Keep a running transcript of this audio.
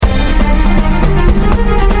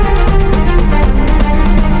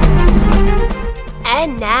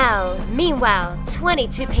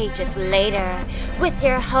22 pages later with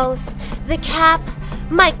your hosts, The Cap,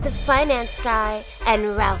 Mike the Finance Guy,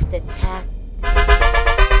 and Ralph the Tech.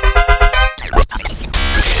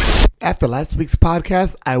 After last week's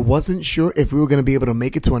podcast, I wasn't sure if we were going to be able to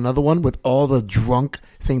make it to another one with all the drunk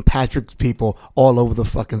St. Patrick's people all over the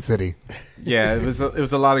fucking city. Yeah, it was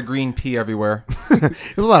a lot of green pea everywhere.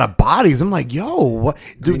 There's a lot of bodies. I'm like, yo, what?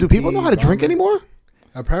 Do people know how to drink anymore?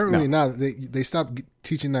 Apparently not. They stopped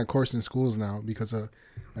teaching that course in schools now because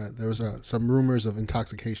there was some rumors of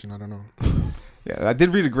intoxication. I don't know. Yeah, I did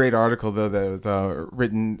read a great article, though, that was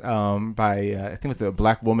written by, I think it was a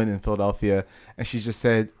black woman in Philadelphia, and she just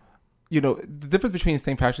said, you know, the difference between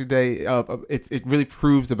St. Patrick's Day, it really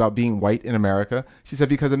proves about being white in America. She said,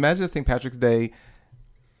 because imagine St. Patrick's Day,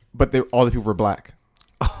 but all the people were black.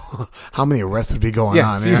 How many arrests would be going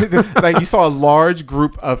on? Yeah. Like you saw a large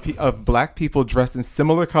group of black people dressed in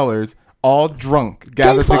similar colors, all drunk,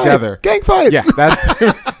 gathered together. Gang fight. Yeah,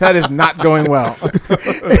 that is not going well.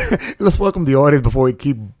 Let's welcome the audience before we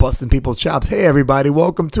keep busting people's chops. Hey, everybody.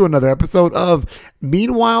 Welcome to another episode of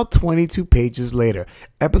Meanwhile 22 Pages Later,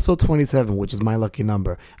 episode 27, which is my lucky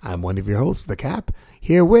number. I'm one of your hosts, The Cap,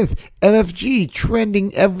 here with MFG,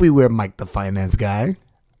 trending everywhere, Mike the Finance Guy.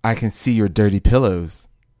 I can see your dirty pillows.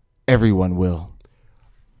 Everyone will.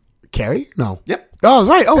 Carrie? No. Yep. Oh,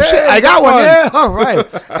 right. Oh, shit. I got one. Yeah. All right.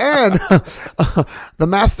 And the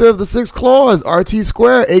master of the six claws, RT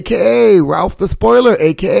Square, a.k.a. Ralph the Spoiler,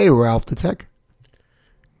 a.k.a. Ralph the Tech.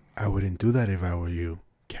 I wouldn't do that if I were you,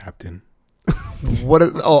 Captain. What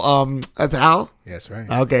is... Oh, that's Hal? Yes, right.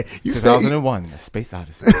 Okay. You 2001, A Space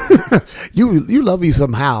Odyssey. You love you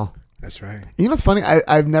some Hal. That's right. You know what's funny?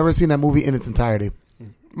 I've never seen that movie in its entirety.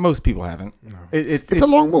 Most people haven't. No. It's a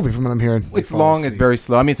long movie from what I'm hearing. It's long. It's very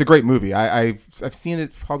slow. I mean, it's a great movie. I've seen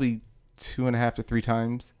it probably 2.5 to 3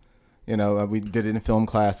 times. You know, we did it in film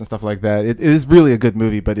class and stuff like that. It is really a good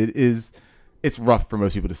movie, but it's rough for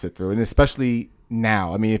most people to sit through, and especially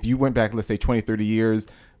now. I mean, if you went back, let's say 20, 30 years,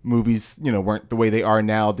 movies, you know, weren't the way they are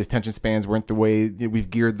now. The attention spans weren't the way we've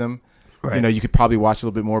geared them. Right. You know, you could probably watch a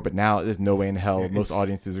little bit more, but now there's no way in hell most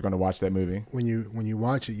audiences are going to watch that movie. When you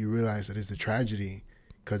watch it, you realize that it's a tragedy.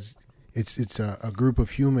 Because it's a group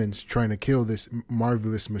of humans trying to kill this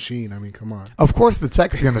marvelous machine. I mean, come on. Of course the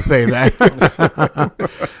tech's going to say that.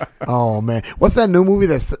 Oh, man. What's that new movie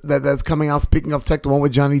that's coming out, speaking of tech, the one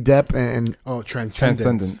with Johnny Depp and... Oh,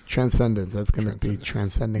 Transcendence. Transcendence. That's going to be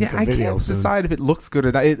transcending to video. I can't decide if it looks good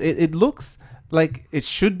or not. It looks like it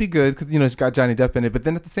should be good because, you know, it's got Johnny Depp in it. But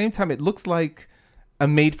then at the same time, it looks like a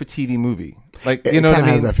made-for-TV movie. Like, you know what I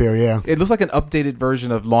mean? Has that feel, yeah. It looks like an updated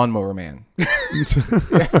version of Lawnmower Man. I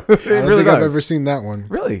don't think I've ever seen that one.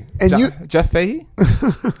 Really? And Jeff Fahey?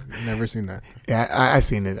 Never seen that. Yeah, I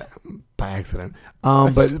seen it by accident.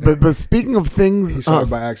 But speaking of things, he saw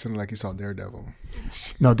it by accident, like he saw Daredevil.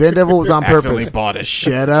 No, Daredevil was on purpose. Accidentally bought it.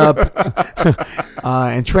 Shut up.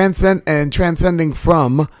 and transcending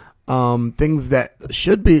from things that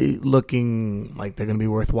should be looking like they're going to be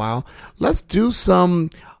worthwhile. Let's do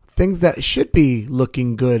some things that should be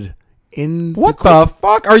looking good. What the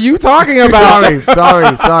fuck are you talking about?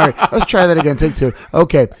 Sorry. Let's try that again. Take 2.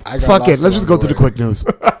 Okay. Fuck it. Let's just go to the quick news.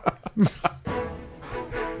 I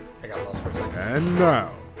got lost for a second. And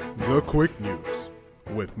now, the quick news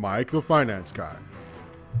with Mike the Finance Guy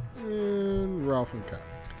and Ralph and Cap.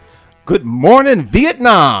 Good morning,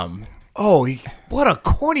 Vietnam. Oh, what a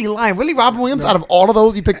corny line. Really, Robin Williams, out of all of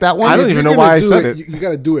those, you picked that one? I don't even know why I said it. You got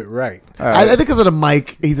to do it right. I think because of the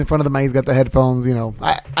mic. He's in front of the mic. He's got the headphones. You know,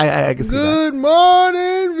 I can see Good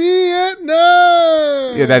morning,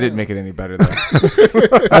 Vietnam. Yeah, that didn't make it any better, though.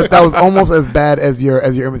 that was almost as bad as your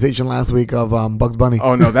imitation last week of Bugs Bunny.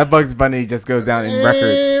 Oh, no. That Bugs Bunny just goes down in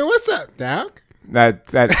records. What's up, Doc?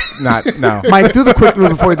 That's not, no. Mike, do the quick news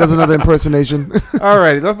before he does another impersonation. All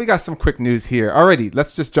righty. We got some quick news here. Alrighty.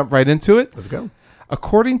 Let's just jump right into it. Let's go.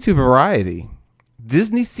 According to Variety,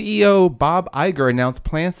 Disney CEO Bob Iger announced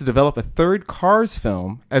plans to develop a third Cars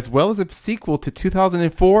film, as well as a sequel to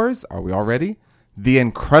 2004's, are we all ready? The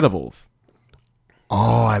Incredibles.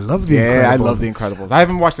 Oh, I love The Incredibles. Yeah, I love The Incredibles. I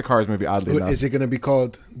haven't watched the Cars movie, oddly enough. Is it going to be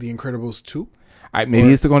called The Incredibles 2? Maybe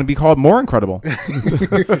it's going to be called More Incredible.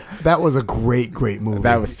 That was a great movie.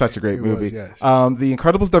 That was such a great movie. Was, yes. The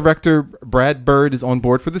Incredibles director Brad Bird is on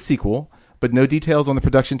board for the sequel, but no details on the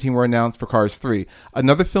production team were announced for Cars 3.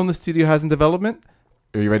 Another film the studio has in development.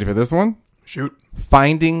 Are you ready for this one? Shoot.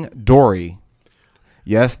 Finding Dory.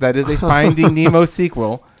 Yes, that is a Finding Nemo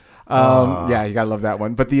sequel. Yeah, you gotta love that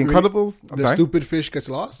one. But The Incredibles, the stupid fish gets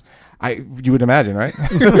lost. You would imagine, right?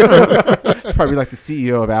 It's probably like the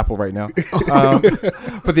CEO of Apple right now.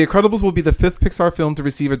 But The Incredibles will be the 5th Pixar film to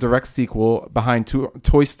receive a direct sequel behind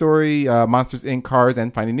Toy Story, Monsters, Inc., Cars,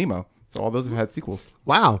 and Finding Nemo. So all those have had sequels.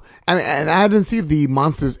 Wow. I mean, and I didn't see the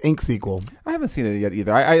Monsters, Inc. sequel. I haven't seen it yet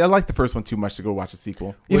either. I like the first one too much to go watch a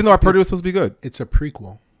sequel. Even though I heard it was supposed to be good. It's a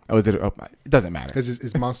prequel. Oh, is it? Oh, it doesn't matter. Because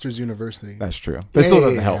it's Monsters University. That's true. But it still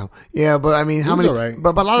doesn't help. Yeah, but I mean, how many? Right.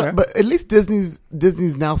 But a lot. But at least Disney's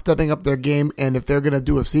now stepping up their game, and if they're gonna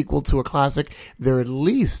do a sequel to a classic, they're at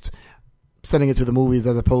least sending it to the movies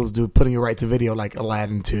as opposed to putting it right to video like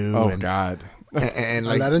Aladdin 2. Oh God. And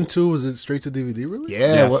like, Aladdin 2, was it straight to DVD release?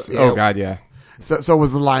 Yeah. Yes. Oh God. Yeah. So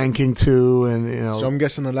was the Lion King 2, and So I'm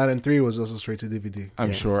guessing Aladdin 3 was also straight to DVD.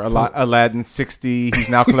 I'm sure. Aladdin 60. He's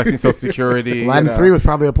now collecting Social Security. Aladdin 3 was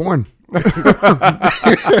probably a porn.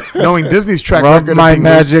 Knowing Disney's track Rub record. my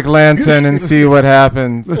magic lantern and see what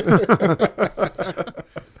happens.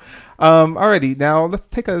 Alrighty, now let's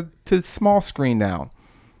take to the small screen now.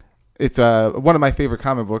 It's one of my favorite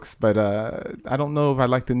comic books, but I don't know if I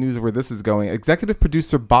like the news of where this is going. Executive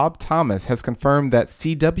producer Bob Thomas has confirmed that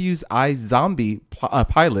CW's iZombie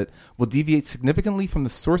pilot will deviate significantly from the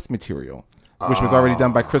source material, which was already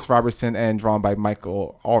done by Chris Robertson and drawn by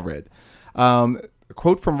Michael Allred. A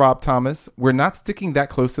quote from Rob Thomas: "We're not sticking that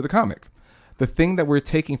close to the comic. The thing that we're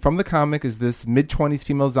taking from the comic is this mid-20s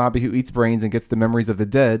female zombie who eats brains and gets the memories of the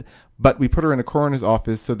dead, but we put her in a coroner's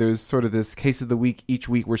office, so there's sort of this case of the week each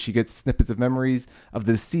week where she gets snippets of memories of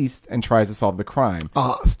the deceased and tries to solve the crime."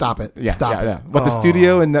 Stop it. Stop it. Yeah. What the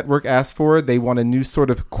studio and network asked for, they want a new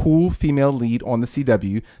sort of cool female lead on the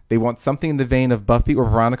CW. They want something in the vein of Buffy or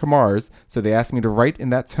Veronica Mars, so they asked me to write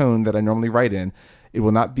in that tone that I normally write in. It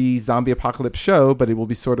will not be zombie apocalypse show, but it will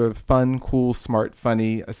be sort of fun, cool, smart,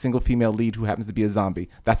 funny, a single female lead who happens to be a zombie.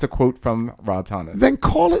 That's a quote from Rob Thomas. Then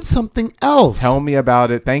call it something else. Tell me about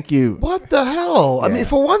it. Thank you. What the hell? Yeah. I mean,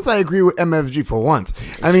 for once, I agree with MFG for once.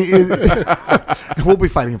 I mean, we'll be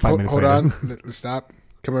fighting in 5 minutes Hold later. on. Let's stop.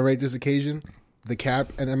 Commemorate this occasion. The Cap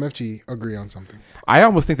and MFG agree on something. I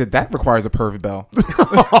almost think that requires a perv bell.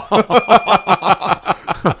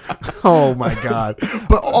 Oh my god!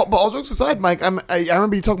 But all jokes aside, Mike, I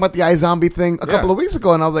remember you talking about the iZombie thing a couple of weeks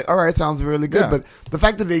ago, and I was like, all right, sounds really good. Yeah. But the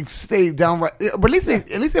fact that they stayed downright, but at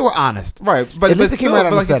least they were honest, Right, but at least but they came still, right out but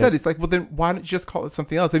and like you said said, it. it's like, well, then why don't you just call it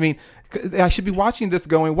something else? I mean, I should be watching this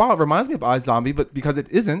going, wow, it reminds me of iZombie, but because it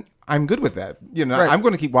isn't, I'm good with that. You know, Right. I'm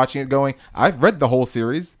going to keep watching it going, I've read the whole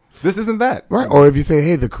series. This isn't that. Right. Or if you say,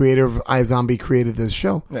 hey, the creator of iZombie created this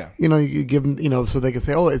show, Yeah. you know, you give them, you know, so they can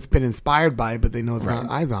say, oh, it's been inspired by it, but they know it's not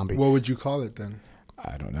iZombie. What would you call it then?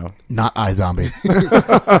 I don't know. Not iZombie.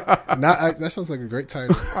 That sounds like a great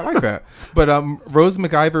title. I like that. But Rose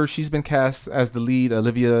McIver, she's been cast as the lead,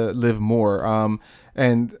 Olivia Liv Moore.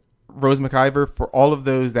 And Rose McIver, for all of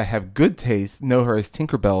those that have good taste, know her as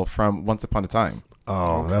Tinkerbell from Once Upon a Time.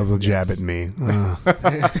 Oh, that was a jab at me.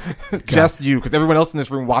 Just you, because everyone else in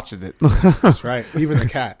this room watches it. That's right. Even the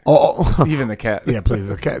cat. Oh, Even the cat. yeah, please.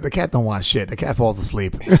 The cat don't watch shit. The cat falls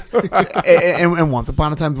asleep. and Once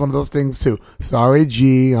Upon a Time is one of those things too. Sorry,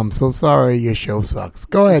 G. I'm so sorry. Your show sucks.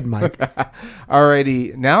 Go ahead, Mike.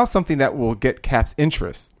 Alrighty, now something that will get Cap's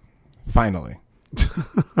interest. Finally.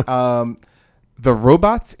 The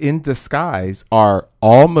Robots in Disguise are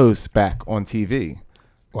almost back on TV.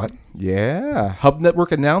 What? Yeah. Hub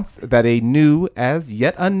Network announced that a new, as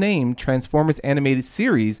yet unnamed, Transformers animated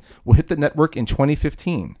series will hit the network in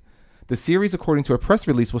 2015. The series, according to a press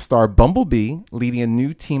release, will star Bumblebee leading a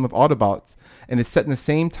new team of Autobots, and it's set in the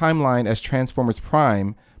same timeline as Transformers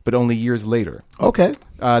Prime, but only years later. Okay.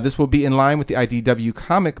 This will be in line with the IDW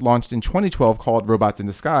comic launched in 2012 called Robots in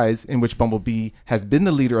Disguise, in which Bumblebee has been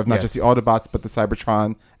the leader of not just the Autobots, but the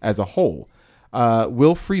Cybertron as a whole.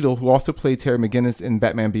 Will Friedle, who also played Terry McGinnis in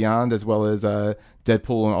Batman Beyond, as well as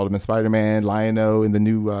Deadpool and Ultimate Spider-Man, Lion-O in the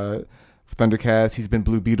new Thundercats. He's been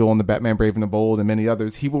Blue Beetle in the Batman Brave and the Bold and many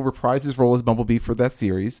others. He will reprise his role as Bumblebee for that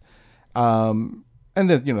series. And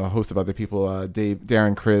there's, a host of other people,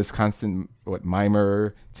 Darren Criss, Constant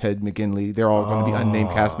Mimer, Ted McGinley. They're all going to be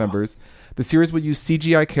unnamed cast members. The series will use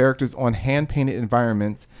CGI characters on hand-painted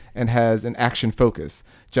environments and has an action focus.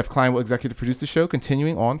 Jeff Klein will executive produce the show,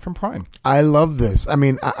 continuing on from Prime. I love this. I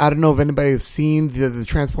mean, I don't know if anybody has seen the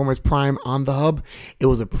Transformers Prime on the Hub. It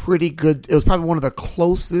was a pretty good. It was probably one of the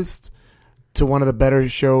closest to one of the better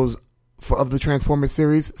shows of the Transformers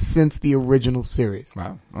series since the original series.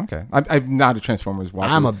 Wow. Okay. I'm not a Transformers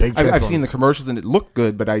watcher. I'm a big I've Transformers. seen the commercials and it looked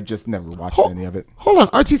good, but I just never watched any of it. Hold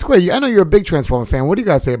on, RT Square. I know you're a big Transformer fan. What do you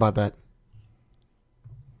guys say about that?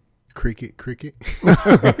 Cricket.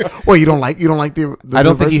 Well, you don't like the I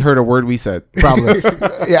don't think version? he heard a word we said. Probably.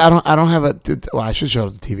 Yeah, I don't have a. Well, I should show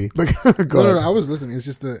it to TV. But go No, ahead. I was listening. It's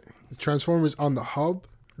just the Transformers on the Hub,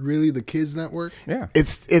 really the kids network. Yeah. It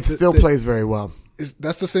still plays very well.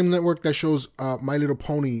 That's the same network that shows My Little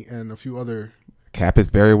Pony and a few other. Cap is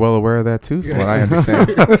very well aware of that too, from what I understand.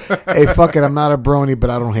 Hey, fuck it. I'm not a brony, but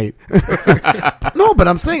I don't hate. No, but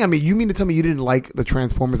I'm saying, I mean, you mean to tell me you didn't like the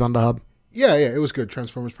Transformers on the Hub? Yeah, it was good.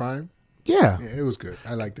 Transformers Prime. Yeah. Yeah, it was good.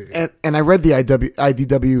 I liked it. And I read the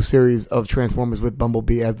IDW series of Transformers with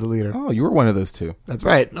Bumblebee as the leader. Oh, you were one of those two. That's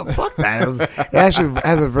right. No, fuck that. It actually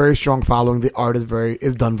has a very strong following. The art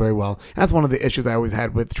is done very well. And that's one of the issues I always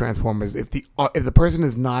had with Transformers. If the person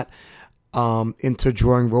is not into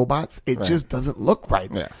drawing robots, it just doesn't look right.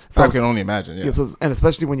 Yeah. So I can only imagine. Yeah. and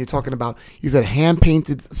especially when you're talking about, you said hand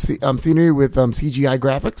painted scenery with CGI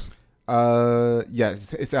graphics.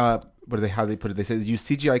 Yes. It's how they put it? They said use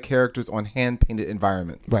CGI characters on hand painted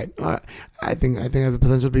environments. Right. I think it has the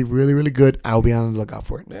potential to be really, really good. I'll be on the lookout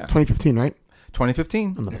for it. Yeah. 2015, right?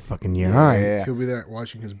 2015. Another fucking year. All right. Yeah. He'll be there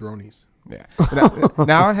watching his bronies. Yeah.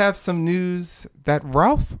 Now I have some news that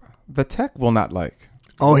Ralph the Tech will not like.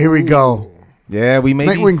 Oh, here we go. Yeah, we may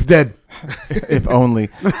be, Nightwing's dead. if only.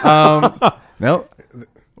 No.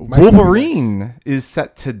 Mike Wolverine is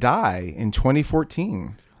set to die in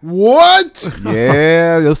 2014. What?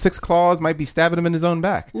 Yeah, those 6 claws might be stabbing him in his own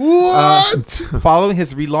back. What? Following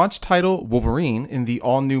his relaunched title, Wolverine, in the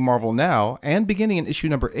all-new Marvel Now, and beginning in issue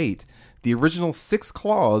number 8, the original 6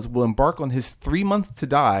 claws will embark on his 3 months to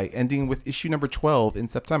die, ending with issue number 12 in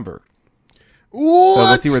September. What? So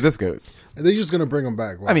let's see where this goes. They're just gonna bring him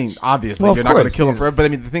back. Watch. I mean, obviously, Well, of they're not going to course, kill him yeah. forever, but I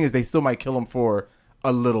mean, the thing is, they still might kill him for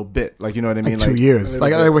a little bit. Like, you know what I mean? Like 2 years.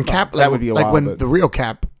 Like when Cap, that would be a like while, when but- the real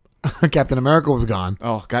Cap, Captain America was gone.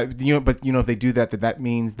 Oh God! But if they do that, that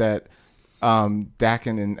means that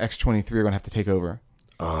Daken and X-23 are going to have to take over.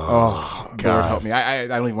 Oh God, Lord help me! I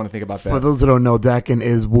don't even want to think about that. For those who don't know, Daken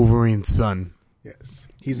is Wolverine's son. yes,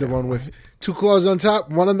 he's the one with 2 claws on top,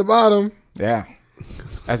 1 on the bottom. Yeah,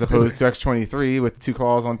 as opposed to X-23 with 2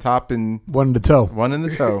 claws on top and One in the toe. 1 in the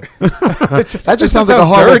toe. That just sounds like a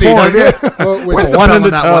horrible dirty, porn. doesn't Yeah. Well, Where's with, the one bell in on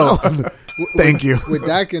the that toe? one? Thank you. with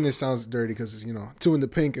Dakin, it sounds dirty because it's 2 in the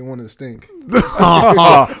pink and 1 in the stink.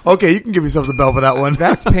 Okay, you can give yourself the bell for that one.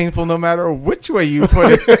 That's painful, no matter which way you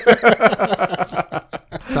put it.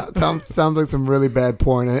 Sounds like some really bad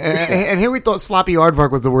porn. And here we thought sloppy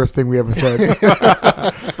aardvark was the worst thing we ever said.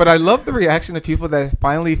 But I love the reaction of people that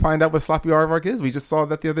finally find out what sloppy aardvark is. We just saw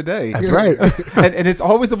that the other day. That's right. And it's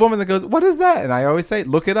always a woman that goes, "What is that?" And I always say,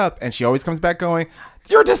 "Look it up." And she always comes back going,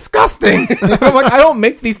 "You're disgusting." I'm like, I don't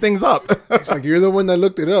make these things up. It's like you're the one that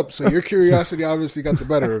looked it up, so your curiosity obviously got the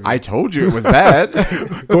better of you. I told you it was bad.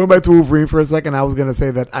 Going back to Wolverine for a second, I was going to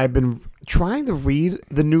say that I've been trying to read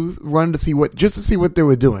the new run to see what they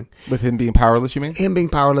were doing. With him being powerless, you mean? Him being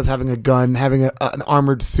powerless, having a gun, having an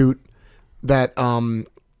armored suit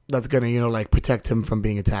that's gonna like protect him from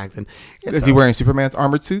being attacked. And Is he wearing Superman's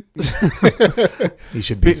armored suit? He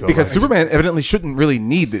should be so Because right. Superman evidently shouldn't really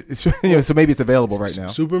need it. It's, so maybe it's available right now.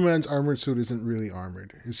 Superman's armored suit isn't really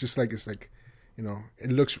armored. It's just like it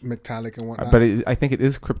looks metallic and whatnot. But I think it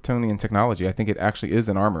is Kryptonian technology. I think it actually is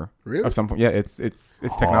an armor. Really? Of some form. Yeah, it's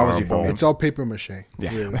technology. Horrible. Form. it's all paper mache.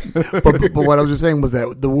 Yeah. Really. but what I was just saying was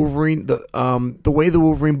that the Wolverine, the way the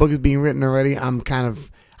Wolverine book is being written already, I'm kind of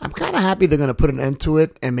happy they're going to put an end to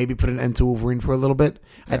it and maybe put an end to Wolverine for a little bit.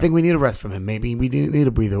 Yeah. I think we need a rest from him. Maybe we need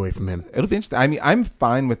a breather away from him. It'll be interesting. I mean, I'm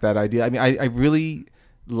fine with that idea. I mean, I really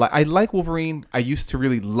I like Wolverine. I used to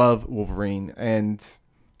really love Wolverine, and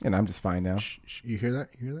I'm just fine now. You hear that?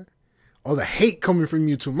 You hear that? All the hate coming from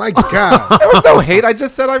you too. My God. There was no hate. I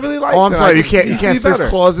just said I really liked Oh, I'm him. sorry. I You just can't used to be 6 better.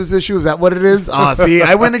 claws this issue. Is that what it is? Oh, see,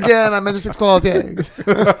 I win again. I mentioned 6 claws. Yeah.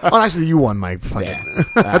 Oh, actually, you won, Mike. Fuck it.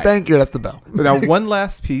 All right. Thank you. That's the bell. But now one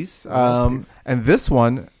last piece, and this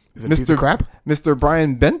one, Is it a piece of crap? Mr.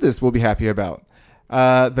 Brian Bendis will be happy about.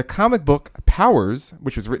 The comic book Powers,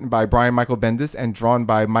 which was written by Brian Michael Bendis and drawn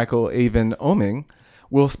by Michael Avon Oeming,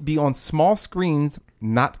 will be on small screens,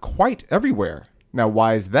 not quite everywhere. Now,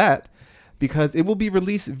 why is that? Because it will be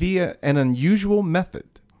released via an unusual method.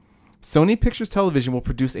 Sony Pictures Television will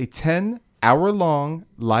produce a 10-hour-long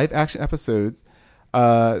live-action episode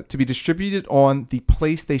to be distributed on the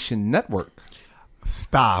PlayStation Network.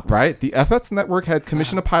 Stop. Right? The FX Network had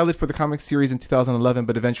commissioned a pilot for the comic series in 2011,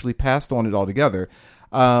 but eventually passed on it altogether.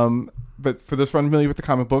 But for those familiar with the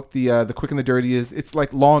comic book, the quick and the dirty it's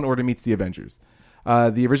like Law and Order meets the Avengers.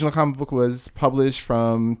 The original comic book was published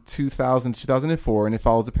from 2000 to 2004, and it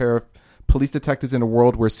follows a pair of police detectives in a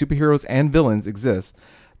world where superheroes and villains exist.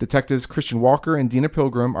 Detectives Christian Walker and Dina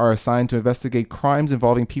Pilgrim are assigned to investigate crimes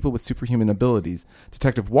involving people with superhuman abilities.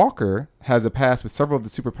 Detective Walker has a past with several of the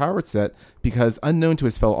superpowered set because, unknown to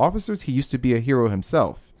his fellow officers, he used to be a hero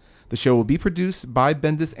himself. The show will be produced by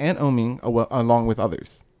Bendis and Oeming along with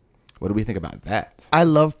others. What do we think about that? I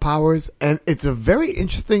love Powers, and it's a very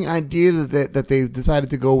interesting idea that they decided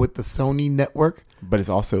to go with the Sony network. But it's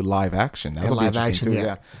also live action. That'll be live interesting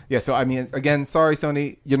action, too. Yeah. So, I mean, again, sorry,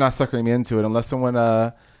 Sony, you're not suckering me into it. Unless someone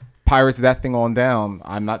pirates that thing on down,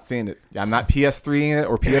 I'm not seeing it. I'm not PS3ing it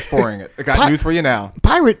or PS4ing it. I got news for you now.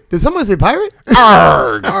 Pirate? Did someone say pirate?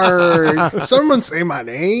 Arrgh! Arrgh. Someone say my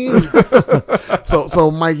name. So,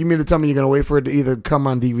 Mike, you mean to tell me you're going to wait for it to either come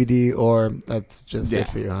on DVD or that's just it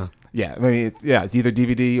for you, huh? Yeah, I mean, it's either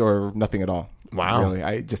DVD or nothing at all. Wow. Really,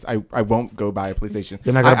 I won't go buy a PlayStation.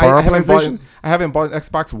 You're not going to borrow a PlayStation? I haven't bought an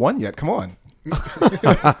Xbox One yet. Come on.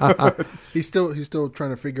 He's still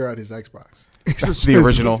trying to figure out his Xbox. The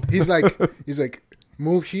original. He's like,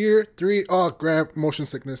 move here, 3. Oh, grab motion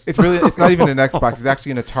sickness. It's not even an Xbox. It's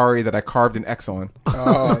actually an Atari that I carved an X on.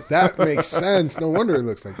 Oh, that makes sense. No wonder it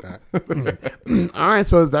looks like that. All right,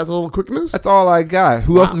 so that's a little quick news. That's all I got.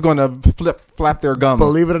 Who else is going to flap their gums?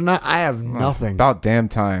 Believe it or not, I have nothing. About damn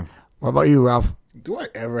time. What about you, Ralph? Do I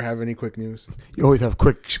ever have any quick news? You always have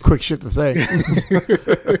quick shit to say.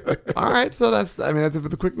 All right, so that's it for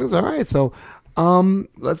the quick news. All right, so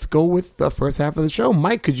let's go with the first half of the show.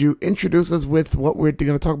 Mike, could you introduce us with what we're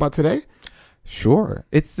going to talk about today? Sure.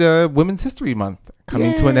 It's Women's History Month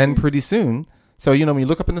coming to an end pretty soon. So, when you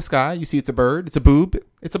look up in the sky, you see it's a bird, it's a boob,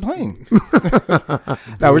 it's a plane.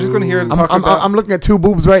 Now, we're just going to hear talk about... I'm looking at 2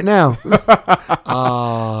 boobs right now.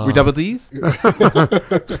 We double D's?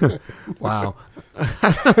 Wow.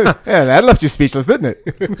 Yeah, that left you speechless, didn't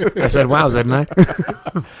it? I said wow, didn't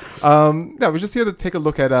I? We're just here to take a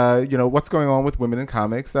look at, what's going on with women in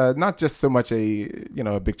comics. Not just so much a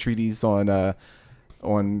big treatise on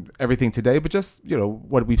everything today, but just,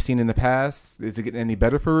 what we've seen in the past. Is it getting any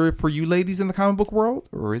better for you ladies in the comic book world,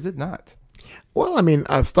 or is it not? Well, I mean,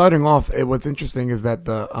 starting off, what's interesting is that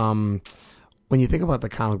when you think about the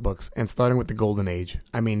comic books and starting with the Golden Age,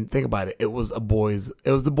 I mean, think about it. It was the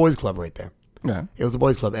boys club right there. Yeah. It was the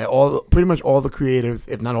boys club. And pretty much all the creators,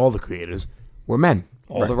 if not all the creators, were men.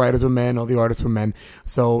 All the writers were men, all the artists were men.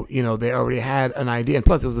 So, they already had an idea. And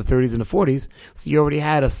plus, it was the 30s and the 40s. So you already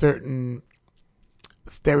had a certain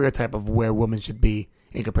stereotype of where women should be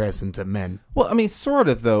in comparison to men. Well, I mean, sort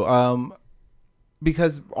of, though.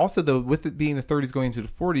 Because also, though, with it being the 30s going into the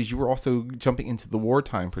 40s, you were also jumping into the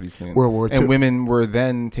wartime pretty soon. World War II. And women were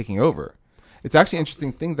then taking over. It's actually an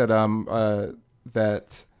interesting thing that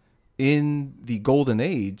that in the Golden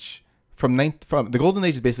Age, from the Golden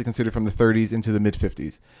Age is basically considered from the 30s into the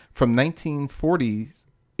mid-50s. From 1940s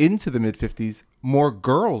into the mid-50s, more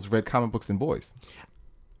girls read comic books than boys.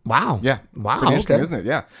 Wow. Yeah. Wow. Pretty interesting, Okay. isn't it?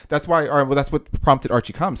 Yeah. That's why. That's what prompted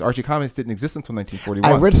Archie Comics. Archie Comics didn't exist until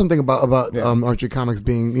 1941. I read something about Archie Comics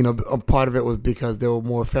being, a part of it was because there were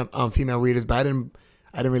more female readers, but I didn't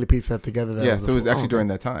really piece that together. So it was actually during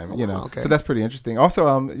that time. Okay. So that's pretty interesting.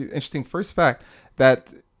 Also, interesting first fact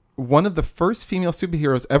that one of the first female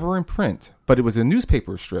superheroes ever in print, but it was a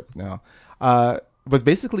newspaper strip now, was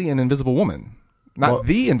basically an Invisible Woman. Not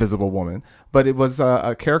the Invisible Woman, but it was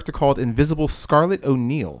a character called Invisible Scarlet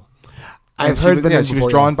O'Neill. I've heard the name she before,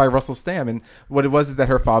 was drawn by Russell Stam, and what it was is that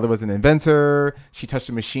her father was an inventor. She touched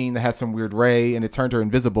a machine that had some weird ray, and it turned her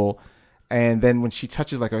invisible. And then when she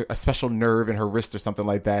touches like a special nerve in her wrist or something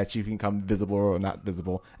like that, she can become visible or not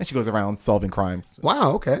visible, and she goes around solving crimes.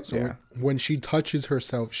 Wow. Okay. So when she touches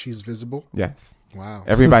herself, she's visible? Yes. Wow.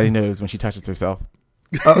 Everybody knows when she touches herself.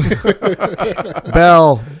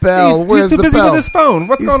 Bell, where's he's too the busy bell? with his phone.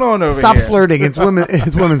 What's going on over here? Stop flirting. It's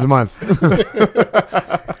Women's Month.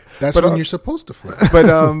 That's when you're supposed to flirt.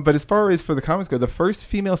 But as far as for the comics go, the first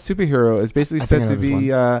female superhero is basically said to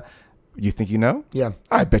be. You think you know? Yeah.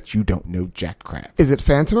 I bet you don't know Jack Crab. Is it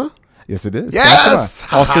Phantoma? Yes, it is. Yes!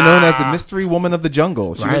 Phantoma, also known as the Mystery Woman of the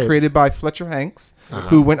Jungle. She was Right. created by Fletcher Hanks,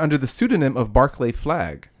 who went under the pseudonym of Barclay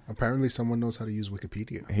Flagg. Apparently someone knows how to use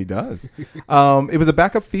Wikipedia. He does. It was a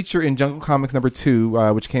backup feature in Jungle Comics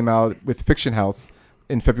 #2, which came out with Fiction House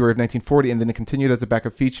in February of 1940, and then it continued as a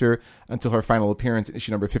backup feature until her final appearance in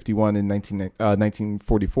issue number 51 in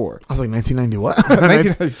 1944. I was like 1990 what?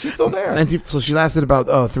 She's still there. So she lasted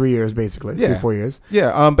about 3 years, basically. Yeah. 4 years.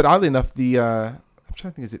 Yeah, but oddly enough, I'm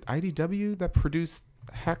trying to think, is it IDW that produced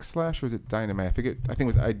Hack Slash or is it Dynamite? I forget. I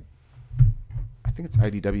think it was I think it's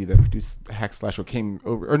IDW that produced Hack Slash or came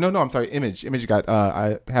over. Or no, I'm sorry, Image. Image got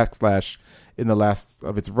Hack Slash in the last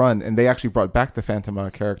of its run, and they actually brought back the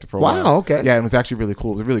Phantom character for a while. Wow, okay. Yeah, and it was actually really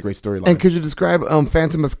cool. It was a really great storyline. And could you describe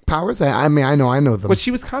Phantom's powers? I mean, I know them. But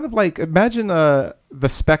she was kind of like, imagine the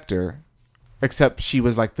Spectre, except she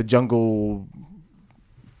was like the jungle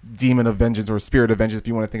demon of vengeance or spirit of vengeance, if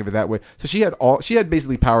you want to think of it that way. So she had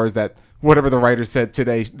basically powers that whatever the writer said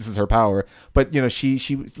today, this is her power. But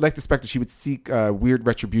she like the Spectre, she would seek weird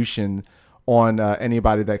retribution on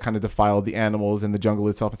anybody that kind of defiled the animals and the jungle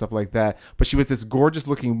itself and stuff like that. But she was this gorgeous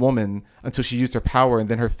looking woman until she used her power, and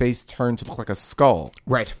then her face turned to look like a skull,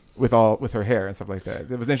 right, with her hair and stuff like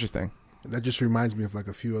that. It was interesting. That just reminds me of like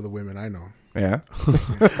a few other women I know. Yeah.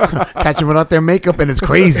 Catch them without their makeup, and it's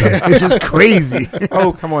crazy. It's just crazy.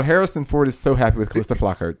 Oh, come on. Harrison Ford is so happy with Calista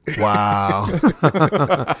Flockhart. Wow.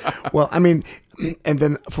 Well, I mean, and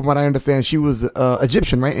then from what I understand, she was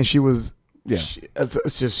Egyptian, right? And she was... Yeah.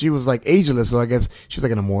 She was like ageless, so I guess she was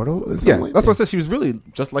like an immortal. Yeah, that's what I said. She was really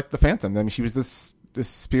just like the Phantom. I mean, she was this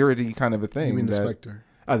spirity kind of a thing. You mean the Spectre?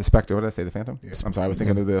 The Spectre. What did I say? The Phantom? Yeah. I'm sorry. I was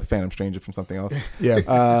thinking of the Phantom Stranger from something else. Yeah.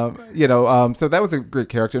 So that was a great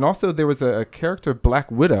character. And also there was a character, Black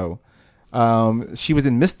Widow. She was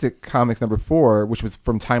in Mystic Comics #4, which was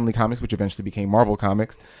from Timely Comics, which eventually became Marvel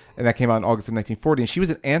Comics. And that came out in August of 1940. And she was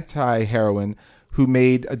an anti-heroine who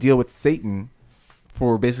made a deal with Satan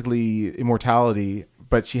for basically immortality,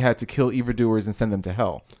 but she had to kill evildoers and send them to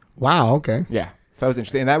hell. Wow, okay. Yeah. So that was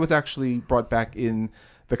interesting. And that was actually brought back in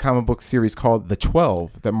the comic book series called The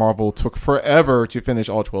 12 that Marvel took forever to finish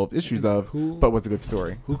all 12 issues of, but was a good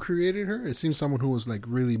story. Who created her? It seems someone who was like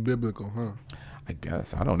really biblical, huh? I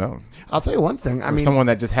guess. I don't know. I'll tell you one thing. I mean, someone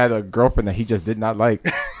that just had a girlfriend that he just did not like.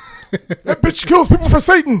 That bitch kills people for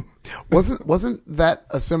Satan. Wasn't that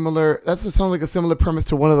a similar... That sounds like a similar premise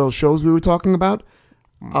to one of those shows we were talking about?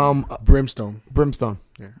 Brimstone.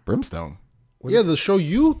 Yeah. Brimstone? Yeah, the show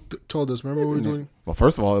you told us. Remember what we were doing? Well,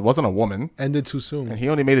 first of all, it wasn't a woman. Ended too soon. And he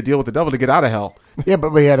only made a deal with the devil to get out of hell. Yeah,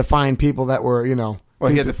 but he had to find people that were,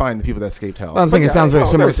 Well, he had to find the people that escaped hell. I'm saying it sounds very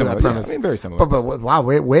similar to that premise. Yeah, I mean, very similar. But wow,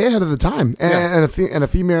 way ahead of the time. And a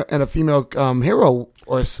female hero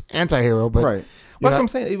or anti-hero. But right. Well, that's what I'm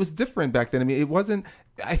saying. It was different back then. I mean, it wasn't.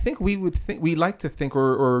 I think we like to think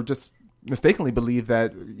or just mistakenly believe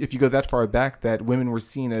that if you go that far back, that women were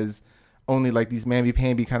seen as only like these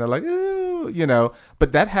mamby-pamby kind of like,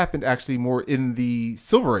 but that happened actually more in the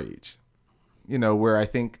Silver Age,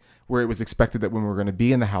 where it was expected that women were going to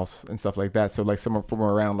be in the house and stuff like that. So like somewhere from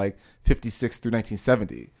around like 56 through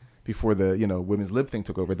 1970, before the, women's lib thing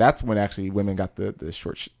took over, that's when actually women got the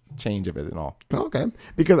short change of it and all. Okay.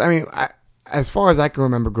 Because I mean, as far as I can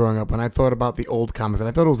remember growing up, when I thought about the old comics, and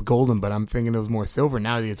I thought it was golden, but I'm thinking it was more silver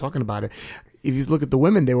now that you're talking about it. If you look at the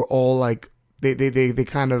women, they were all like, they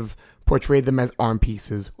kind of portrayed them as arm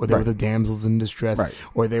pieces, or they were the damsels in distress,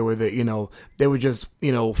 or they were they were just,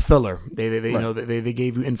 filler. They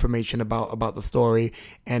gave you information about the story,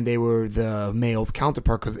 and they were the male's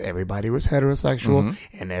counterpart because everybody was heterosexual,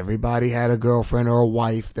 and everybody had a girlfriend or a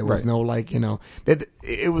wife. There was no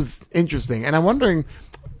it was interesting. And I'm wondering,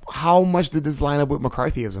 how much did this line up with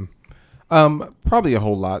McCarthyism? Probably a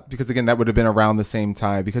whole lot, because again, that would have been around the same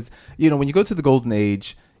time. Because when you go to the Golden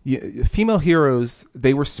Age, female heroes,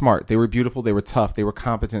 they were smart, they were beautiful, they were tough, they were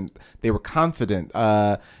competent, they were confident.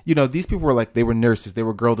 These people were like, they were nurses, they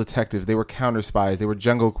were girl detectives, they were counter spies, they were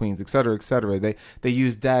jungle queens, et cetera, et cetera. They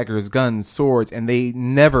used daggers, guns, swords, and they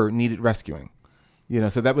never needed rescuing.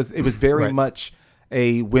 So it was very much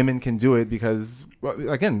a women can do it because, well,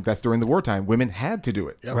 again, that's during the wartime. Women had to do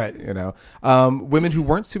it. Yep. Right. Women who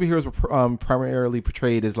weren't superheroes were primarily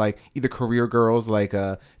portrayed as like either career girls like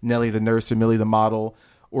Nellie the nurse or Millie the model,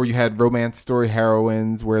 or you had romance story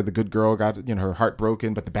heroines where the good girl got her heart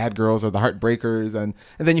broken, but the bad girls are the heartbreakers, and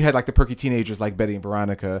then you had like the perky teenagers like Betty and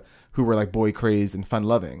Veronica who were like boy crazed and fun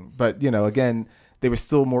loving. But again, they were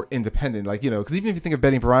still more independent. Like because even if you think of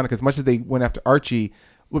Betty and Veronica, as much as they went after Archie,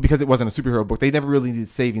 well, because it wasn't a superhero book, they never really needed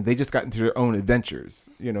saving. They just got into their own adventures.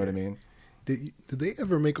 You know what I mean? Did they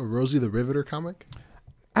ever make a Rosie the Riveter comic?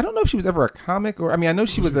 I don't know if she was ever a comic, or I mean, I know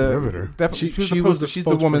she was a Riveter. Definitely, she's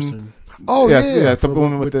the woman. spokesperson. Oh Yeah, the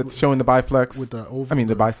woman with the showing the biflex. With the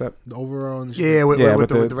the bicep. The overall. And the Yeah, with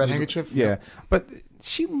with the red handkerchief. Yeah, but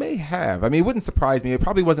she may have. I mean, it wouldn't surprise me. It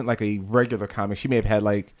probably wasn't like a regular comic. She may have had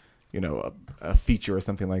like a feature or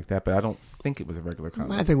something like that, but I don't think it was a regular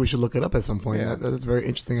comic. I think we should look it up at some point. Yeah. That's a very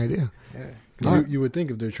interesting idea. Yeah, because you would think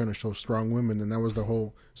if they're trying to show strong women, then that was the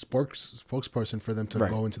whole spokesperson for them to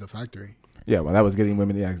go into the factory. Yeah, well, that was getting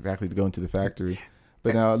women, exactly, to go into the factory.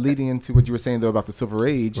 But now, leading into what you were saying though about the Silver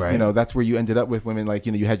Age, Right. that's where you ended up with women like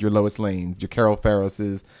you had your Lois Lanes, your Carol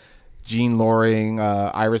Farroses, Jean Loring,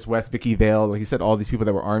 Iris West, Vicky Vale, like you said, all these people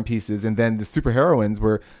that were arm pieces. And then the superheroines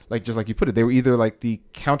were, like, just like you put it, they were either like the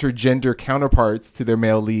counter-gender counterparts to their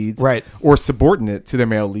male leads, Right, or subordinate to their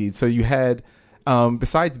male leads. So you had,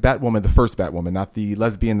 besides Batwoman, the first Batwoman, not the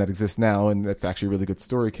lesbian that exists now, and that's actually a really good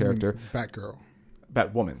story character. Batgirl.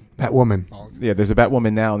 Batwoman. Batwoman. Yeah, there's a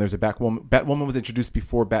Batwoman now, and there's a Batwoman. Batwoman was introduced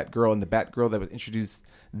before Batgirl, and the Batgirl that was introduced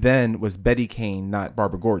then was Betty Kane, not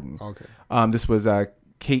Barbara Gordon. Okay. This was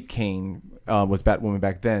Kate Kane was Batwoman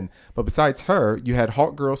back then. But besides her, you had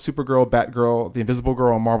Hawkgirl, Supergirl, Batgirl, the Invisible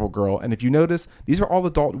Girl, and Marvel Girl. And if you notice, these are all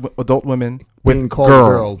adult women with Being called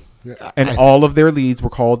girl. girl. And all of their leads were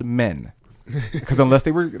called men. Because unless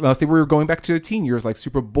they were going back to their teen years, like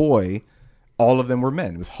Superboy, all of them were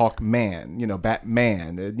men. It was Hawkman,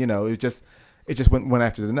 Batman. It just went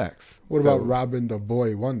after the next. What about Robin the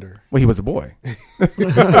Boy Wonder? Well, he was a boy. That's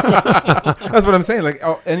what I'm saying. Like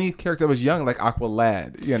any character that was young, like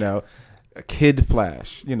Aqualad, Kid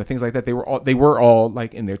Flash, things like that. They were all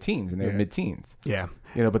like in their teens, in their mid-teens. Yeah.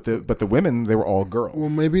 But the women, they were all girls.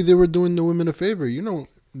 Well, maybe they were doing the women a favor.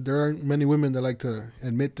 There aren't many women that like to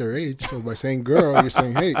admit their age. So by saying girl, you're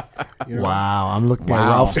saying, hey. Wow, I'm looking at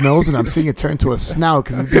Ralph's nose and I'm seeing it turn to a snout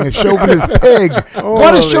because he's being a chauvinist pig.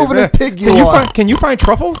 What a chauvinist pig you are. Can you find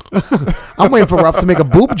truffles? I'm waiting for Ralph to make a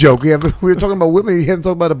boob joke. We were talking about women. He hasn't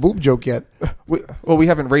talked about a boob joke yet. We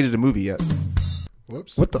haven't rated a movie yet.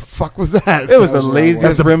 Whoops. What the fuck was that? It was the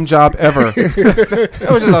laziest rim job ever. It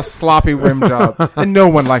was just a sloppy rim job. And no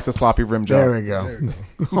one likes a sloppy rim job. There we go.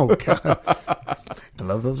 Oh, God. I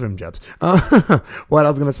love those rim jobs. What I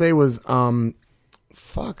was going to say was, I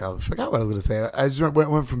forgot what I was going to say. I just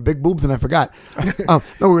went from big boobs and I forgot. No,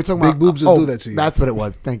 we were talking about big boobs will do that to you. That's what it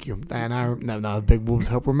was. Thank you. And no, big boobs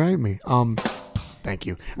help remind me. Thank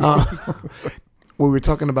you. We were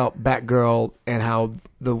talking about Batgirl and how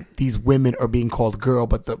these women are being called girl,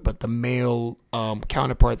 but the male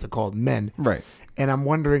counterparts are called men. Right. And I'm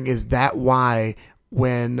wondering, is that why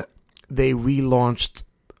when they relaunched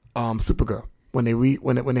Supergirl, when they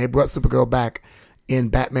brought Supergirl back in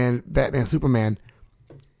Batman Superman,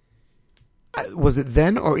 was it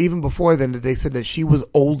then or even before then that they said that she was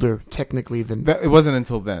older technically than it wasn't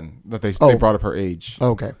until then that they brought up her age.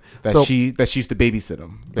 Okay. That she used to babysit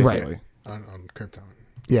him, basically. Right. On Krypton.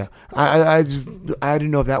 Yeah, I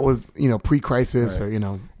didn't know if that was pre-crisis right.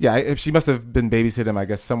 or Yeah, if she must have been babysitting him, I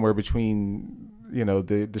guess somewhere between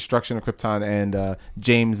the destruction of Krypton and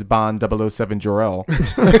James Bond 007 Jor-El.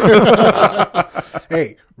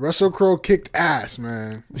 Hey, Russell Crowe kicked ass,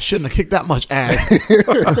 man. Shouldn't have kicked that much ass. Do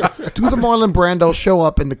the Marlon Brando show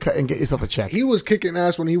up and get yourself a check. He was kicking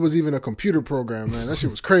ass when he was even a computer program, man. That shit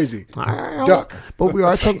was crazy. Duck. But we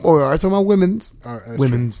are talking about women's.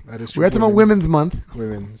 Women's. True. That is true. We are talking about Women's Month.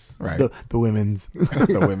 Women's. Right. The women's.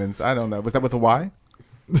 The women's. I don't know. Was that with a Y?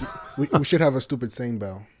 We should have a stupid saying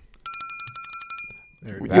bell.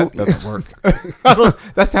 That doesn't work.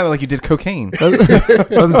 That sounded like you did cocaine.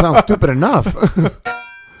 Doesn't sound stupid enough.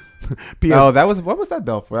 Oh, what was that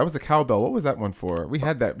bell for? That was a cowbell. What was that one for? We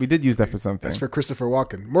had that. We did use that for something. That's for Christopher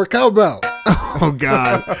Walken. More cowbell. Oh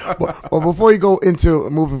God. Well, before you go into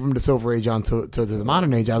moving from the Silver Age on to the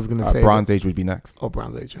modern age, I was going to say Bronze Age would be next. Oh,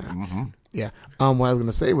 Bronze Age. Yeah. Mm-hmm. Yeah. What I was going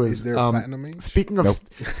to say was, is there a Platinum Age? Speaking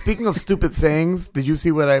of stupid sayings, did you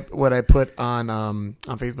see what I put on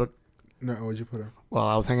Facebook? No, what'd you put up? Well,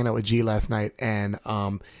 I was hanging out with G last night, and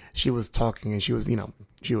she was talking, and she was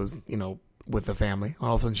with the family.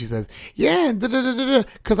 All of a sudden, she says, "Yeah,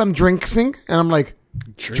 because I'm drinking," and I'm like,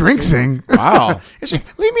 "Drinking? Wow!" And she,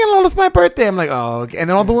 "Leave me alone. It's my birthday." I'm like, "Oh," okay. And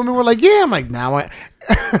then all the women were like, "Yeah." I'm like, "Now I."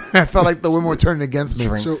 I felt like the women were turning against me.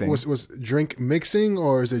 So was drink mixing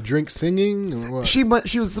or is it drink singing or what? She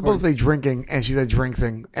was supposed to say drinking, and she said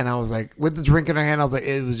drinking, and I was like, with the drink in her hand, I was like,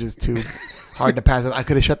 it was just too hard to pass it. I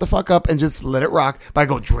could have shut the fuck up and just let it rock. But I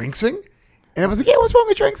go drinking. And I was like, yeah, what's wrong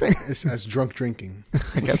with drinking? It's drunk drinking.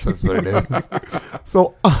 I guess that's what it is.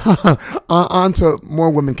 So, on to more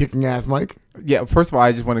women kicking ass, Mike. Yeah, first of all,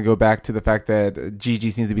 I just want to go back to the fact that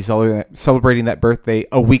Gigi seems to be celebrating that birthday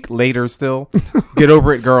a week later still. Get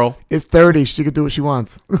over it, girl. It's 30. She could do what she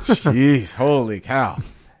wants. Jeez, holy cow.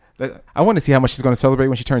 I want to see how much she's going to celebrate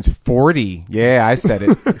when she turns 40. Yeah, I said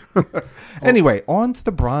it. Anyway, on to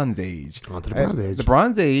the Bronze Age. The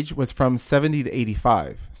Bronze Age was from 70 to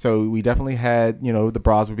 85. So we definitely had, the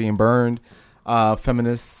bras were being burned.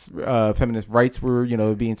 Feminist rights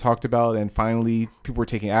were, being talked about. And finally, people were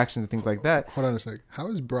taking actions and things like that. Hold on a sec.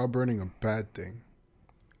 How is bra burning a bad thing?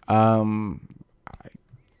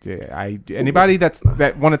 Anybody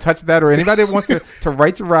that want to touch that, or anybody that wants to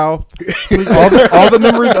write to Ralph, please, all the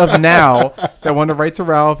members of Now that want to write to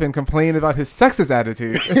Ralph and complain about his sexist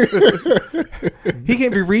attitude, he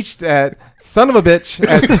can be reached at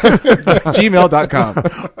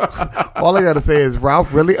sonofaBitch@gmail.com. All I gotta say is,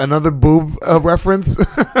 Ralph, really another boob reference?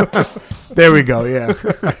 There we go. Yeah.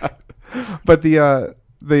 But the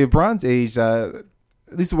Bronze Age, at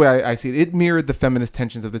least the way I see it, it mirrored the feminist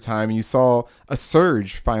tensions of the time. And you saw a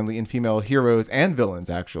surge finally in female heroes and villains,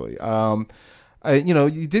 actually.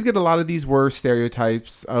 You did get a lot of these were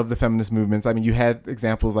stereotypes of the feminist movements. I mean, you had bad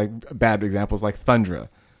examples like Thundra,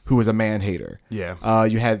 who was a man hater. Yeah.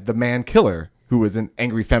 You had the man killer, who was an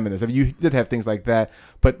angry feminist. I mean, you did have things like that.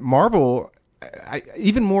 But Marvel, I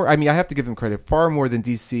have to give them credit far more than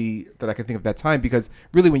DC that I can think of that time, because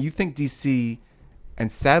really when you think DC,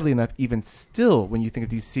 and sadly enough, even still, when you think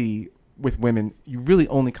of DC with women, you really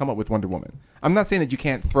only come up with Wonder Woman. I'm not saying that you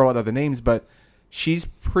can't throw out other names, but she's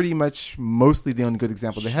pretty much mostly the only good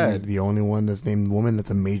example they had. She's the only one that's named woman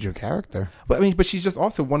that's a major character. But she's just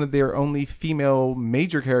also one of their only female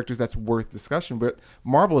major characters that's worth discussion. But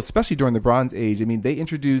Marvel, especially during the Bronze Age, I mean, they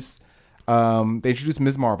introduced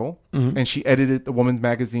Ms. Marvel, and she edited the woman's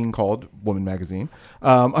magazine called Woman Magazine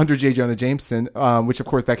under J. Jonah Jameson, which, of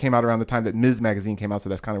course, that came out around the time that Ms. Magazine came out, so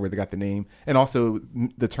that's kind of where they got the name. And also,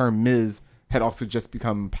 the term Ms. had also just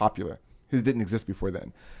become popular. It didn't exist before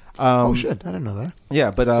then. Oh, shit. I didn't know that.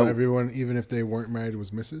 Yeah, but... so everyone, even if they weren't married,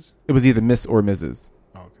 was Mrs.? It was either Miss or Mrs.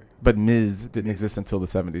 Oh, okay. But Ms. didn't exist until the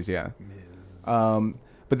 70s, yeah. Ms.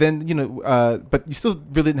 But then, but you still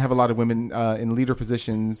really didn't have a lot of women in leader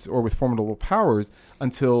positions or with formidable powers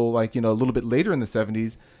until, a little bit later in the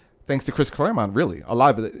 70s, thanks to Chris Claremont, really. A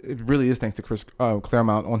lot of it really is thanks to Chris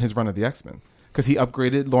Claremont on his run of the X-Men. Because he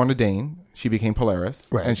upgraded Lorna Dane. She became Polaris,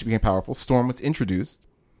 and she became powerful. Storm was introduced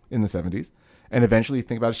in the 70s. And eventually,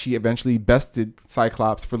 think about it, she eventually bested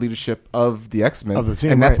Cyclops for leadership of the X-Men. Of the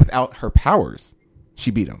team, and that's right. without her powers. She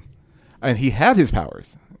beat him. And he had his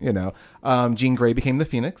powers. Jean Grey became the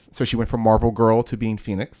Phoenix, so she went from Marvel Girl to being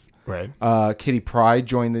Phoenix. Right. Kitty Pryde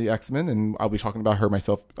joined the X-Men, and I'll be talking about her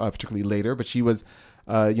myself particularly later. But she was,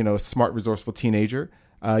 a smart, resourceful teenager.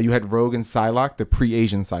 You had Rogue and Psylocke, the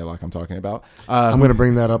pre-Asian Psylocke I'm talking about. I'm going to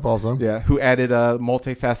bring that up also. Yeah, who added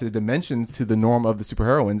multifaceted dimensions to the norm of the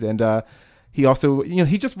superheroines. And he also,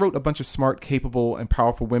 he just wrote a bunch of smart, capable, and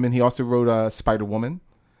powerful women. He also wrote Spider-Woman,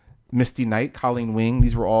 Misty Knight, Colleen Wing.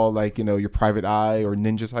 These were all your Private Eye or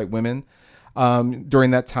ninja type women.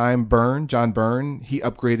 During that time, John Byrne, he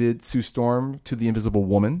upgraded Sue Storm to the Invisible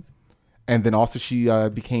Woman. And then also she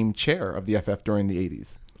became chair of the FF during the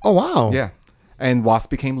 80s. Oh, wow. Yeah. And Wasp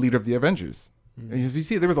became leader of the Avengers. And as you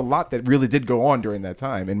see, there was a lot that really did go on during that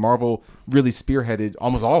time. And Marvel really spearheaded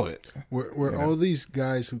almost all of it. Were all these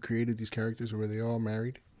guys who created these characters, were they all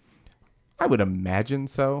married? I would imagine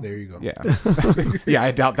so. There you go. Yeah. Yeah, I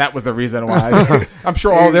doubt that was the reason why. I'm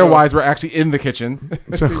sure all their wives were actually in the kitchen.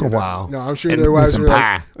 Wow. No, I'm sure their wives were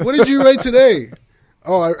like, what did you write today?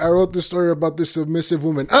 Oh, I wrote this story about this submissive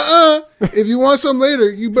woman. If you want some later,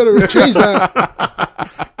 you better change that.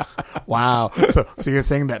 Wow. So you're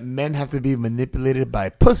saying that men have to be manipulated by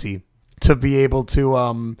pussy to be able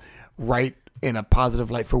to write in a positive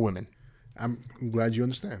light for women. I'm glad you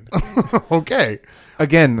understand. Okay.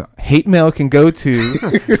 Again, hate mail can go to you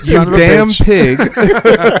damn pig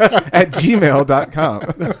at gmail.com.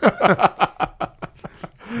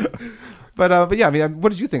 But yeah, I mean,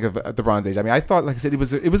 what did you think of the Bronze Age? I mean, I thought, like I said, it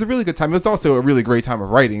was a really good time. It was also a really great time of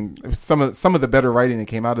writing. It was some of the better writing that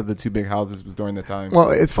came out of the two big houses was during that time. Well,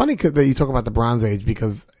 it's funny that you talk about the Bronze Age,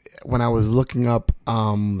 because when I was looking up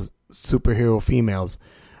superhero females,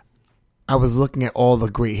 I was looking at all the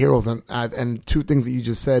great heroes, and two things that you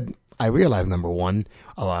just said, I realized. Number one,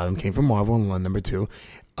 a lot of them came from Marvel, and number two,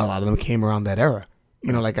 a lot of them came around that era.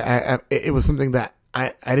 It was something that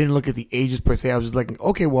I didn't look at the ages per se. I was just like,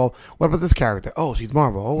 okay, well, what about this character? Oh, she's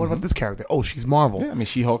Marvel. Oh, what about this character? Oh, she's Marvel. Yeah, I mean,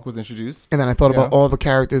 She-Hulk was introduced. And then I thought about all the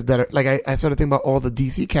characters that are, I started thinking about all the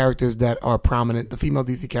DC characters that are prominent, the female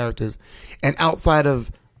DC characters. And outside of,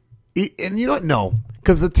 and you don't know,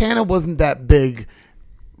 because Zatanna wasn't that big.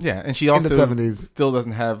 Yeah, and she also in the 70s. Still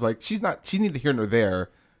doesn't have, she's neither here nor there,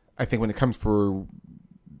 I think, when it comes for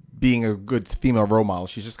being a good female role model.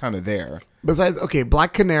 She's just kind of there. Besides, okay,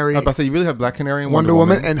 Black Canary. I was about to say, you really have Black Canary and Wonder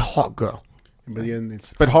Woman and Hawkgirl.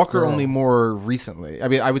 But Hawker only more recently. I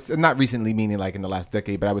mean, I would say, not recently meaning like in the last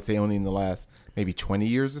decade, but I would say only in the last maybe 20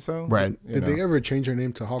 years or so. Right. Did they ever change her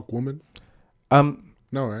name to Hawk Woman?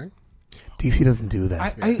 No, right? DC doesn't do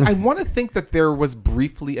that. I want to think that there was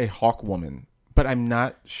briefly a Hawk Woman, but I'm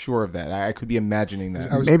not sure of that. I could be imagining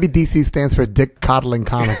that. Maybe DC stands for Dick Coddling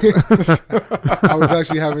Comics. I was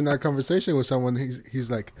actually having that conversation with someone. He's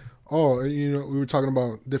like, oh, you know, we were talking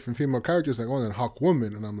about different female characters, like, oh, then Hawk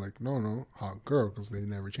Woman, and I'm like, no, Hawk Girl, because they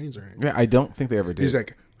never changed her name. Yeah, I don't think they ever did. He's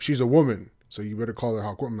like, she's a woman, so you better call her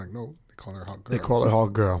Hawk Woman. I'm like, no, they call her Hawk Girl. They call it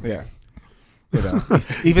Hawk Girl. Yeah. You know,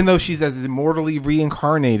 even though she's as immortally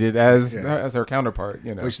reincarnated as her counterpart,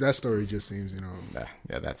 you know. Which that story just seems, you know.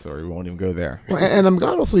 Yeah, that story, we won't even go there. Well, and I'm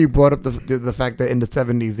glad also you brought up the fact that in the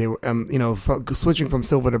 70s they were, you know, switching from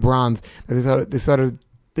silver to bronze,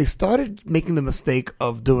 they started making the mistake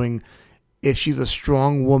of doing, if she's a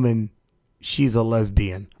strong woman, she's a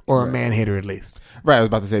lesbian or a man hater at least. Right, I was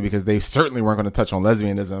about to say, because they certainly weren't going to touch on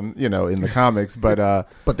lesbianism, you know, in the comics, but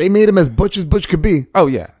they made him as butch could be. Oh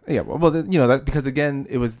yeah. Well, you know, that because again,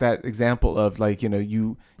 it was that example of like, you know,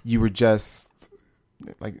 you were just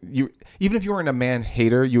like even if you weren't a man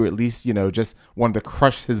hater, you were at least, you know, just wanted to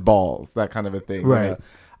crush his balls, that kind of a thing. Right.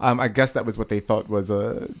 I guess that was what they thought was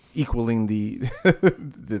equaling the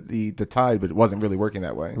the tide, but it wasn't really working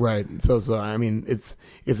that way. Right. So I mean, it's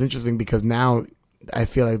interesting because now I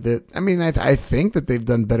feel like that. I mean, I think that they've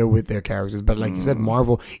done better with their characters, but like you said,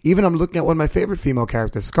 Marvel. Even I'm looking at one of my favorite female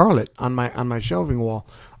characters, Scarlet, on my shelving wall.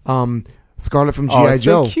 Scarlet from G.I.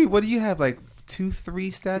 Joe. So cute. What do you have, like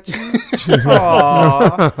 2-3 statues?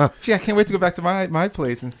 Aww. Gee, I can't wait to go back to my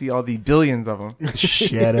place and see all the billions of them.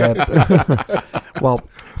 Shut up. Well,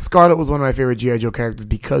 Scarlet was one of my favorite G.I. Joe characters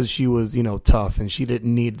because she was, you know, tough and she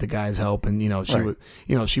didn't need the guy's help, and you know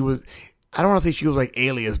she was. I don't want to say she was like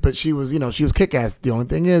Alias, but she was, you know, she was kick-ass. The only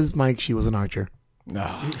thing is, Mike, she was an archer. No.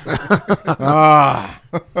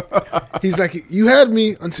 He's like, you had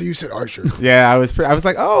me until you said archer. Yeah, I was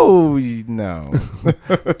like, oh no.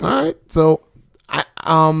 All right, so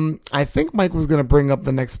I think Mike was going to bring up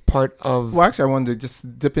the next part of. Well, actually, I wanted to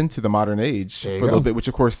just dip into the modern age for a little bit, which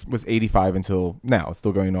of course was 85 until now. It's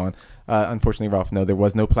still going on. Unfortunately, Ralph, no, there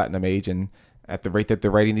was no platinum age, and at the rate that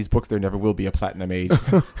they're writing these books, there never will be a platinum age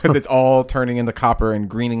because it's all turning into copper and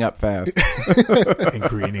greening up fast. And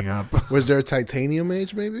greening up. Was there a titanium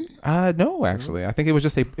age, maybe? No, actually, I think it was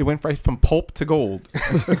just it went right from pulp to gold.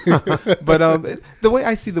 But the way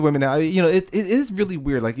I see the women now, you know, it is really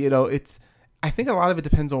weird. Like, you know, I think a lot of it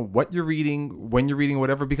depends on what you're reading, when you're reading,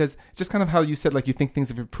 whatever, because just kind of how you said, like, you think things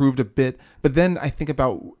have improved a bit, but then I think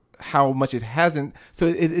about how much it hasn't. So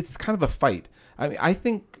it's kind of a fight. I mean, I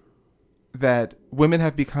think that women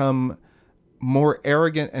have become more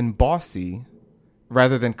arrogant and bossy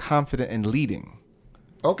rather than confident and leading.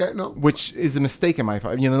 Okay, no. Which is a mistake in my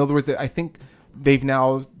opinion. You know, in other words, that I think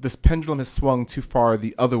this pendulum has swung too far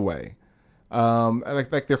the other way.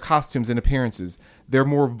 Like their costumes and appearances, they're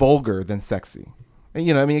more vulgar than sexy. And,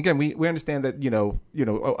 you know, I mean, again, we understand that, you know,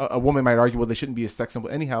 a woman might argue, well, they shouldn't be a sex symbol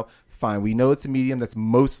anyhow. Fine. We know it's a medium that's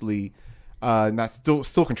mostly, not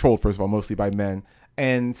still controlled, first of all, mostly by men,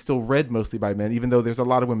 and still read mostly by men, even though there's a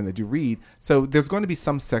lot of women that do read. So there's going to be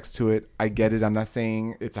some sex to it. I get it. I'm not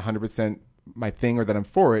saying it's 100% my thing or that I'm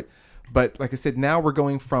for it. But like I said, now we're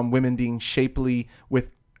going from women being shapely with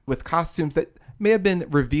costumes that may have been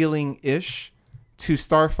revealing-ish to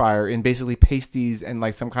Starfire in basically pasties and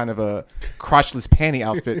like some kind of a crotchless panty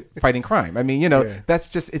outfit fighting crime. I mean, you know, it's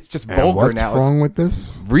just vulgar what's now. What's wrong with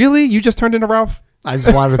this? Really? You just turned into Ralph? I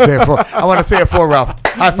just wanted to say it for. I want to say it for Ralph.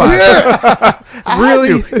 High five. Yeah.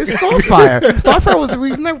 Really? It's Starfire. Starfire was the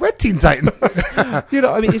reason I read Teen Titans. You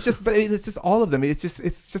know, I mean, it's just all of them. It's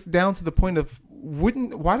just down to the point of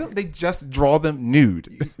why don't they just draw them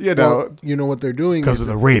nude? You know, well, you know what they're doing because of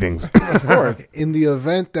the ratings, of course. In the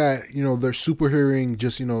event that, you know, their superheroing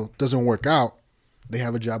just, you know, doesn't work out, they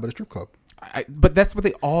have a job at a strip club. But that's what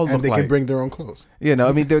they all look like. And they can bring their own clothes. You know,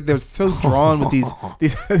 I mean, they're so drawn with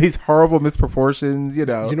these horrible misproportions. You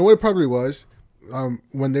know what it probably was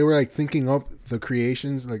when they were like thinking up the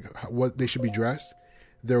creations, like what they should be dressed.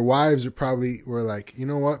 Their wives were like, you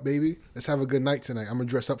know what, baby, let's have a good night tonight. I'm gonna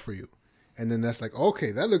dress up for you. And then that's like, okay,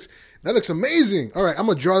 that looks amazing. All right, I'm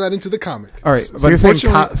gonna draw that into the comic. All right, so you're saying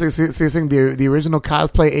the original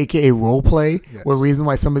cosplay, aka role play, were the reason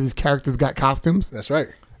why some of these characters got costumes. That's right.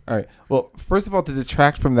 All right. Well, first of all, to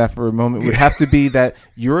detract from that for a moment would have to be that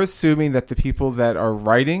you're assuming that the people that are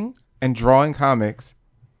writing and drawing comics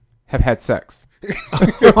have had sex.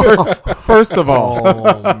 First of all.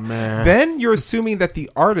 Oh, man. Then you're assuming that the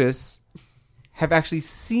artists have actually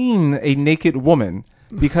seen a naked woman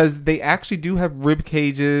because they actually do have rib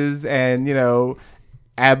cages and, you know,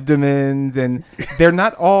 abdomens, and they're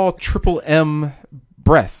not all triple M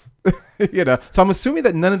breasts. You know, so I'm assuming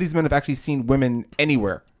that none of these men have actually seen women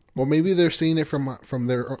anywhere. Well, maybe they're seeing it from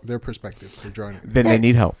their perspective. They're drawing it. Then they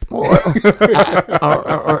need help.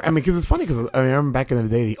 I mean, because it's funny because I remember back in the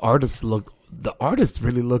day, the artists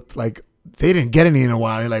really looked like they didn't get any in a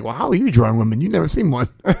while. You're like, well, how are you drawing women? You never seen one.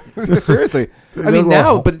 Seriously. I mean,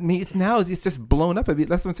 now, but it's just blown up. I mean,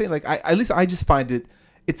 that's what I'm saying. Like, at least I just find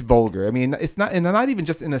it's vulgar. I mean, it's not, and not even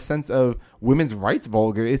just in a sense of women's rights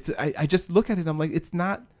vulgar. I just look at it. I'm like, it's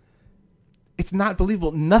not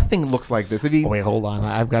believable. Nothing looks like this. I mean, wait, hold on.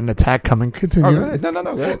 I've got an attack coming. Continue. Oh, go ahead. No.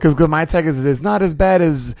 Go ahead. Because my attack is it's not as bad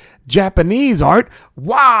as Japanese art.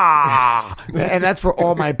 Wow. And that's for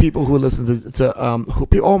all my people who listen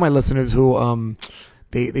to all my listeners who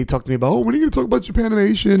they talk to me about, when are you going to talk about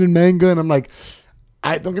Japanimation and manga? And I'm like,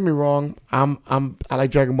 don't get me wrong. I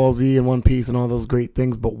like Dragon Ball Z and One Piece and all those great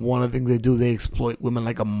things. But one of the things they do, they exploit women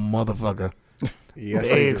like a motherfucker.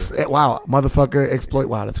 Yes, wow, motherfucker, exploit.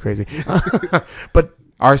 Wow, that's crazy. But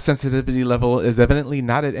our sensitivity level is evidently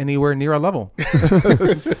not at anywhere near a level.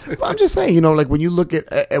 I'm just saying, like when you look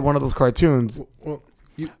at one of those cartoons. Well,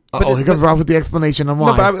 here comes Ralph with the explanation on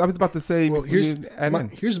why. No, but I was about to say. Well,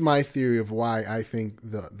 here's my theory of why I think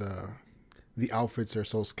the outfits are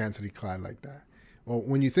so scantily clad like that. Well,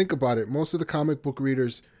 when you think about it, most of the comic book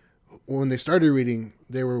readers, when they started reading,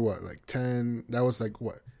 they were like 10. That was like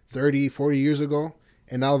 30, 40 years ago.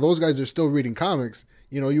 And now those guys are still reading comics.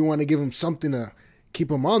 You want to give them something to keep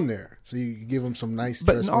them on there. So you give them some nice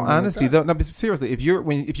dress. But in all honesty, though, but seriously, if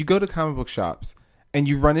you go to comic book shops and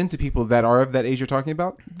you run into people that are of that age you're talking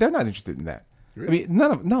about, they're not interested in that. Really?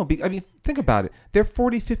 I mean, think about it. They're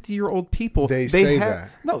 40, 50-year-old people. They say that.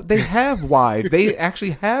 No, they have wives. They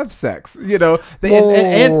actually have sex. But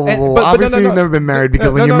obviously you've never been married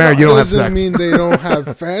because when you're married, you don't have sex. Doesn't mean they don't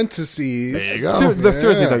have fantasies. There you go.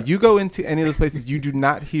 Seriously, though, you go into any of those places, you do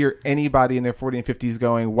not hear anybody in their 40 and 50s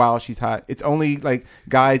going, wow, she's hot. It's only like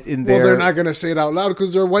guys in there. Well, they're not going to say it out loud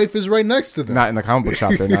because their wife is right next to them. Not in the comic book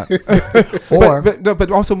shop, they're not. But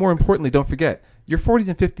also more importantly, don't forget, your 40s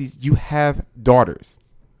and 50s, you have daughters.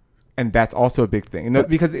 And that's also a big thing.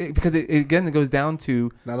 Because it goes down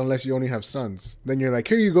to... Not unless you only have sons. Then you're like,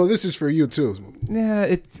 here you go, this is for you too. Yeah,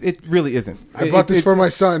 it really isn't. I bought this for my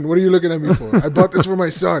son. What are you looking at me for? I bought this for my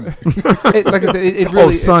son. Like I said, it really...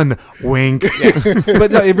 Oh, son, wink. Yeah.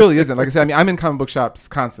 But no, it really isn't. Like I said, I mean, I'm in comic book shops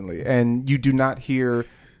constantly. And you do not hear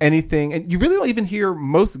anything. And you really don't even hear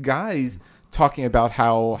most guys talking about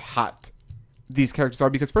how hot these characters are,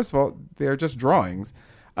 because first of all, they're just drawings.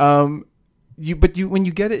 When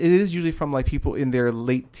you get it is usually from like people in their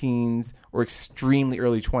late teens or extremely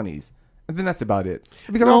early 20s, and then that's about it.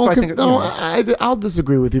 Because I'll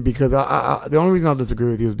disagree with you because the only reason I'll disagree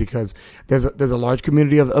with you is because there's a large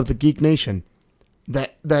community of the geek nation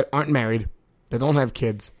that aren't married, that don't have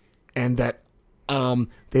kids, and that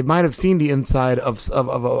they might have seen the inside of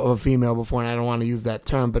a female before, and I don't want to use that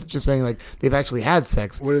term, but just saying like they've actually had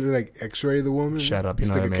sex. What is it, like X-ray the woman? Shut up, you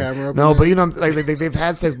know Stick what I mean? Camera up no, but like they've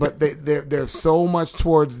had sex, but they're so much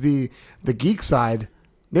towards the geek side.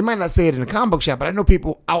 They might not say it in a comic book shop, but I know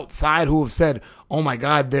people outside who have said, "Oh my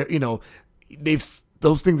God, they've."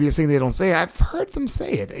 Those things you're saying they don't say, I've heard them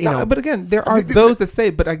say it. But again, there are those that say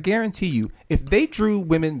it, but I guarantee you, if they drew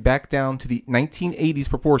women back down to the 1980s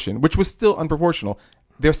proportion, which was still unproportional,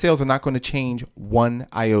 their sales are not going to change one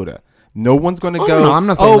iota. No one's going to go, no, I'm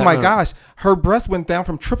not saying my gosh, her breast went down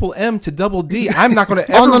from triple M to double D. I'm not going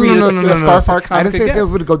to ever read a Star Power comic I didn't say again. sales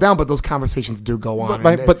would go down, but those conversations do go on.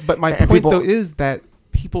 But my point, though, is that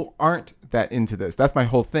people aren't that into this. That's my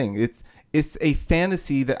whole thing. It's a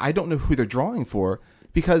fantasy that I don't know who they're drawing for,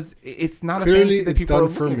 because it's not Clearly, a fantasy that people are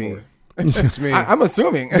for looking me. For. It's me. I'm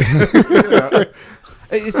assuming.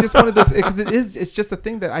 It's just one of those, because it's just a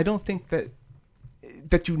thing that I don't think that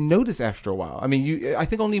you notice after a while. I mean, I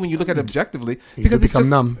think only when you look at it objectively, because it's just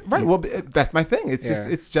numb. Right. Well, that's my thing. It's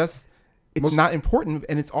not important,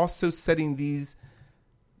 and it's also setting these.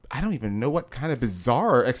 I don't even know what kind of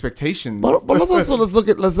bizarre expectations. But let's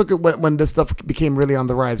look at when this stuff became really on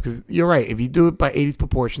the rise. Because you're right. If you do it by 80s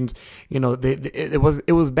proportions, it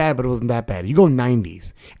was bad, but it wasn't that bad. You go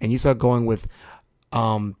 90s and you start going with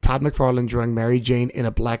Todd McFarlane drawing Mary Jane in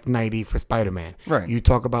a black nightie for Spider-Man. Right. You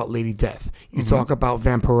talk about Lady Death. You talk about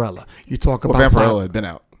Vampirella. You talk about Vampirella had been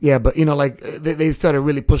out. Yeah, but they started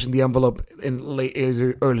really pushing the envelope in late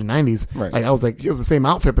early 90s. Right. Like I was like, it was the same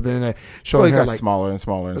outfit, but then showing her got like smaller and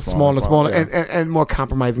smaller and smaller, yeah. and more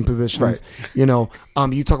compromising positions. Right.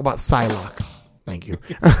 You talk about Psylocke. Thank you.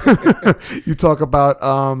 You talk about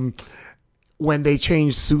when they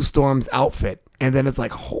changed Sue Storm's outfit. And then it's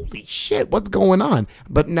like, holy shit, what's going on?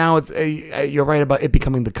 But now it's you're right about it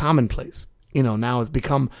becoming the commonplace. Now it's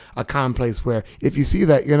become a commonplace where if you see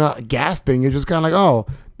that, you're not gasping. You're just kind of like, oh,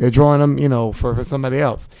 They're drawing them, for somebody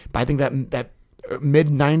else. But I think that mid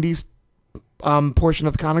 90s portion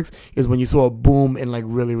of comics is when you saw a boom in like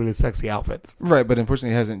really, really sexy outfits. Right, but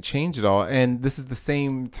unfortunately it hasn't changed at all. And this is the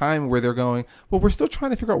same time where they're going, well, we're still trying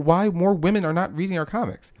to figure out why more women are not reading our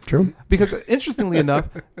comics. True. Because interestingly enough,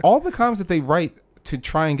 all the comics that they write to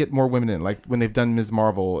try and get more women in, like when they've done Ms.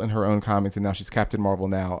 Marvel in her own comics, and now she's Captain Marvel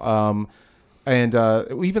now. And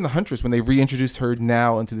even the Huntress, when they reintroduced her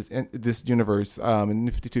now into this universe in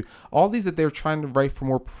New 52, all these that they're trying to write for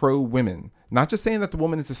more pro-women. Not just saying that the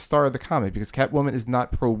woman is the star of the comic, because Catwoman is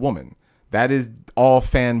not pro-woman. That is all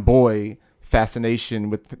fanboy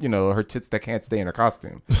fascination with, her tits that can't stay in her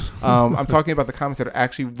costume. I'm talking about the comics that are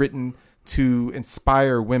actually written to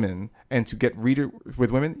inspire women and to get reader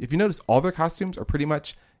with women. If you notice, all their costumes are pretty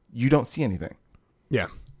much, you don't see anything. Yeah.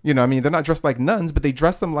 They're not dressed like nuns, but they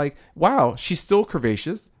dress them like, wow, she's still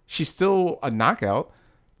curvaceous. She's still a knockout,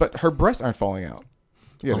 but her breasts aren't falling out.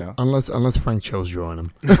 Unless Frank Cho's drawing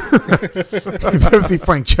them. If you ever see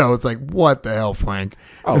Frank Cho, it's like, what the hell, Frank?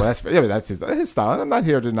 Oh, that's his style. I'm not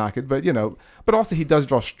here to knock it, but but also he does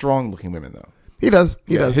draw strong looking women though. He does.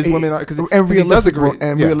 His women are realistic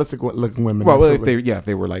looking women. Well, if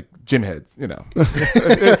they were like gym heads,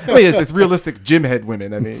 it's realistic gym head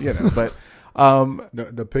women. I mean, but.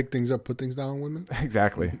 The pick things up, put things down, women.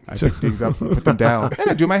 Exactly. I pick things up, put them down, and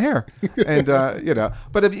I do my hair, and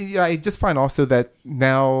But I just find also that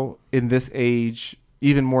now in this age,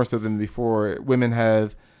 even more so than before, women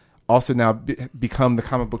have also now become the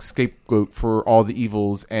comic book scapegoat for all the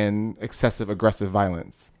evils and excessive aggressive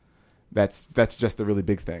violence. That's just a really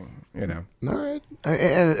big thing, All right,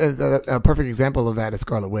 and a perfect example of that is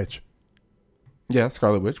Scarlet Witch. Yeah,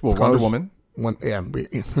 Scarlet Witch. Well, Wonder Woman.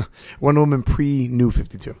 Wonder Woman pre-New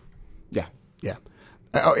 52. Yeah.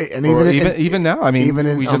 And even now, I mean,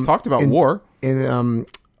 we just talked about War.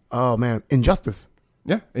 Injustice.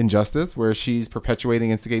 Yeah, Injustice, where she's perpetuating,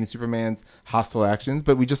 instigating Superman's hostile actions.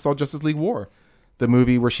 But we just saw Justice League War, the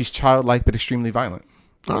movie where she's childlike but extremely violent.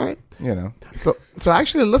 All right. So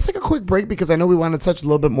actually, let's take a quick break because I know we want to touch a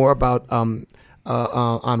little bit more about on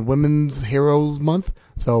Women's Heroes Month.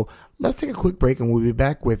 So let's take a quick break and we'll be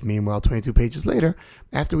back with Meanwhile 22 pages later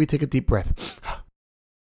after we take a deep breath.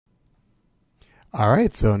 All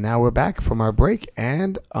right, so now we're back from our break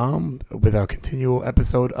and with our continual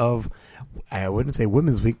episode of, I wouldn't say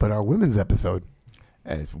Women's Week, but our Women's episode.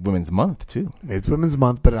 It's Women's Month, too. It's Women's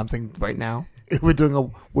Month, but I'm saying right now we're doing a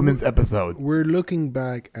Women's episode. We're looking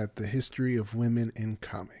back at the history of women in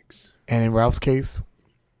comics. And in Ralph's case,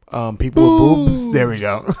 people with boobs. There we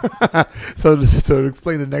go. So to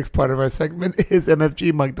explain the next part of our segment is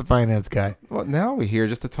MFG, Mike the Finance Guy. Well, now we're here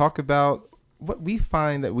just to talk about what we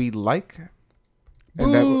find that we like.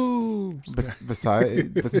 And boobs.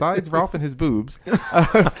 Besides Ralph and his boobs.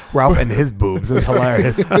 Ralph and his boobs. That's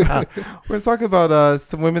hilarious. We're going to talk about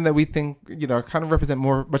some women that we think, kind of represent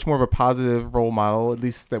much more of a positive role model, at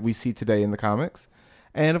least that we see today in the comics.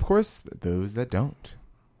 And, of course, those that don't.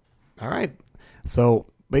 All right. So,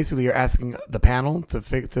 basically, you're asking the panel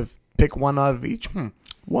to pick one out of each?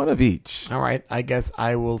 One of each. All right. I guess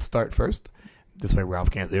I will start first. This way,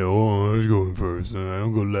 Ralph can't say, I was going first. I'll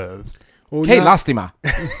go last. Well, que lástima.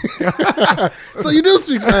 So you do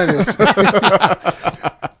speak Spanish.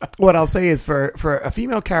 What I'll say is for a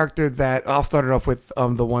female character that I'll start it off with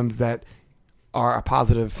the ones that are a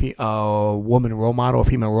positive woman role model,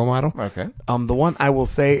 female role model. Okay. The one I will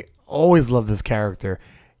say, always love this character,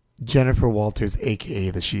 Jennifer Walters,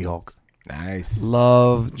 a.k.a. the She-Hulk. Nice.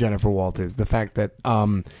 Love Jennifer Walters. The fact that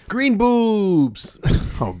green boobs.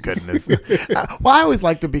 Oh goodness. Well, I always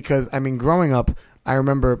liked her because growing up, I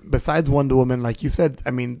remember besides Wonder Woman, like you said,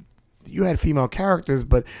 you had female characters,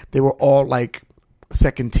 but they were all like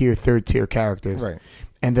second tier, third tier characters. Right.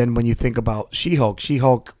 And then when you think about She-Hulk,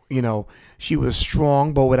 she was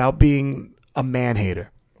strong, but without being a man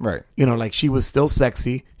hater. Right. Like she was still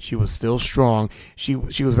sexy. She was still strong. She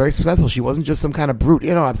was very successful. She wasn't just some kind of brute.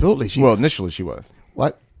 Absolutely. Well, initially she was.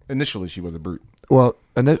 What? Initially she was a brute. Well,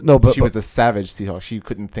 no, but she was the savage She-Hulk. She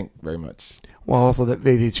couldn't think very much. Well, also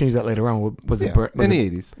they changed that later on. Was it in the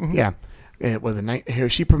 80s? Mm-hmm. Yeah. It was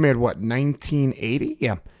she premiered 1980?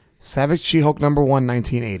 Yeah. Savage She-Hulk #1,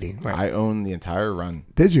 1980. Right. I own the entire run.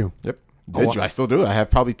 Did you? Yep. Did you? I still do. I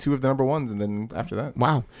have probably 2 of the #1s, and then after that.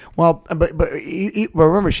 Wow. Well, but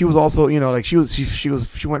remember, she was also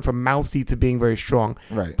she went from mousy to being very strong.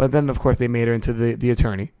 Right. But then of course they made her into the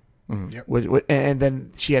attorney. Mm-hmm. Yep. And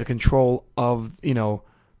then she had control of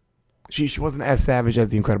she wasn't as savage as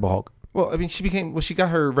the Incredible Hulk. Well, she got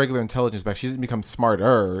her regular intelligence back. She didn't become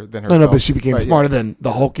smarter than herself. No, but she became smarter than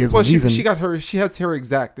the Hulk is. Well, when she has her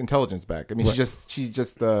exact intelligence back. Right. She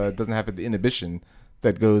just doesn't have the inhibition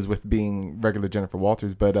that goes with being regular Jennifer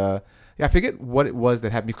Walters. But yeah, I forget what it was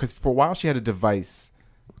that happened, because for a while she had a device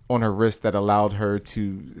on her wrist that allowed her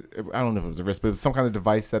to, I don't know if it was a wrist, but it was some kind of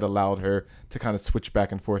device that allowed her to kind of switch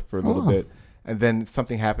back and forth for a little bit. And then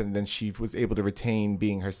something happened, and then she was able to retain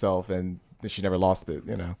being herself, and she never lost it,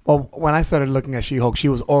 you know. Well, when I started looking at She-Hulk, she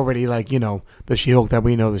was already like, you know, the She-Hulk that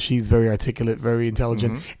we know, that she's very articulate, very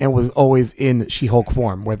intelligent, and was always in She-Hulk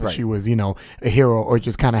form, whether she was, you know, a hero or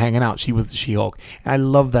just kind of hanging out. She was the She-Hulk. And I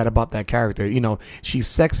love that about that character. You know, she's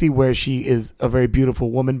sexy where she is a very beautiful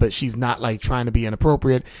woman, but she's not like trying to be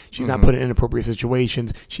inappropriate. She's not put in inappropriate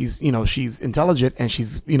situations. She's, you know, she's intelligent, and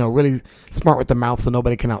she's, you know, really smart with the mouth, so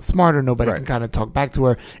nobody can outsmart her. Nobody can kind of talk back to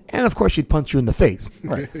her. And of course, she'd punch you in the face.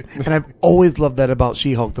 Right. And I've always loved that about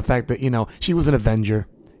She-Hulk, the fact that, you know, she was an Avenger.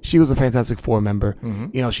 She was a Fantastic Four member.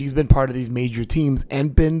 You know, she's been part of these major teams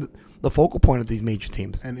and been the focal point of these major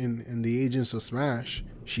teams. And in the Agents of Smash,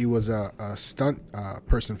 she was a stunt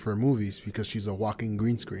person for movies because she's a walking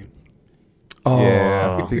green screen. Oh.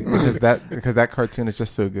 Yeah, because that cartoon is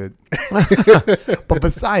just so good. But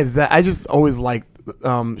besides that, I just always liked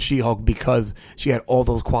She-Hulk because she had all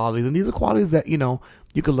those qualities. And these are qualities that, you know,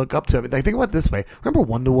 you could look up to. Like, think about it this way. Remember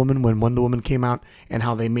Wonder Woman, when Wonder Woman came out, and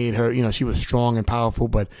how they made her, you know, she was strong and powerful,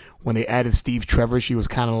 but when they added Steve Trevor, she was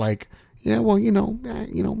kind of like, yeah, well, you know,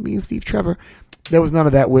 me and Steve Trevor. There was none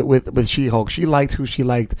of that with She-Hulk. She liked who she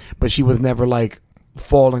liked, but she was never like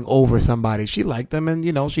falling over somebody. She liked them, and,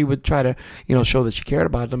 you know, she would try to, you know, show that she cared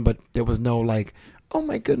about them, but there was no like, oh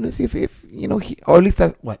my goodness, if you know, or at least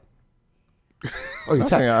that's what. Oh, you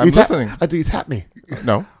Nothing, tap. I'm You tap. listening. I do. You tap me.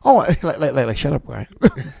 No. Oh, like shut up, Ryan.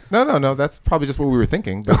 No. That's probably just what we were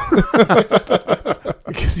thinking. But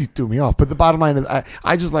Because you threw me off. But the bottom line is,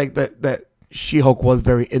 I just like that She-Hulk was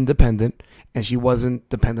very independent, and she wasn't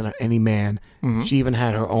dependent on any man. She even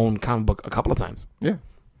had her own comic book a couple of times. yeah.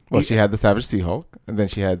 Well, she had the Savage She-Hulk, and then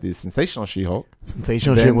she had the Sensational She-Hulk.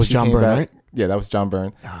 Sensational Then shit was she John came Byrne, back- right? Yeah, that was John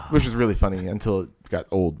Byrne, which was really funny until it got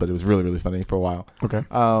old, but it was really, really funny for a while. Okay.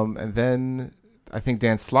 And then I think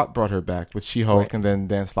Dan Slott brought her back with She-Hulk, Right. and then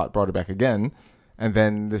Dan Slott brought her back again. And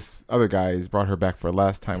then this other guy has brought her back for a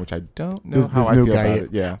last time, which I don't know how I new feel guy, about it.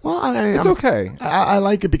 Yeah. Well, It's okay. I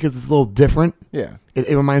like it because it's a little different. Yeah. It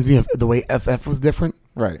reminds me of the way FF was different.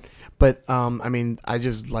 Right. But I mean, I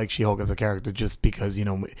just like She-Hulk as a character just because, you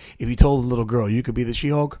know, if you told a little girl you could be the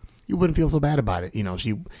She-Hulk, you wouldn't feel so bad about it. You know,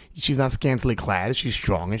 she's not scantily clad, she's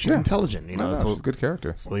strong, and she's intelligent. You know, No, she's a good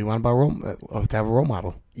character. so you want to have a role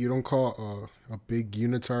model. You don't call a big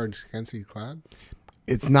unitard scantily clad?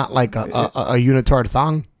 It's not like a unitard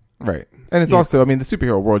thong. Right. And it's also, I mean, the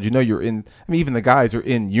superhero world, you know, you're in, I mean, even the guys are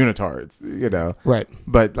in unitards, you know. Right.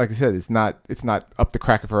 But like I said, it's not up the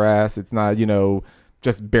crack of her ass. It's not, you know,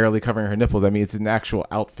 just barely covering her nipples. I mean, it's an actual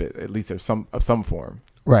outfit, at least of some form.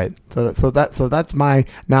 Right. So that's my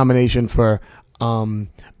nomination for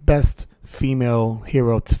best female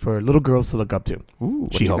hero for little girls to look up to. Ooh,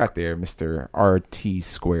 what She-Hulk. you got there, Mr. RT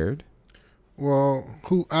squared? Well,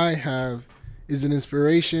 who I have is an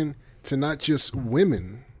inspiration to not just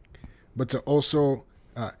women, but to also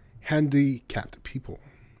handicapped people.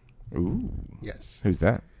 Ooh. Yes. Who's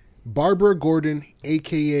that? Barbara Gordon,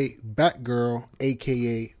 a.k.a. Batgirl,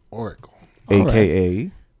 a.k.a. Oracle. All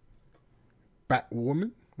AKA?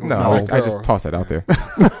 Batwoman? No, No. I just tossed that out there.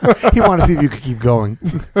 He wanted to see if you could keep going.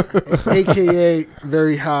 a.k.a.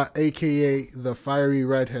 Very Hot, a.k.a. The Fiery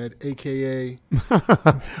Redhead, a.k.a.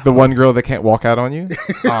 The one girl that can't walk out on you?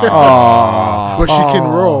 But she can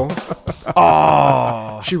roll.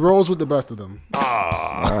 She rolls with the best of them.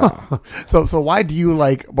 So why do you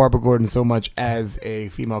like Barbara Gordon so much as a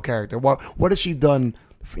female character? What has she done,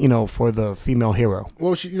 you know, for the female hero?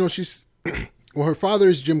 Well, she's well, her father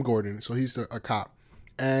is Jim Gordon, so he's a cop.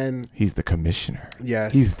 And He's the commissioner.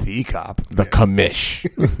 yes, He's the cop. The commish.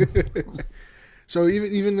 so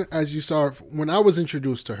even as you saw when I was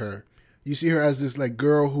introduced to her, you see her as this like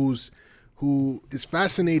girl who is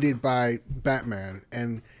fascinated by Batman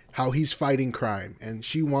and how he's fighting crime, and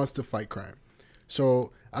she wants to fight crime.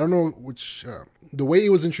 So I don't know which the way it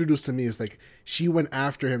was introduced to me is like she went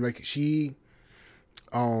after him, like she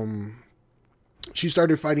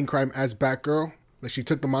started fighting crime as Batgirl. Like she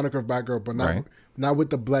took the moniker of Batgirl, but not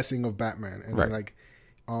with the blessing of Batman. And then like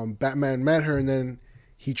Batman met her, and then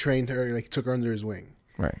he trained her, like took her under his wing.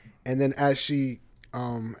 Right. And then as she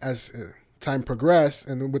as time progressed,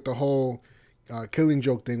 and with the whole Killing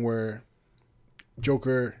Joke thing where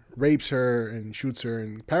Joker rapes her and shoots her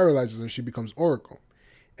and paralyzes her, she becomes Oracle.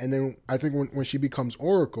 And then I think when she becomes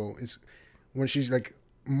Oracle is when she's like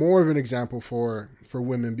more of an example for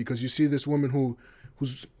women, because you see this woman who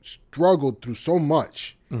who's struggled through so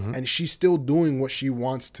much, and she's still doing what she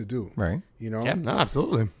wants to do. Right. You know? Yeah, no,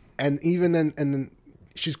 absolutely. And even then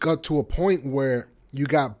she's got to a point where you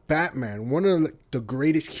got Batman, one of the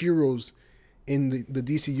greatest heroes in the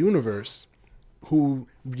DC universe, who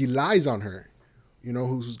relies on her. You know,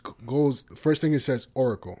 who goes, the first thing it says,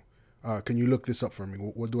 Oracle, can you look this up for me?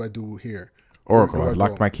 What do I do here? Oracle, I've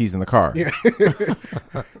locked my keys in the car. Yeah.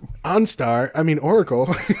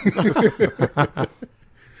 Oracle.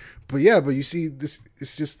 But you see, this,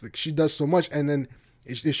 it's just like she does so much, and then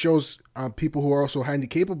it shows people who are also handy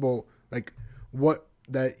capable, like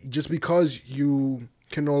that just because you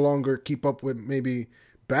can no longer keep up with maybe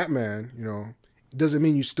Batman, you know, doesn't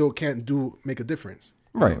mean you still can't make a difference.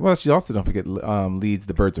 Right. Well, she also, don't forget, leads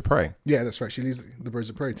the Birds of Prey. Yeah, that's right. She leads the Birds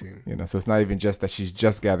of Prey team. You know, so it's not even just that she's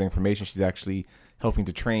just gathering information. She's actually helping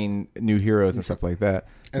to train new heroes and stuff like that.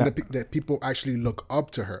 And that people actually look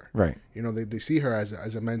up to her. Right. You know, they see her as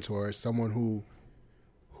a mentor, as someone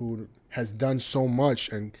who has done so much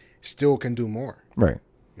and still can do more. Right.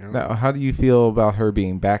 You know? Now, how do you feel about her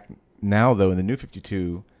being back now, though, in the New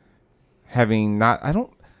 52, having not...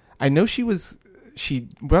 I know she was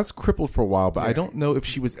crippled for a while, but I don't know if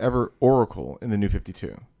she was ever Oracle in the New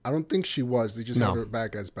 52. I don't think she was. They just had her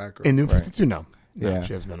back as Batgirl. In New 52, no. Yeah,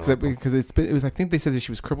 she has been because it was. I think they said that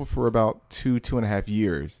she was crippled for about 2.5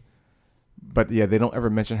 years, but yeah, they don't ever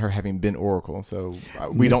mention her having been Oracle. So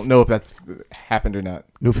we don't know if that's happened or not.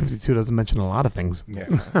 New 52 doesn't mention a lot of things.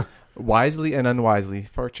 Yeah, wisely and unwisely,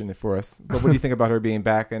 fortunate for us. But what do you think about her being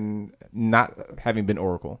back and not having been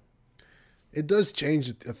Oracle? It does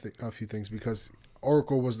change a few things, because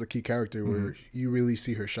Oracle was the key character where you really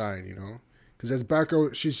see her shine. You know, because as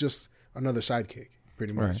Batgirl, she's just another sidekick,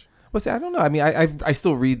 pretty much. Right. Well, see, I don't know. I mean, I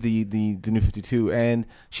still read the New 52, and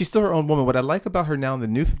she's still her own woman. What I like about her now in the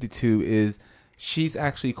New 52 is she's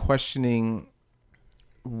actually questioning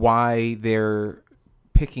why they're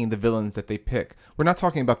picking the villains that they pick. We're not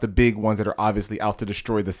talking about the big ones that are obviously out to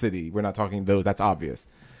destroy the city. We're not talking those. That's obvious.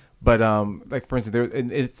 But like, for instance,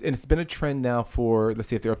 it's been a trend now for, let's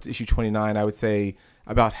see, if they're up to issue 29, I would say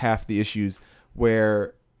about half the issues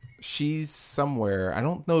where she's somewhere. I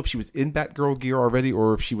don't know if she was in Batgirl gear already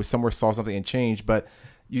or if she was somewhere, saw something and changed. But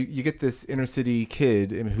you get this inner city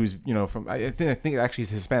kid who's, you know, from I think it actually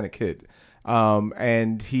is a Hispanic kid,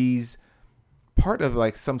 and he's part of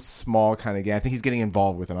like some small kind of gang. I think he's getting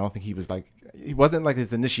involved with them. I don't think he wasn't like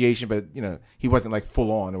his initiation, but you know, he wasn't like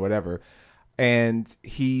full on or whatever. And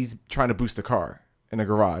he's trying to boost a car in a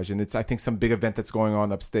garage, and it's, I think, some big event that's going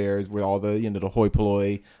on upstairs where all the, you know, the hoi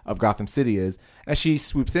polloi of Gotham City is. And she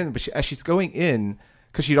swoops in, but as she's going in,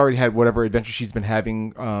 because she'd already had whatever adventure she's been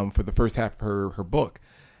having for the first half of her book,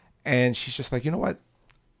 and she's just like, you know what?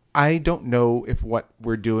 I don't know if what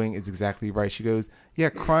we're doing is exactly right. She goes, yeah,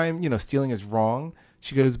 crime, you know, stealing is wrong.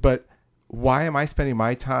 She goes, but why am I spending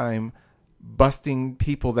my time busting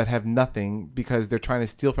people that have nothing because they're trying to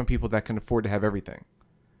steal from people that can afford to have everything?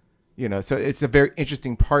 You know, so it's a very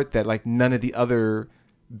interesting part that like none of the other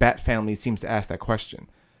Bat families seems to ask that question.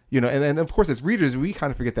 You know, and of course as readers we kind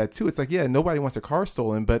of forget that too. It's like, yeah, nobody wants their car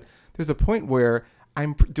stolen, but there's a point where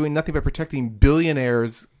I'm doing nothing but protecting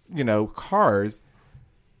billionaires, you know, cars.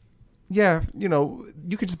 Yeah, you know,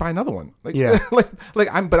 you could just buy another one. Like, yeah,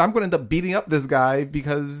 I'm going to end up beating up this guy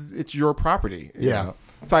because it's your property. You know?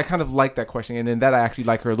 So I kind of like that question, and then that I actually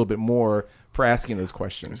like her a little bit more for asking those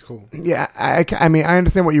questions. That's cool. Yeah, I mean, I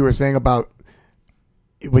understand what you were saying about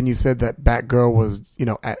when you said that Batgirl was, you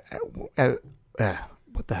know,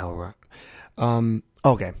 what the hell, right?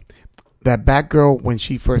 Okay. That Batgirl, when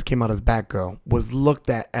she first came out as Batgirl, was looked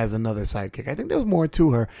at as another sidekick. I think there was more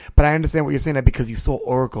to her, but I understand what you're saying, that because you saw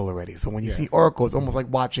Oracle already. So when you see Oracle, it's almost like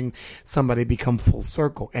watching somebody become full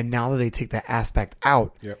circle. And now that they take that aspect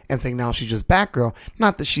out and saying now she's just Batgirl,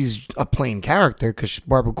 not that she's a plain character, because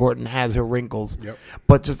Barbara Gordon has her wrinkles,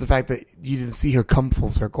 but just the fact that you didn't see her come full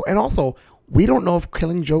circle. And also, we don't know if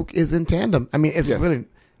Killing Joke is in tandem. I mean, it's really,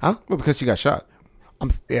 huh? Well, because she got shot.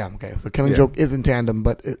 Okay. So Killing Joke is in tandem,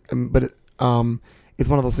 but it's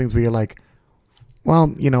one of those things where you're like,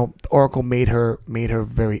 well, you know, Oracle made her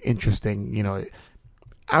very interesting. You know,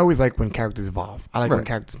 I always like when characters evolve. I like when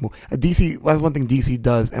characters move. DC, that's one thing DC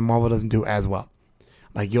does and Marvel doesn't do as well.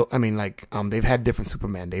 Like they've had different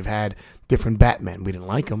Superman, they've had different Batman. We didn't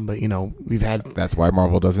like them, but you know, we've had. That's why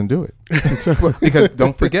Marvel doesn't do it. Because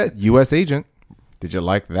don't forget, U.S. Agent. Did you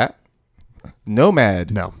like that? Nomad.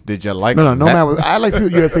 No. Did you like? No. Nomad I like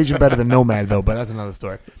U.S. Agent better than Nomad though, but that's another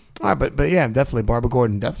story. All right, but yeah, definitely Barbara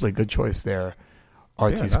Gordon, definitely a good choice there.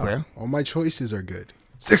 RT Square. All my choices are good.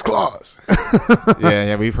 Six Claws.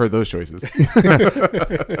 Yeah, we've heard those choices.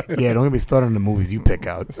 Yeah, don't get me started on the movies you pick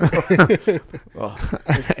out.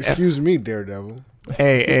 Excuse me, Daredevil.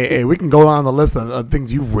 Hey, we can go on the list of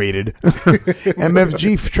things you've rated.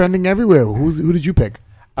 MFG trending everywhere. Who did you pick?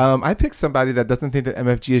 I picked somebody that doesn't think that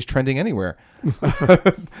MFG is trending anywhere.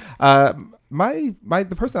 The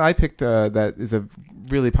person I picked that is a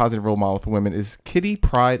really positive role model for women is Kitty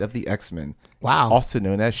Pryde of the X-Men. Wow. Also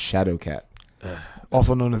known as Shadowcat.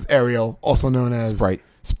 Also known as Ariel. Also known as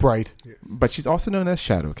Sprite. Yes. But she's also known as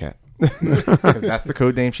Shadowcat. Because that's the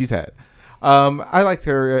code name she's had. I liked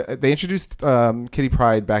her. They introduced Kitty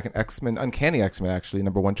Pryde back in X-Men, Uncanny X-Men, actually,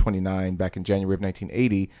 number 129, back in January of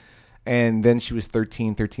 1980. And then she was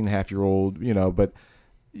 13 and a half year old, but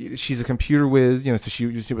she's a computer whiz, so she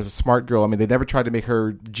was a smart girl. I mean, they never tried to make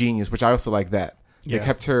her genius, which I also like that. Yeah. They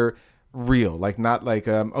kept her real, like not like,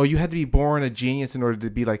 you had to be born a genius in order to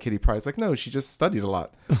be like Kitty Pryde. It's like, no, she just studied a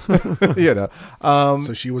lot,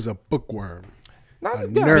 So she was a bookworm. Not A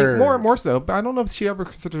nerd. nerd. More so. But I don't know if she ever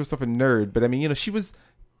considered herself a nerd. But I mean, she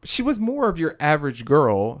was more of your average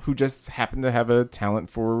girl who just happened to have a talent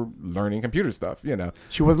for learning computer stuff.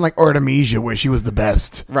 She wasn't like Artemisia, where she was the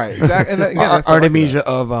best. Right. Exactly. And that's what I like Artemisia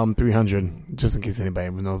about of 300, just in case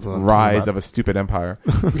anybody knows what I'm Rise talking of a Stupid Empire.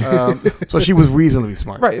 about. So she was reasonably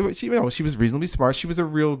smart. Right. She was reasonably smart. She was a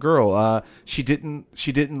real girl. She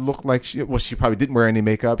didn't look like she probably didn't wear any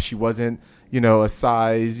makeup. She wasn't, a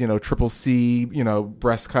size, triple C,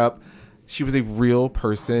 breast cup. She was a real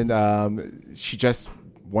person. She just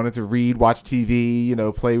wanted to read, watch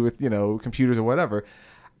TV, play with, computers or whatever.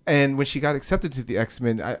 And when she got accepted to the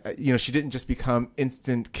X-Men, she didn't just become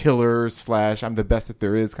instant killer / I'm the best that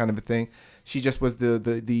there is kind of a thing. She just was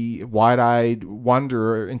the wide-eyed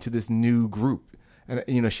wanderer into this new group.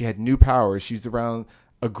 And, she had new powers. She's around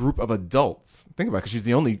a group of adults. Think about it, because she's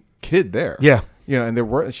the only kid there. Yeah.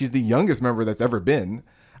 And she's the youngest member that's ever been,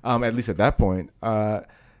 at least at that point.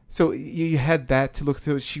 So you had that to look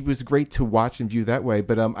to. She was great to watch and view that way.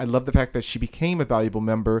 But I love the fact that she became a valuable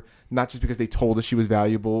member, not just because they told us she was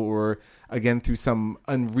valuable or, again, through some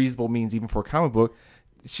unreasonable means, even for a comic book.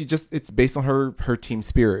 It's based on her team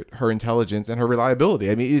spirit, her intelligence, and her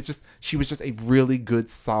reliability. I mean, she was just a really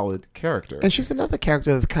good, solid character. And she's another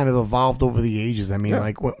character that's kind of evolved over the ages. I mean,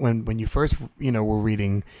 like when you first, were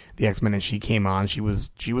reading the X-Men and she came on, she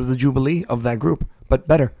was the Jubilee of that group, but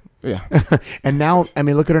better. Yeah. And now, I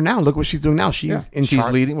mean, look at her now. Look what she's doing now. She's in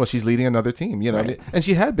charge. Leading. Well, she's leading another team. Right. I mean, and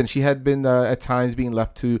she had been at times being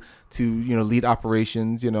left to lead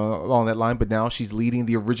operations. Along that line. But now she's leading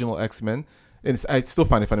the original X-Men. And I still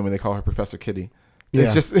find it funny when they call her Professor Kitty.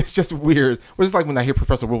 Yeah. It's just weird. Well, it's like when I hear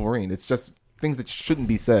Professor Wolverine. It's just things that shouldn't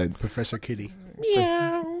be said. Professor Kitty.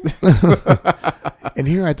 Yeah. And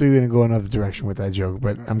here I thought you were going to go another direction with that joke,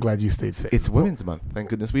 but I'm glad you stayed safe. It's Women's Month. Thank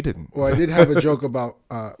goodness we didn't. Well, I did have a joke about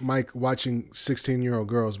Mike watching 16-year-old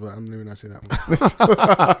girls, but I'm never not say that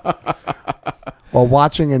one. Well,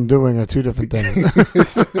 watching and doing are two different things.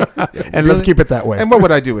 And let's keep it that way. And what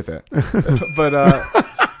would I do with that? But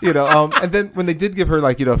and then when they did give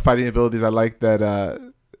her fighting abilities, I like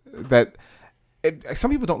that some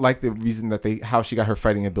people don't like the reason how she got her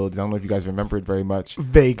fighting abilities. I don't know if you guys remember it very much.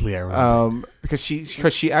 Vaguely, I remember. Because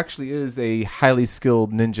she actually is a highly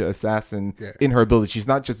skilled ninja assassin in her ability. She's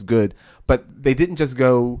not just good, but they didn't just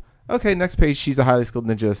go, okay, next page, she's a highly skilled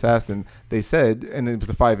ninja assassin. They said, and it was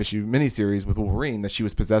a 5-issue miniseries with Wolverine, that she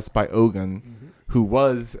was possessed by Ogun, who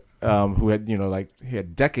was who had he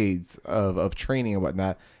had decades of training and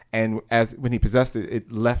whatnot. And when he possessed it,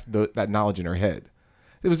 it left that knowledge in her head.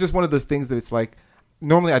 It was just one of those things that it's like,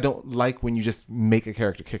 normally I don't like when you just make a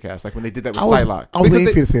character kick ass, like when they did that with Psylocke. I was waiting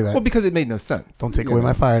for you to say that. Well, because it made no sense. Don't take away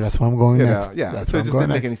my fire. That's why I'm going next. Yeah, That's so why it just didn't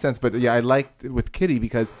make any sense. But yeah, I liked it with Kitty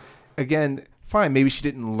because, again, fine, maybe she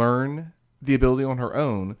didn't learn the ability on her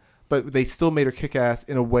own, but they still made her kick ass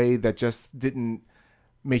in a way that just didn't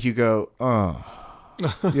make you go, oh.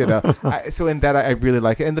 So in that, I really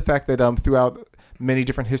like it. And the fact that throughout many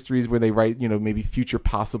different histories where they write, maybe future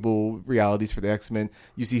possible realities for the X-Men,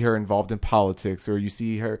 you see her involved in politics, or you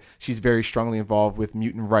see she's very strongly involved with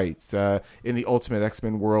mutant rights. In the Ultimate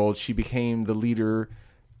X-Men world, she became the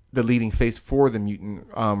leading face for the mutant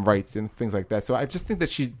rights and things like that. So I just think that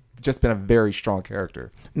she's just been a very strong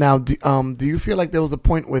character. Now, do you feel like there was a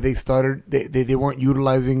point where they weren't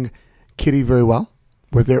utilizing Kitty very well?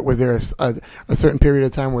 Was there a certain period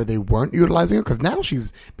of time where they weren't utilizing her? Because now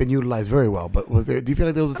she's been utilized very well. But do you feel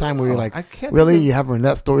like there was a time where you're like, really, you have her in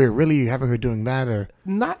that story, or really you having her doing that, or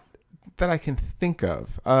not that I can think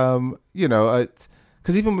of? Because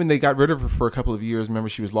even when they got rid of her for a couple of years, remember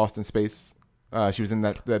she was lost in space She was in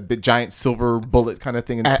that big giant silver bullet kind of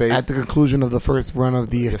thing in space. At the conclusion of the first run of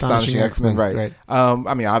the Astonishing X-Men. Right.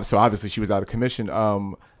 I mean, so obviously she was out of commission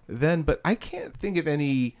then, but I can't think of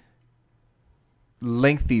any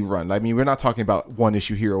lengthy run. I mean, we're not talking about one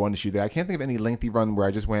issue here or one issue there. I can't think of any lengthy run where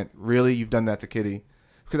I just went, really, you've done that to Kitty?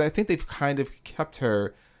 Because I think they've kind of kept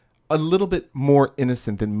her a little bit more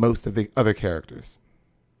innocent than most of the other characters.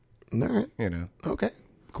 All right. You know. Okay.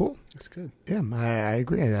 Cool. That's good. Yeah, I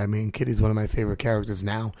agree. I mean, Kitty's one of my favorite characters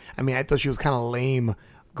now. I mean, I thought she was kind of lame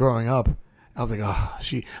growing up. I was like, oh,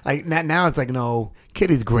 she like now it's like, no,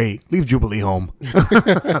 Kitty's great. Leave Jubilee home.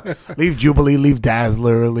 Leave Jubilee, leave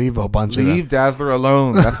Dazzler, leave a bunch of them. Leave Dazzler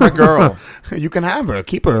alone. That's my girl. You can have her.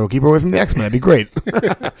 Keep her away from the X-Men. That'd be great.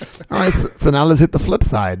 All right, so now let's hit the flip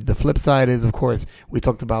side. The flip side is, of course, we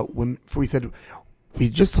talked about women. We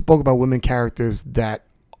just spoke about women characters that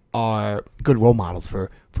are good role models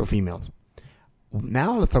for females.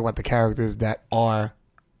 Now let's talk about the characters that are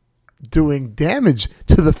doing damage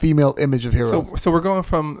to the female image of heroes. So we're going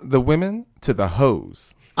from the women to the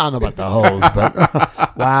hoes. I don't know about the hoes,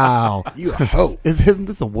 but wow, You a hoe. isn't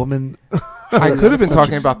this a woman? I could have been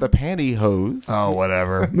talking about the pantyhose. Oh,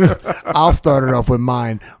 whatever. I'll start it off with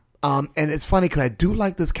mine. And it's funny because I do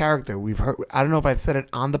like this character. We've heard. I don't know if I said it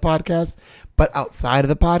on the podcast, but outside of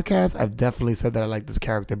the podcast, I've definitely said that I like this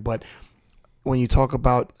character. But when you talk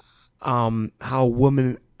about how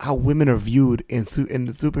women are viewed in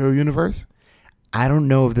the superhero universe, I don't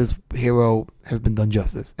know if this hero has been done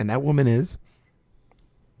justice. And that woman is.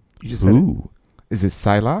 You just said it. Is it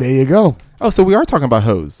Psylocke? There you go. Oh, so we are talking about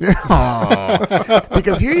hoes.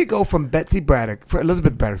 Because here you go from Elizabeth Braddock,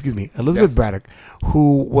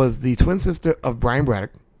 who was the twin sister of Brian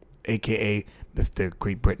Braddock, a.k.a. Mr.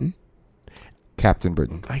 Great Britain. Captain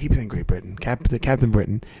Britain. I keep saying Great Britain. Captain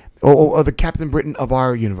Britain. Or the Captain Britain of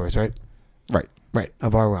our universe, right? Right.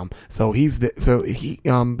 Of our realm. So he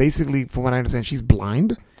basically, from what I understand, she's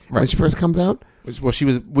blind when she first comes out. Well, she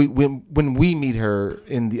was. When we meet her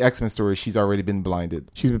in the X-Men story, she's already been blinded.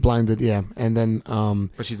 She's been blinded, yeah, and then.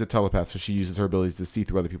 But she's a telepath, so she uses her abilities to see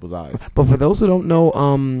through other people's eyes. But for those who don't know,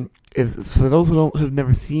 have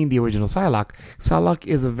never seen the original Psylocke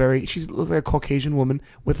is she looks like a Caucasian woman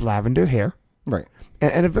with lavender hair, right,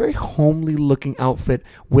 and a very homely looking outfit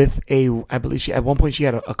with I believe at one point she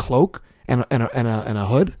had a cloak and a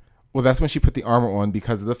hood. Well, that's when she put the armor on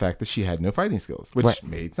because of the fact that she had no fighting skills, which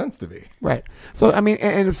made sense to me. Right. So, I mean,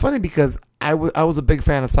 and it's funny because I was a big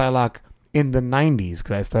fan of Psylocke in the 90s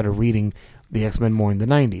because I started reading the X-Men more in the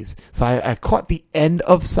 90s. So I caught the end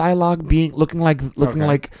of Psylocke looking like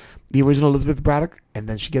the original Elizabeth Braddock, and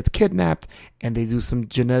then she gets kidnapped, and they do some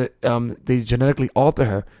they genetically alter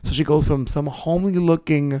her. So she goes from some homely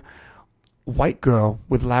looking white girl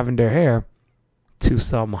with lavender hair to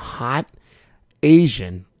some hot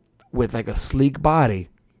Asian with like a sleek body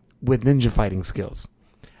with ninja fighting skills.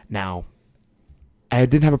 Now, I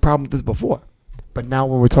didn't have a problem with this before, but now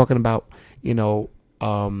when we're talking about, looking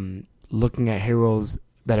at heroes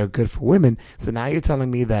that are good for women, so now you're telling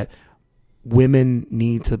me that women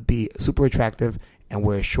need to be super attractive and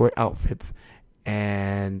wear short outfits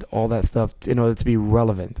and all that stuff in order to be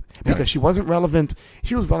relevant. Because she wasn't relevant.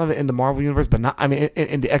 She was relevant in the Marvel universe, but not,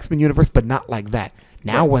 in the X-Men universe, but not like that.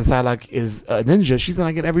 Now, when Psylocke is a ninja, she's going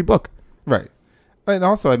to get every book. Right. And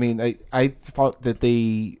also, I thought that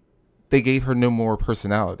they gave her no more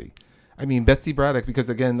personality. I mean, Betsy Braddock, because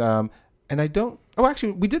again, and I don't... Oh,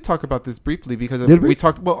 actually, we did talk about this briefly because we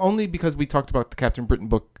talked... Well, only because we talked about the Captain Britain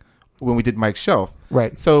book when we did Mike's Shelf.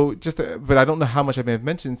 Right. So, but I don't know how much I may have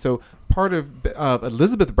mentioned. So, part of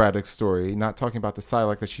Elizabeth Braddock's story, not talking about the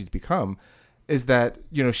Psylocke that she's become, is that,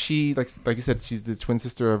 she, like you said, she's the twin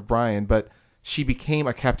sister of Brian, but she became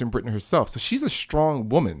a Captain Britain herself. So she's a strong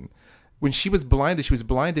woman. When she was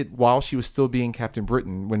blinded while she was still being Captain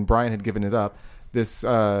Britain, when Brian had given it up. This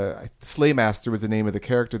Slaymaster was the name of the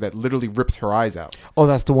character that literally rips her eyes out. Oh,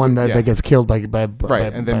 that's the one that gets killed by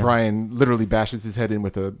and then Brian literally bashes his head in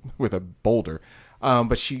with a boulder.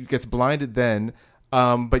 But she gets blinded then.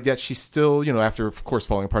 But yet she's still, after of course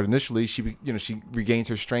falling apart initially, she regains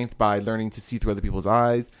her strength by learning to see through other people's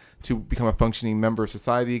eyes, to become a functioning member of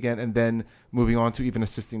society again, and then moving on to even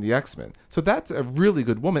assisting the X-Men. So that's a really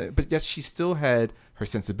good woman, but yet she still had her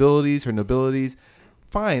sensibilities, her nobilities.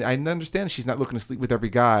 Fine, I understand she's not looking to sleep with every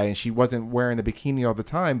guy, and she wasn't wearing a bikini all the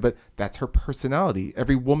time, but that's her personality.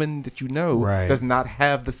 Every woman that does not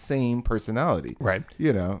have the same personality. Right.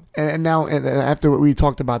 And now, and after we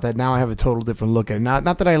talked about that, now I have a total different look at it. Not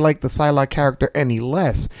that I like the Psylocke character any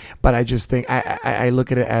less, but I just think I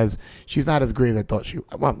look at it as she's not as great as I thought she.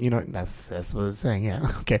 Well, that's what it's saying. Yeah.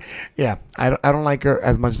 Okay. Yeah. I don't like her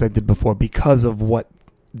as much as I did before because of what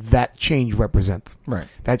that change represents. Right.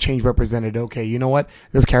 That change represented, okay, you know what?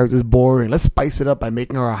 This character's boring. Let's spice it up by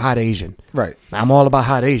making her a hot Asian. Right. I'm all about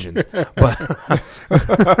hot Asians. But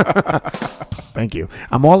thank you.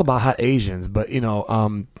 I'm all about hot Asians, but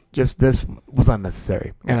just this was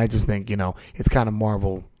unnecessary. And I just think, it's kind of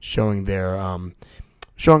Marvel showing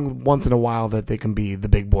showing once in a while that they can be the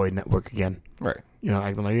big boy network again. Right.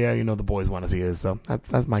 Acting like, the boys want to see this. So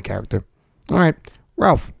that's my character. All right.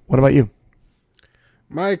 Ralph, what about you?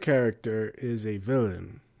 My character is a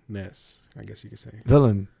villainess, I guess you could say.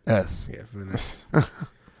 Villainess. Yeah, villainess.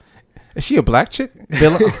 Is she a black chick?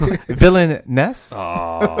 Villainess?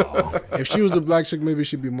 Oh. If she was a black chick, maybe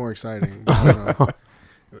she'd be more exciting. But,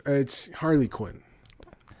 it's Harley Quinn.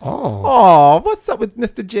 Oh, what's up with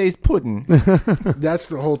Mr. J's pudding? That's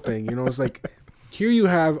the whole thing. It's like, here you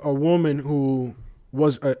have a woman who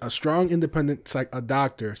was a strong, independent, a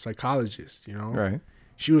doctor, psychologist, Right.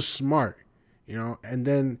 She was smart, and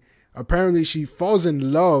then apparently she falls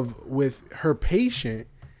in love with her patient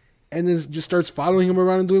and then just starts following him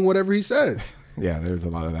around and doing whatever he says. Yeah, there's a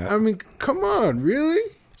lot of that. I mean, come on, really?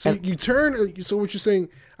 So you turn, so what you're saying,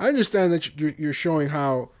 I understand that you're showing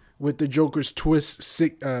how with the Joker's twist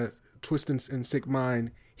and sick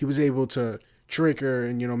mind, he was able to trick her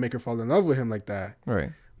and, make her fall in love with him like that.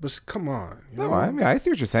 Right. But come on. No, I mean, I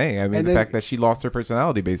see what you're saying. I mean, the fact that she lost her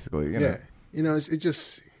personality, basically. Yeah.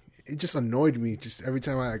 It just annoyed me just every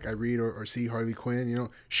time I read or see Harley Quinn,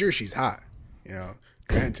 sure, she's hot,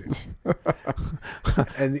 granted.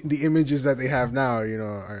 And the images that they have now,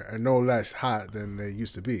 are no less hot than they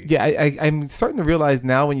used to be. Yeah, I'm starting to realize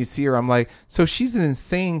now when you see her, I'm like, so she's an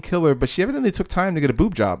insane killer, but she evidently took time to get a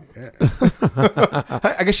boob job. Yeah.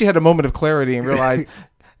 I guess she had a moment of clarity and realized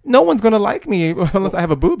no one's going to like me unless I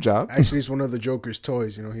have a boob job. Actually, it's one of the Joker's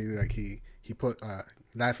toys. He put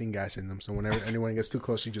laughing gas in them, so whenever anyone gets too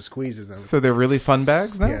close, he just squeezes them. So they're really fun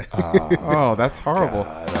bags now? Yeah. Oh, that's horrible.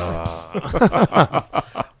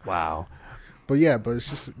 Wow. But it's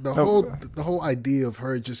just the whole idea of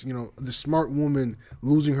her just, the smart woman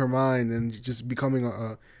losing her mind and just becoming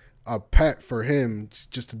a pet for him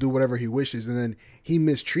just to do whatever he wishes, and then he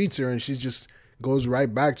mistreats her and she just goes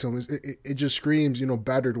right back to him. It just screams,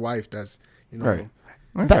 battered wife. That's right.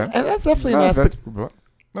 Okay. That's definitely an aspect.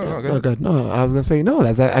 No, good. No, I was gonna say no.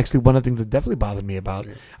 That's actually one of the things that definitely bothered me about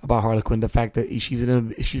Harley Quinn. The fact that she's in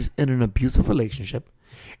an abusive relationship,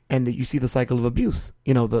 and that you see the cycle of abuse.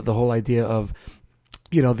 The whole idea of,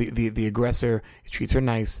 the aggressor treats her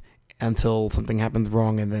nice until something happens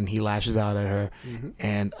wrong, and then he lashes out at her,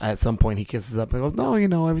 and at some point he kisses up and goes, "No,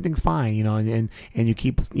 everything's fine," and you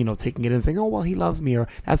keep taking it in, saying, "Oh well, he loves me," or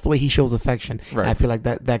that's the way he shows affection. Right. I feel like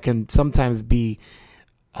that can sometimes be.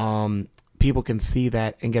 People can see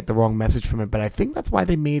that and get the wrong message from it, but I think that's why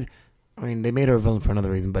they made her a villain for another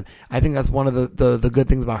reason, but I think that's one of the good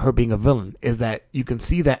things about her being a villain is that you can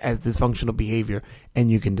see that as dysfunctional behavior and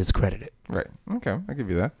you can discredit it. Right. Okay, I'll give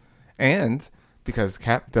you that. And because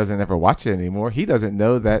Cap doesn't ever watch it anymore, he doesn't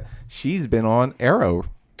know that she's been on Arrow.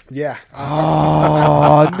 Yeah.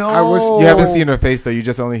 Oh no! You haven't seen her face though. You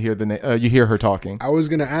just only hear you hear her talking. I was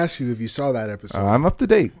gonna ask you if you saw that episode. I'm up to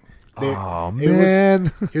date.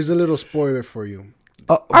 Man. Here's a little spoiler for you.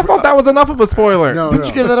 I thought that was enough of a spoiler. No, Did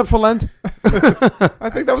you give that up for Lent? I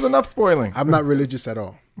think that was enough spoiling. I'm not religious at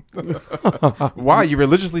all. Why? You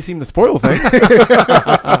religiously seem to spoil things.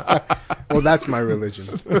 Well, that's my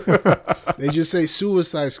religion. They just say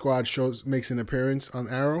Suicide Squad makes an appearance on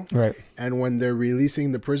Arrow. Right. And when they're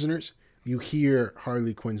releasing the prisoners, you hear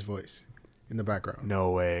Harley Quinn's voice in the background. No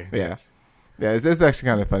way. Yeah. Yeah, it's actually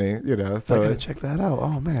kind of funny, So I gotta check that out.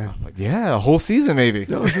 Oh man. Yeah, a whole season maybe.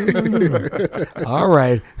 All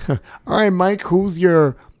right. All right, Mike, who's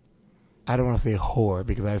your, I don't want to say whore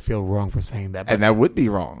because I feel wrong for saying that. But And that would be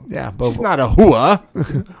wrong. yeah, but She's not a hua.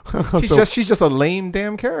 So- she's just a lame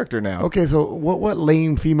damn character now. okay, so what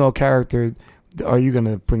lame female character are you going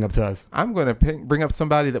to bring up to us? I'm going to bring up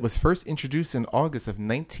somebody that was first introduced in August of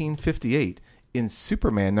 1958 in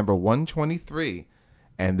Superman number 123.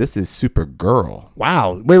 And this is Supergirl.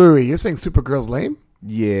 Wow. Wait. You're saying Supergirl's lame?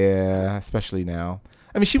 Yeah, especially now.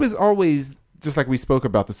 I mean, she was always, just like we spoke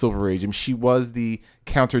about the Silver Age, I mean, she was the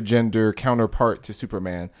countergender counterpart to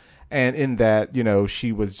Superman. And in that,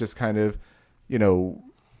 she was just kind of,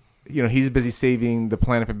 he's busy saving the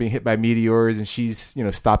planet from being hit by meteors, and she's,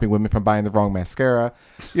 stopping women from buying the wrong mascara.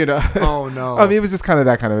 Oh, no. I mean, it was just kind of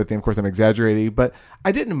that kind of a thing. Of course, I'm exaggerating, but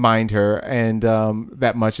I didn't mind her and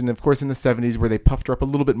that much. And of course, in the 70s, where they puffed her up a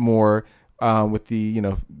little bit more with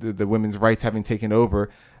the women's rights having taken over,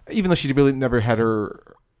 even though she really never had a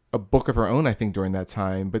book of her own, I think, during that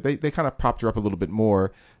time. But they kind of propped her up a little bit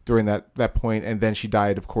more during that point. And then she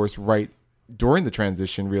died, of course, right during the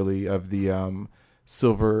transition, really, of the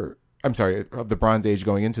of the Bronze Age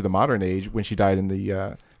going into the modern age when she died in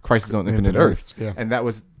the Crisis on Infinite Earths. Yeah. And that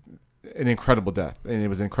was an incredible death. And it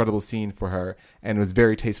was an incredible scene for her. And it was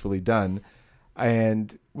very tastefully done.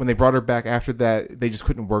 And when they brought her back after that, they just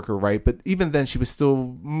couldn't work her right. But even then, she was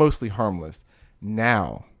still mostly harmless.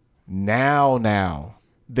 Now,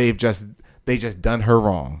 they just done her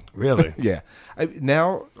wrong. Really? Yeah.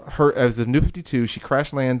 Now, her as the New 52, she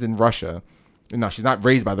crash lands in Russia. No, she's not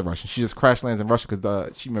raised by the Russians. She just crash lands in Russia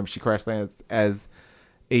because she crash lands as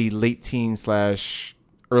a late teen /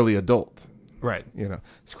 early adult. Right. You know,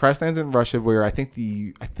 she crash lands in Russia, where I think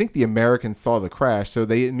the Americans saw the crash, so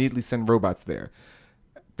they immediately send robots there.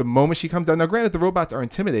 The moment she comes out, now granted, the robots are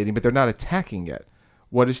intimidating, but they're not attacking yet.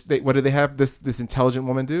 What do they have this intelligent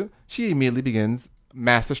woman do? She immediately begins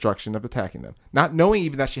mass destruction of attacking them, not knowing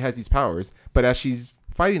even that she has these powers. But as she's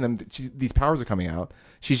fighting them, these powers are coming out.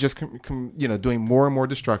 She's just doing more and more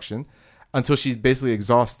destruction until she's basically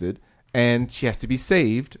exhausted, and she has to be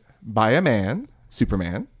saved by a man,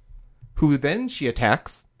 Superman, who then she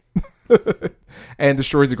attacks and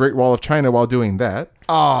destroys the Great Wall of China while doing that.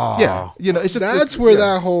 Oh, yeah, it's just that's where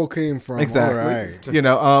that whole came from. Exactly. All right.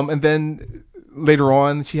 And then later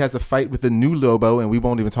on, she has a fight with the new Lobo, and we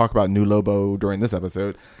won't even talk about new Lobo during this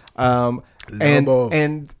episode. And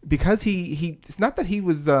because he it's not that he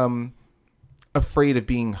was afraid of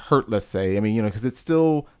being hurt, let's say. I mean, because he's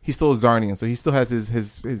still a Zarnian, so he still has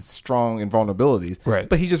his strong invulnerabilities. Right.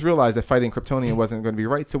 But he just realized that fighting Kryptonian wasn't going to be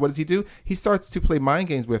right. So what does he do? He starts to play mind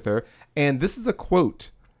games with her, and this is a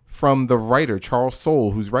quote from the writer Charles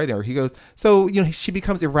Soule, who's writing her. He goes, "So she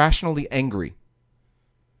becomes irrationally angry."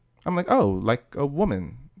 I'm like, oh, like a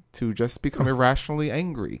woman to just become irrationally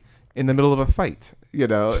angry in the middle of a fight.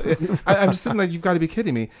 I'm just sitting like, you've got to be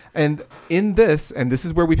kidding me. And in this, and this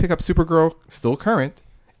is where we pick up Supergirl, still current,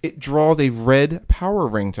 it draws a red power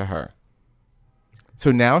ring to her.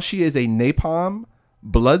 So now she is a napalm,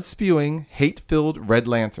 blood-spewing, hate-filled Red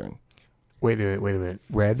Lantern. Wait a minute.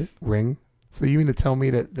 Red ring? So you mean to tell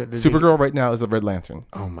me that Supergirl right now is a Red Lantern.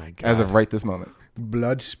 Oh, my God. As of right this moment.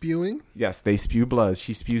 Blood spewing? Yes, they spew blood.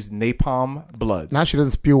 She spews napalm blood. Now she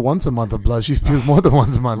doesn't spew once a month of blood. She spews more than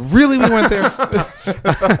once a month. Really? We went there?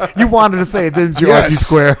 You wanted to say it, didn't you, Yes. RT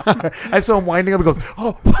Square? I saw him winding up and goes,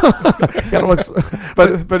 oh.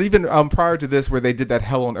 But even prior to this, where they did that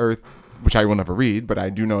Hell on Earth, which I will never read, but I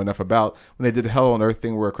do know enough about, when they did the Hell on Earth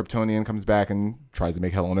thing where a Kryptonian comes back and tries to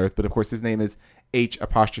make Hell on Earth, but of course his name is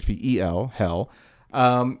H''EL, Hell.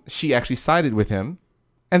 She actually sided with him.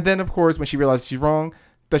 And then, of course, when she realizes she's wrong,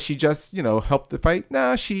 does she just, help the fight?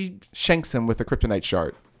 No, she shanks him with a kryptonite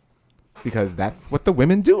shard. Because that's what the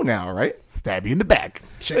women do now, right? Stab you in the back.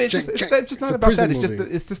 It's just not about that.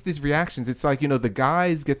 It's just these reactions. It's like, the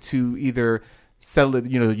guys get to either settle it,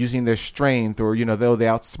 using their strength, or, though they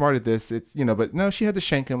outsmarted this, it's, but no, she had to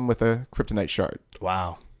shank him with a kryptonite shard.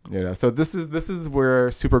 Wow. So this is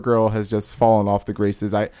where Supergirl has just fallen off the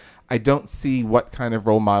graces. I don't see what kind of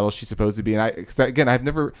role model she's supposed to be, and I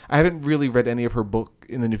haven't really read any of her book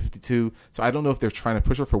in the New 52, so I don't know if they're trying to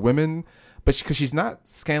push her for women, but because she's not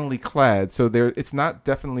scantily clad, so it's not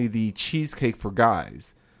definitely the cheesecake for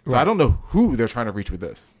guys. So right. I don't know who they're trying to reach with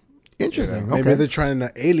this. Interesting. Yeah, maybe they're trying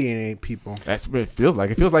to alienate people. That's what it feels like.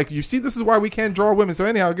 It feels like, you see, this is why we can't draw women. So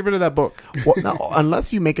anyhow, get rid of that book. Well, no,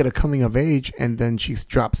 unless you make it a coming of age, and then she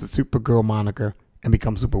drops the Supergirl moniker and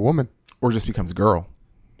becomes Superwoman, or just becomes girl.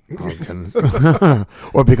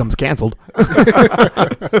 Or becomes canceled. All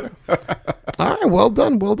right, well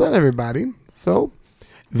done, everybody. So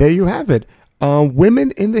there you have it.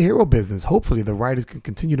 Women in the hero business. Hopefully the writers can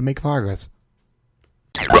continue to make progress.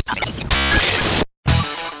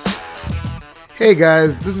 Hey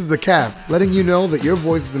guys, this is the Cap, letting you know that your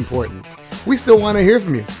voice is important. We still want to hear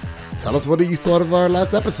from you. Tell us what you thought of our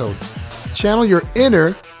last episode. Channel your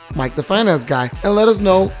inner Mike the Finance Guy and let us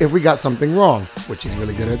know if we got something wrong, which he's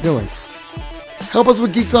really good at doing. Help us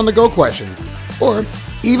with Geeks on the Go questions, or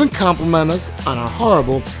even compliment us on our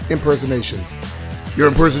horrible impersonations. Your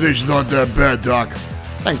impersonations aren't that bad, Doc.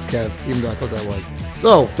 Thanks, Kev, even though I thought that was.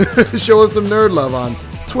 So, show us some nerd love on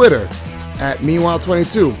Twitter at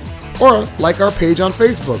Meanwhile22, or like our page on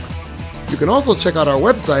Facebook. You can also check out our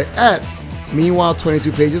website at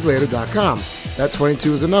Meanwhile22pageslater.com. That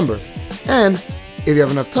 22 is a number. And if you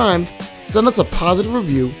have enough time, send us a positive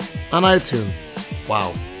review on iTunes.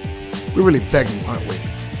 Wow. We're really begging, aren't we?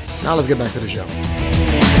 Now let's get back to the show.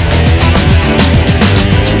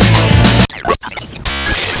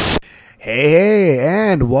 Hey,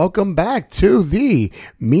 and welcome back to the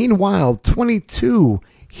Meanwhile 22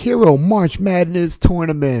 Hero March Madness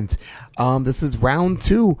Tournament. This is round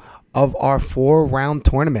 2 of our 4-round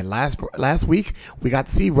tournament. Last week, we got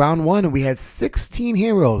to see round 1, and we had 16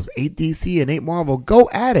 heroes, 8 DC and 8 Marvel, go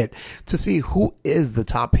at it to see who is the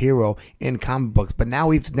top hero in comic books. But now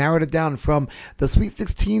we've narrowed it down from the Sweet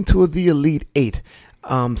 16 to the Elite 8.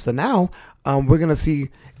 So now we're going to see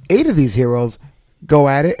 8 of these heroes go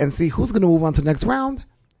at it and see who's going to move on to the next round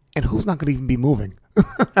and who's not going to even be moving.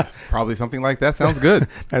 Probably something like that. Sounds good.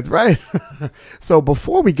 That's right. So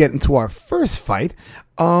before we get into our first fight,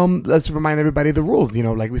 let's remind everybody of the rules. You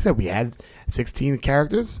know, like we said, we had 16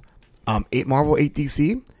 characters, 8 Marvel, 8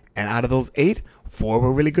 DC, and out of those 8, 4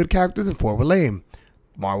 were really good characters and 4 were lame.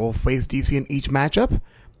 Marvel faced DC in each matchup,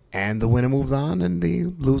 and the winner moves on, and the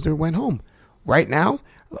loser went home. Right now,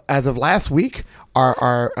 as of last week,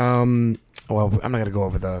 well, I'm not going to go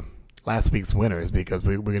over the last week's winners because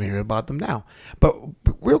we're going to hear about them now. But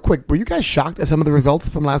real quick, were you guys shocked at some of the results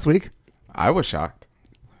from last week? I was shocked.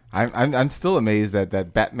 I'm still amazed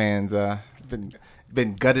that Batman's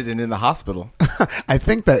been gutted and in the hospital. I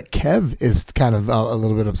think that Kev is kind of a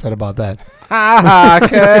little bit upset about that.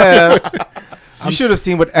 Kev. You should have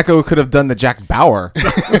seen what Echo could have done to Jack Bauer.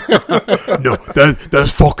 No,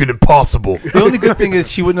 that's fucking impossible. The only good thing is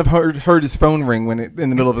she wouldn't have heard his phone ring in the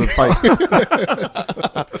middle of the fight.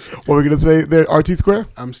 What were we going to say there, RT Square?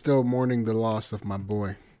 I'm still mourning the loss of my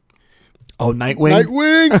boy. Oh, Nightwing?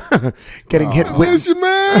 Nightwing! Getting hit with... Listen,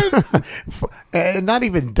 man! And not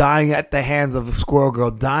even dying at the hands of Squirrel Girl,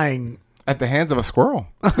 dying... At the hands of a squirrel.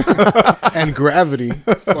 And gravity.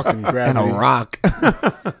 Fucking gravity. And a rock.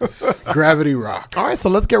 Gravity rock. All right, so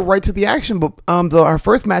let's get right to the action. But our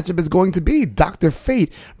first matchup is going to be Dr.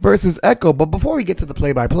 Fate versus Echo. But before we get to the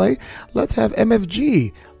play-by-play, let's have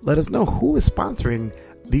MFG let us know who is sponsoring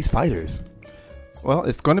these fighters. Well,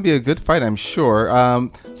 it's going to be a good fight, I'm sure.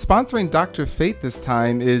 Sponsoring Dr. Fate this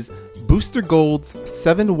time is Booster Gold's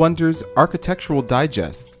 7 Wonders Architectural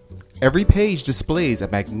Digest. Every page displays a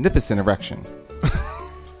magnificent erection.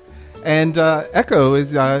 And Echo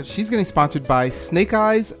she's getting sponsored by Snake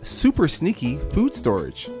Eyes Super Sneaky Food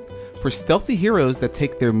Storage. For stealthy heroes that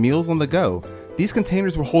take their meals on the go, these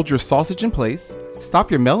containers will hold your sausage in place, stop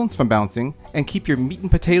your melons from bouncing, and keep your meat and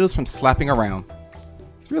potatoes from slapping around.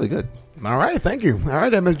 It's really good. All right, thank you. All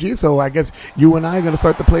right, MSG. So I guess you and I are going to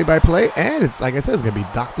start the play-by-play, and it's like I said, it's going to be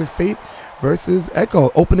Dr. Fate versus Echo,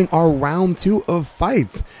 opening our round 2 of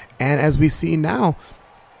fights. And as we see now,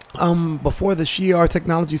 before the Shi'ar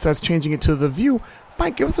technology starts changing it to the View,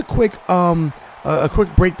 Mike, give us a quick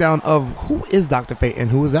breakdown of who is Dr. Fate and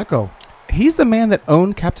who is Echo. He's the man that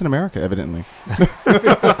owned Captain America, evidently,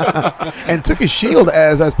 and took his shield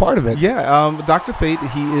as part of it. Yeah, Dr. Fate.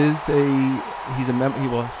 He's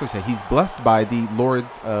blessed by the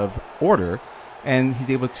Lords of Order, and he's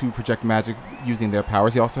able to project magic using their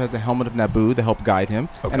powers. He also has the Helmet of Naboo to help guide him,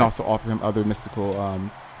 and also offer him other mystical,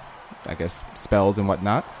 spells and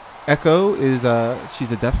whatnot. Echo is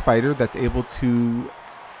she's a deaf fighter that's able to.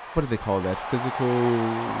 What do they call that? Physical.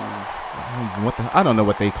 I don't know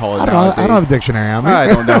what they call it. I don't have a dictionary on me. I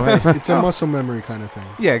don't know. It's a muscle memory kind of thing.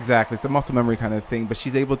 Yeah, exactly. It's a muscle memory kind of thing. But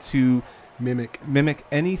she's able to mimic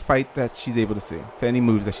any fight that she's able to see. So any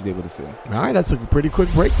moves that she's able to see. All right, that's a pretty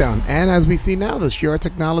quick breakdown. And as we see now, the Shi'ar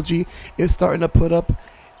technology is starting to put up.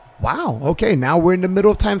 Wow. Okay, now we're in the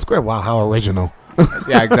middle of Times Square. Wow, how original.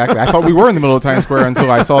 Yeah, exactly. I thought we were in the middle of Times Square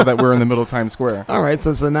until I saw that we're in the middle of Times Square. All right,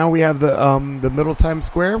 so now we have the middle of Times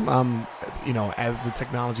Square. As the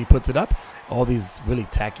technology puts it up, all these really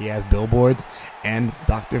tacky ass billboards, and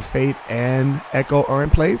Dr. Fate and Echo are in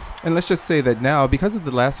place. And let's just say that now, because of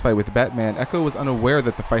the last fight with Batman, Echo was unaware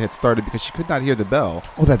that the fight had started because she could not hear the bell.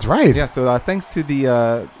 Oh, that's right. Yeah. So thanks to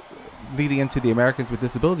the leading into the Americans with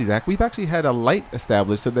Disabilities Act, we've actually had a light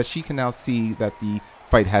established so that she can now see that the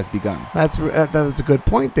fight has begun. That's a good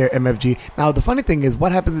point there, MFG. Now, the funny thing is,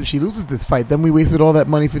 what happens if she loses this fight? Then we wasted all that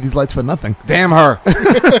money for these lights for nothing. Damn her.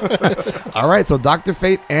 All right, so Dr.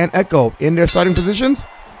 Fate and Echo in their starting positions.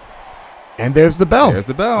 And there's the bell. There's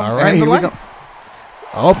the bell. All right, and the light. We go.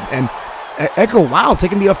 Oh, and Echo, wow,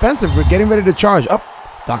 taking the offensive. We're getting ready to charge. Up.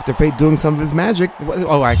 Dr. Fate doing some of his magic.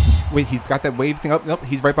 Wait, he's got that wave thing up. Nope,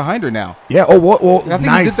 he's right behind her now. Yeah, well, I think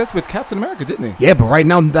nice. he did that with Captain America, didn't he? Yeah, but right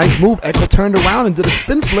now, nice move. Echo turned around and did a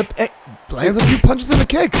spin flip. Lands a few punches and a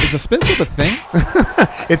kick. Is a spin flip a thing?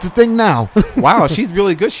 It's a thing now. Wow, she's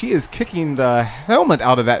really good. She is kicking the helmet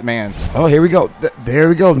out of that man. Oh, here we go. There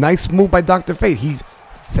we go. Nice move by Dr. Fate. He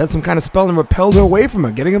said some kind of spell and repelled her away from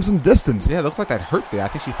her, getting him some distance. Yeah, it looks like that hurt there. I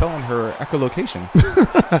think she fell on her echolocation.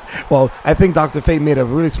 Well, I think Dr. Fate made a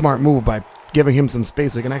really smart move by giving him some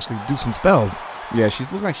space so he can actually do some spells. Yeah,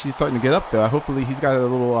 she's looking like she's starting to get up there. Hopefully, he's got a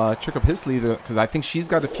little trick up his sleeve because I think she's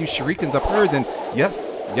got a few shurikens up hers. And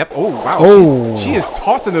oh wow, Oh. she is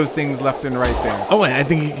tossing those things left and right there. Oh, and I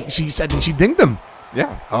think she dinged him.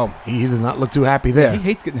 Yeah, Oh, he does not look too happy there. he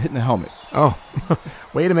hates getting hit in the helmet. Oh,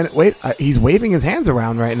 wait a minute. Wait, he's waving his hands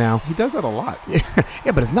around right now. He does that a lot.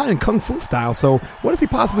 Yeah, but it's not in Kung Fu style, so what is he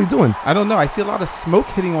possibly doing? I don't know. I see a lot of smoke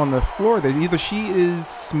hitting on the floor. There's either she is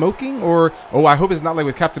smoking or I hope it's not like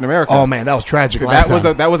with Captain America. Oh, man, that was tragic last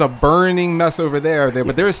time. That was a burning mess over there.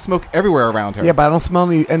 But there is smoke everywhere around her. Yeah, but I don't smell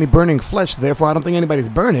any burning flesh, therefore I don't think anybody's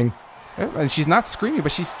burning. And she's not screaming,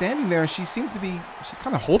 but she's standing there and she seems to be. She's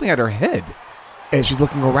kind of holding at her head. And she's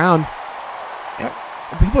looking around.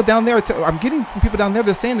 People down there, I'm getting from people down there.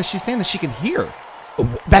 They're saying that she's saying that she can hear.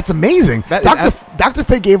 That's amazing. Dr.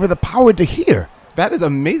 Fate gave her the power to hear. That is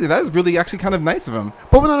amazing. That is really actually kind of nice of him.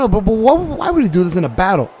 But why would he do this in a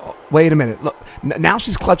battle? Oh, wait a minute. Look, now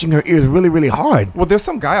she's clutching her ears really, really hard. Well, there's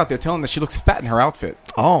some guy out there telling that she looks fat in her outfit.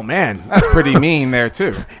 Oh, man. That's pretty mean there,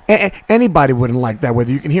 too. Anybody wouldn't like that,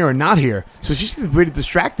 whether you can hear or not hear. So she seems pretty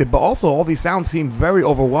distracted, but also all these sounds seem very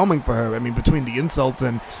overwhelming for her. I mean, between the insults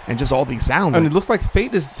and just all these sounds. And it looks like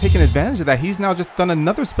Fate is taking advantage of that. He's now just done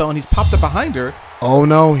another spell, and he's popped up behind her. Oh,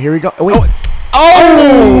 no. Here we go. Oh, wait.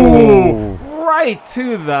 Oh! Right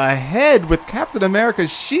to the head with Captain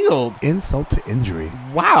America's shield. Insult to injury.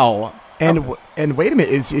 Wow. And wait a minute,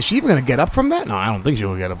 is she even going to get up from that? No, I don't think she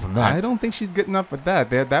will get up from that. I don't think she's getting up with that.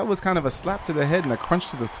 That was kind of a slap to the head and a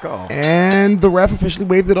crunch to the skull. And the ref officially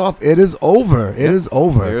waved it off. It is over. It is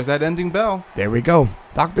over. There's that ending bell. There we go.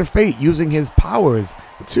 Dr. Fate using his powers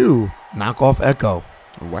to knock off Echo.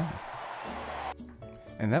 Wow.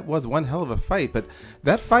 And that was one hell of a fight. But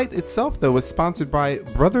that fight itself, though, was sponsored by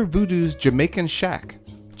Brother Voodoo's Jamaican Shack.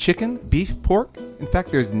 Chicken, beef, pork. In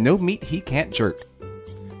fact, there's no meat he can't jerk.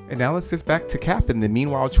 And now let's get back to Cap in the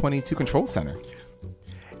Meanwhile 22 Control Center.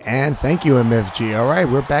 And thank you, MFG. All right,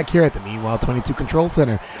 we're back here at the Meanwhile 22 Control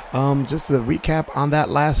Center. Just to recap on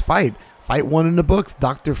that last fight. Fight 1 in the books,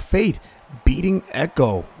 Dr. Fate beating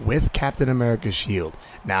Echo with Captain America's shield.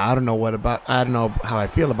 Now, I don't know how I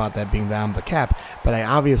feel about that being down the Cap, but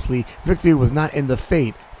obviously victory was not in the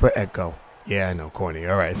fate for Echo. Yeah, I know, corny.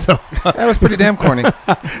 All right, so that was pretty damn corny.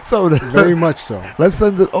 So very much so. Let's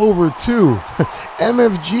send it over to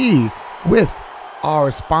MFG with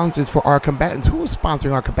our sponsors for our combatants. Who is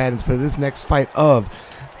sponsoring our combatants for this next fight of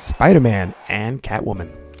Spider-Man and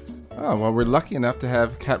Catwoman? Oh, well, we're lucky enough to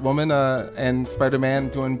have Catwoman and Spider-Man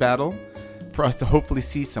doing battle for us to hopefully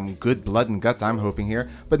see some good blood and guts, I'm hoping here.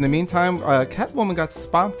 But in the meantime, Catwoman got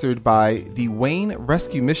sponsored by the Wayne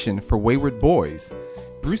Rescue Mission for Wayward Boys.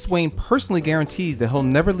 Bruce Wayne personally guarantees that he'll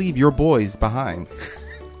never leave your boys behind.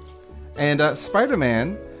 And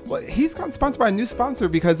Spider-Man, well, he's gotten sponsored by a new sponsor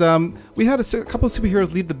because we had a couple of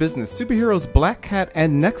superheroes leave the business. Superheroes Black Cat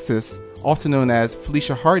and Nexus, also known as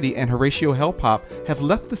Felicia Hardy and Horatio Hellpop, have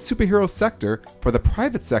left the superhero sector for the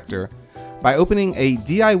private sector by opening a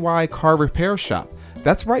DIY car repair shop.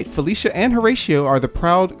 That's right, Felicia and Horatio are the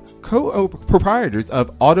proud co-proprietors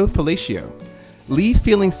of Auto Fellatio. Leave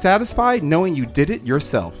feeling satisfied knowing you did it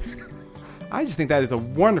yourself. I just think that is a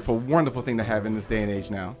wonderful, wonderful thing to have in this day and age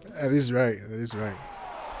now. That is right.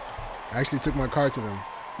 I actually took my car to them.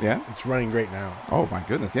 Yeah? It's running great now. Oh, my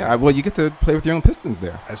goodness. Yeah. Well, you get to play with your own pistons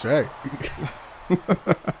there. That's right.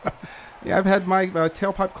 Yeah, I've had my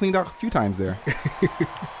tailpipe cleaned out a few times there.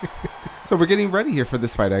 So we're getting ready here for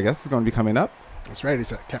this fight, I guess. It's going to be coming up. That's right.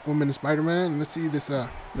 It's Catwoman and Spider-Man. Let's see this. The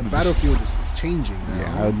battlefield is changing now.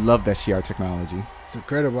 Yeah, I love that Shi'ar technology. It's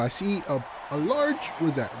incredible. I see a large, what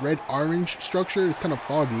is that, red-orange structure. It's kind of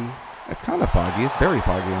foggy. It's kind of foggy. It's very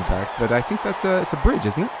foggy, in fact. But I think it's a bridge,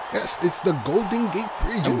 isn't it? Yes, it's the Golden Gate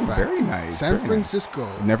Bridge, in fact. Very nice. San very Francisco.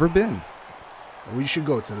 Nice. Never been. We should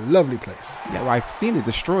go. It's a lovely place. Yeah, well, I've seen it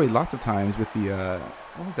destroyed lots of times with the,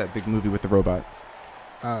 what was that big movie with the robots?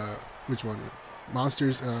 Which one?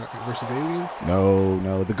 Monsters versus Aliens?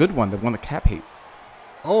 No, the good one, the one that Cap hates.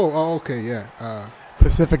 Oh, okay, yeah.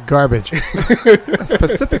 Pacific Garbage. That's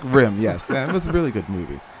Pacific Rim, yes. That was a really good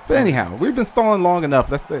movie. But anyhow, we've been stalling long enough.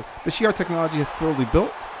 That's the Shi'ar technology is fully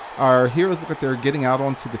built. Our heroes look like they're getting out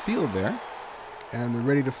onto the field there. And they're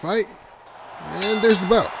ready to fight. And there's the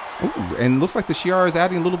belt. Ooh, and looks like the Shi'ar is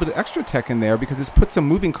adding a little bit of extra tech in there because it's put some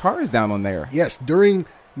moving cars down on there. Yes, during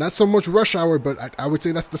not so much rush hour, but I would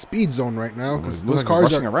say that's the speed zone right now because those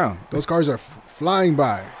cars are around. Those cars are flying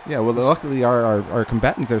by. Yeah, well, luckily our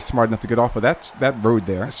combatants are smart enough to get off of that road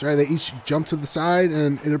there. That's right. They each jump to the side,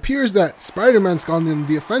 and it appears that Spider-Man's gone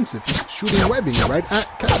the offensive. He's shooting webbing right at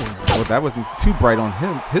Catwoman. Well, that wasn't too bright on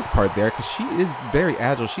his part there because she is very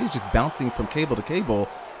agile. She's just bouncing from cable to cable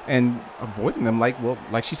and avoiding them like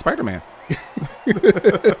she's Spider-Man.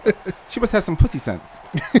 She must have some pussy sense.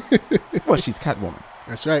 Well, she's Catwoman.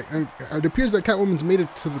 That's right. And it appears that Catwoman's made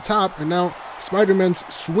it to the top, and now Spider-Man's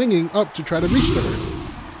swinging up to try to reach to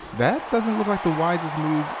her. That doesn't look like the wisest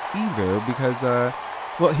move either, because,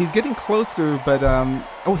 well, he's getting closer, but,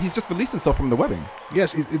 he's just released himself from the webbing.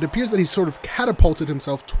 Yes, it appears that he's sort of catapulted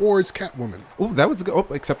himself towards Catwoman. Oh, that was good. Oh,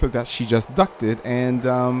 except for that she just ducked it, and,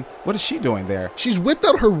 what is she doing there? She's whipped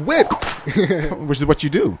out her whip. Which is what you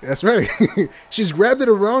do. That's right. She's grabbed it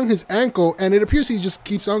around his ankle, and it appears he just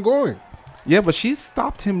keeps on going. Yeah, but she's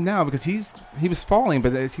stopped him now because he was falling,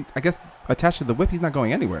 but I guess attached to the whip, he's not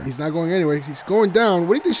going anywhere. He's not going anywhere. He's going down.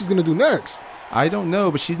 What do you think she's going to do next? I don't know,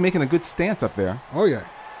 but she's making a good stance up there. Oh, yeah.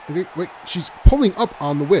 Wait, she's pulling up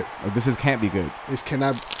on the whip. Oh, this can't be good. This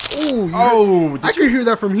cannot... I could hear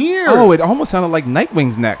that from here. Oh, it almost sounded like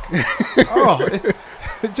Nightwing's neck.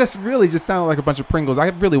 It just sounded like a bunch of Pringles. I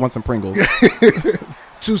really want some Pringles.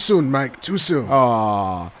 Too soon, Mike. Too soon.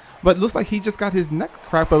 Aw. But it looks like he just got his neck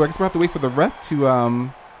cracked, but I guess we'll have to wait for the ref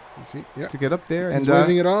to get up there. He's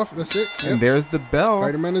waving it off. That's it. And there's the bell.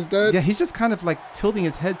 Spider-Man is dead. Yeah, he's just kind of like tilting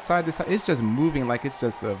his head side to side. It's just moving like it's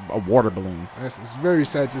just a water balloon. Yes, it's very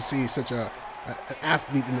sad to see such an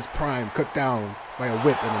athlete in his prime cut down by a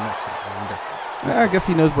whip in the next. I guess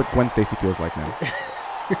he knows what Gwen Stacy feels like now.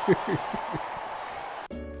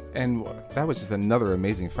 And that was just another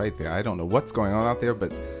amazing fight there. I don't know what's going on out there,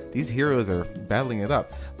 but these heroes are battling it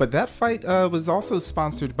up. But that fight was also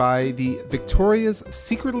sponsored by the Victoria's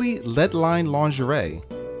Secretly Lead Line Lingerie,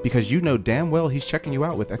 because you know damn well he's checking you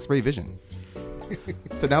out with X-ray vision.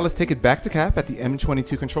 So now let's take it back to Cap at the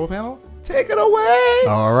M22 control panel. Take it away!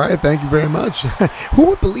 All right, thank you very much. Who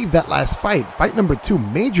would believe that last fight? Fight number 2,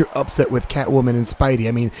 major upset with Catwoman and Spidey.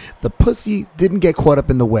 I mean, the pussy didn't get caught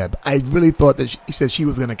up in the web. I really thought that she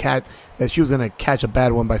was gonna catch a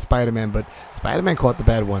bad one by Spider-Man, but Spider-Man caught the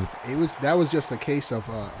bad one. That was just a case of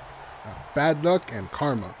bad luck and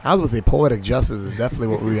karma. I was going to say poetic justice is definitely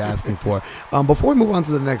what we were asking for. Before we move on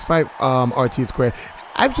to the next fight, RT Square,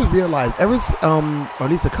 I've just realized or at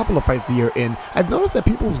least a couple of fights the year in, I've noticed that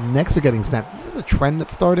people's necks are getting snapped. Is this a trend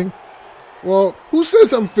that's starting? Well, who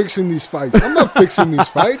says I'm fixing these fights? I'm not fixing these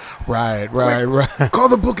fights. Right. Call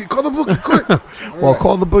the bookie quick. Well,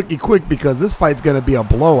 call the bookie quick because this fight's going to be a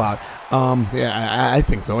blowout. I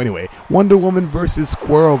think so anyway. Wonder Woman versus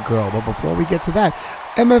Squirrel Girl. But before we get to that,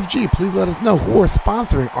 MFG, please let us know who are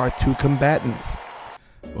sponsoring our 2 combatants.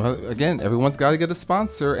 Well, again, everyone's got to get a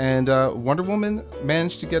sponsor, and Wonder Woman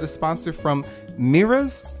managed to get a sponsor from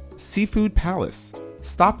Mira's Seafood Palace.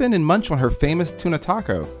 Stop in and munch on her famous tuna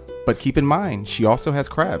taco, but keep in mind, she also has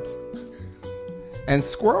crabs. And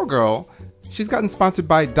Squirrel Girl, she's gotten sponsored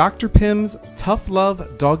by Dr. Pym's Tough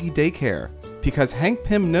Love Doggy Daycare, because Hank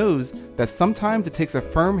Pym knows that sometimes it takes a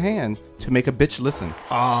firm hand to make a bitch listen.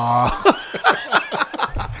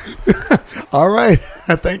 All right.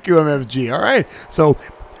 Thank you, MFG. All right. So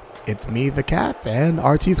it's me, the Cap, and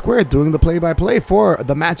RT Squared doing the play-by-play for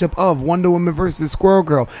the matchup of Wonder Woman versus Squirrel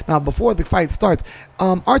Girl. Now, before the fight starts,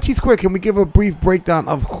 RT Squared, can we give a brief breakdown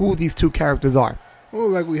of who these 2 characters are? Well,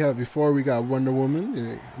 like we have before, we got Wonder Woman,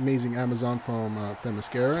 the amazing Amazon from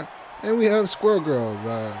Themyscira, and we have Squirrel Girl,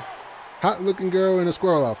 the hot-looking girl in a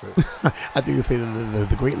squirrel outfit. I think you say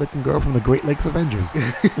the great-looking girl from the Great Lakes Avengers.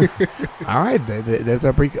 All right, there's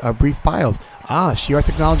our brief bios. Shi'ar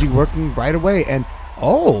technology working right away, and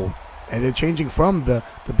they're changing from the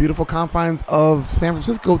beautiful confines of San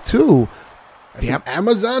Francisco to the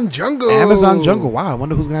Amazon jungle. Amazon jungle. Wow, I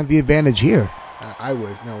wonder who's gonna have the advantage here. I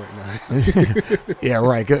would. No, wait, no. Yeah,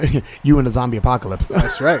 right. You in the zombie apocalypse.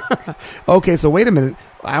 That's right. Okay, so wait a minute.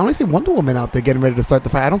 I only see Wonder Woman out there getting ready to start the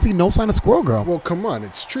fight. I don't see no sign of Squirrel Girl. Well, come on.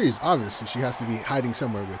 It's trees. Obviously, she has to be hiding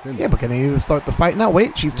somewhere within them. Yeah, but can they even start the fight now?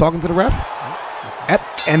 Wait, she's talking to the ref.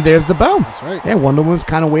 And there's the bell. That's right. Yeah, Wonder Woman's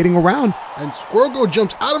kind of waiting around. And Squirrel Girl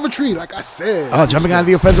jumps out of a tree, like I said. Oh, jumping out of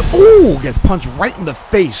the offensive. Ooh, gets punched right in the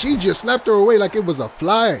face. She just slapped her away like it was a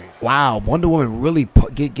fly. Wow, Wonder Woman really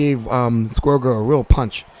gave Squirrel Girl a real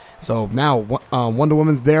punch. So now Wonder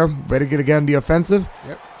Woman's there, ready to get on the offensive.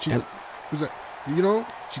 Yep.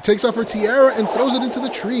 She takes off her tiara and throws it into the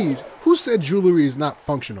trees. Who said jewelry is not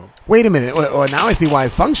functional? Wait a minute. Now I see why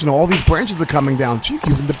it's functional. All these branches are coming down. She's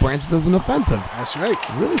using the branches as an offensive. That's right.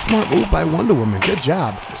 Really smart move by Wonder Woman. Good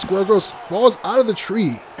job. Squirrel Girl falls out of the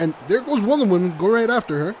tree, and there goes Wonder Woman, go right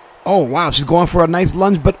after her. Oh, wow. She's going for a nice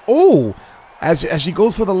lunge, but as she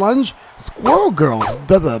goes for the lunge, Squirrel Girl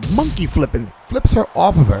does a monkey flip and flips her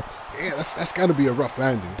off of her. Yeah, that's got to be a rough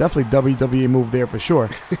landing. Definitely WWE move there for sure.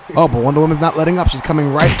 But Wonder Woman's not letting up. She's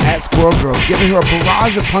coming right at Squirrel Girl, giving her a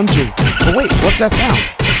barrage of punches. But wait, what's that sound?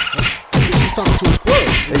 I think she's talking to a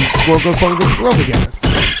squirrel. Squirrel Girl's talking to Squirrels again. So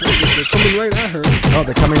they're coming right at her. Oh,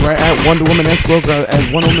 they're coming right at Wonder Woman and Squirrel Girl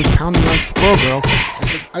as Wonder Woman's pounding on Squirrel Girl.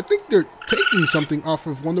 I think they're taking something off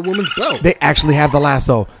of Wonder Woman's belt. They actually have the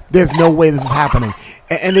lasso. There's no way this is happening.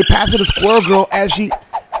 And they pass it to Squirrel Girl as she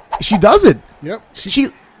does it. Yep. She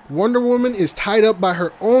Wonder Woman is tied up by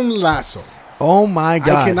her own lasso. Oh my God.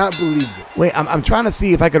 I cannot believe this. Wait, I'm trying to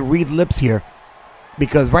see if I could read lips here.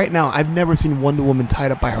 Because right now, I've never seen Wonder Woman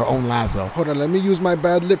tied up by her own lasso. Hold on, let me use my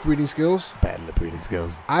bad lip reading skills. Bad lip reading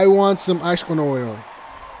skills. I want some ice cream. No, wait.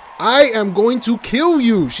 I am going to kill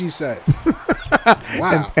you, she says.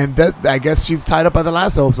 Wow. And that, I guess she's tied up by the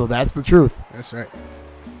lasso, so that's the truth. That's right.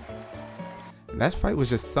 That fight was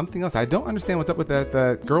just something else. I don't understand what's up with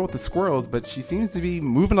that girl with the squirrels, but she seems to be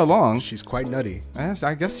moving along. She's quite nutty.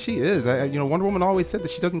 I guess she is. Wonder Woman always said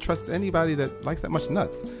that she doesn't trust anybody that likes that much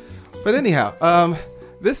nuts. But anyhow,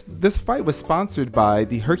 this fight was sponsored by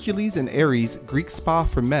the Hercules and Ares Greek Spa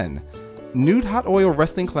for Men, nude hot oil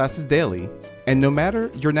wrestling classes daily, and no matter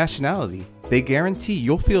your nationality, they guarantee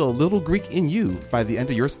you'll feel a little Greek in you by the end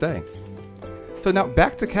of your stay. So now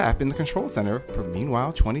back to Cap in the control center for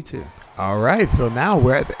Meanwhile 22. All right, so now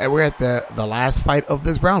we're at the last fight of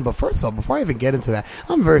this round. But first of all, before I even get into that,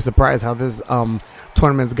 I'm very surprised how this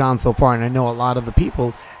tournament's gone so far, and I know a lot of the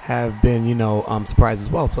people have been, surprised as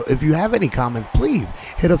well. So if you have any comments, please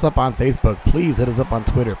hit us up on Facebook. Please hit us up on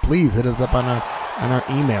Twitter. Please hit us up on our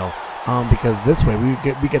email, because this way we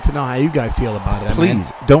get to know how you guys feel about it.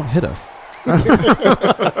 Please don't hit us.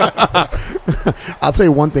 I'll tell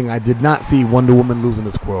you one thing: I did not see Wonder Woman losing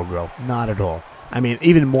to Squirrel Girl. Not at all. I mean,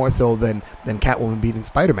 even more so than Catwoman beating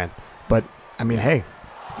Spider-Man. But I mean, hey,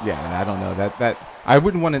 yeah, I don't know that I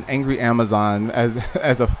wouldn't want an angry Amazon as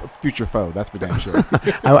a future foe. That's for damn sure.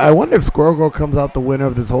 I wonder if Squirrel Girl comes out the winner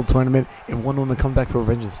of this whole tournament, if Wonder Woman comes back for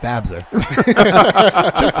revenge and stabs her.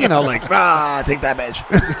 Just take that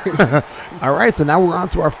bitch. All right, so now we're on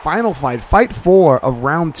to our final fight 4 of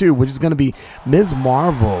round 2, which is going to be Ms.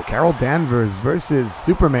 Marvel, Carol Danvers versus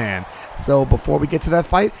Superman. So before we get to that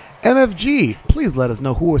fight, MFG, please let us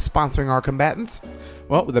know who is sponsoring our combatants.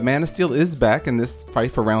 Well, the Man of Steel is back in this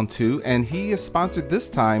fight for round 2, and he is sponsored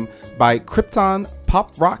this time by Krypton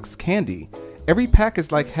Pop Rocks Candy. Every pack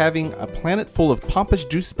is like having a planet full of pompous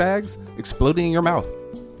juice bags exploding in your mouth.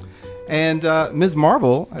 And Ms.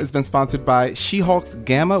 Marvel has been sponsored by She-Hulk's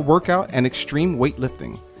Gamma Workout and Extreme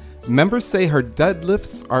Weightlifting. Members say her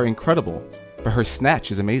deadlifts are incredible, but her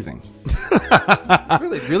snatch is amazing.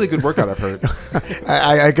 Really, really good workout, I've heard.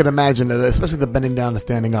 I can imagine that, especially the bending down and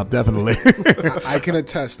standing up, definitely. I can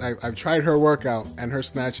attest. I've tried her workout, and her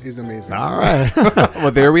snatch is amazing. All right.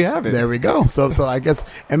 Well, there we have it. There we go. So I guess,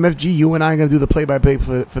 MFG, you and I are going to do the play-by-play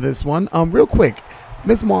for this one. Real quick,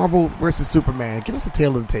 Ms. Marvel versus Superman. Give us a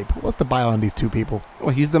tail of the tape. What's the bio on these two people? Well,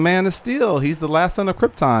 he's the Man of Steel. He's the last son of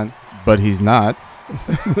Krypton. But he's not.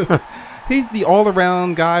 He's the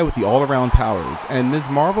all-around guy with the all-around powers. And Ms.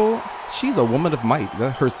 Marvel, she's a woman of might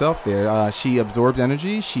herself there. She absorbs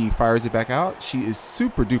energy. She fires it back out. She is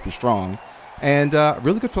super-duper strong. And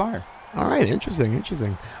really good flyer. All right,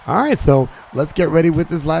 interesting. All right, so let's get ready with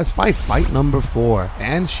this last fight. Fight number 4.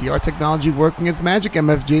 And Shi'ar technology working its magic,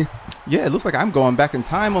 MFG. Yeah, it looks like I'm going back in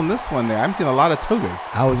time on this one there. I'm seeing a lot of togas.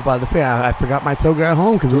 I was about to say, I forgot my toga at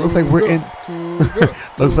home because it looks like we're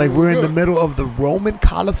in the middle of the Roman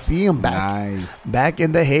Colosseum back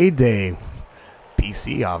in the heyday.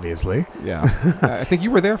 BC, obviously. Yeah. I think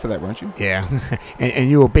you were there for that, weren't you? Yeah. And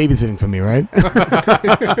you were babysitting for me, right?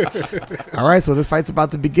 All right, so this fight's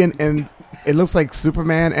about to begin, and it looks like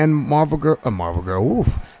Superman and Marvel Girl.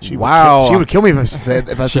 Oof. She would kill me if I said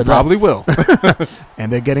that. She probably will.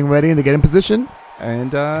 And they're getting ready, and they get in position.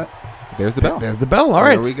 And there's the bell. There's the bell. All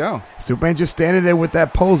right. There we go. Superman just standing there with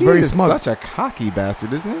that pose, He very is smug. Such a cocky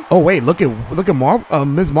bastard, isn't he? Oh wait, look at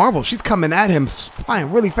Ms. Marvel. She's coming at him,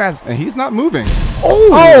 flying really fast, and he's not moving.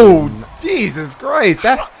 Oh, Jesus Christ!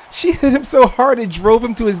 She hit him so hard it drove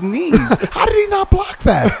him to his knees. How did he not block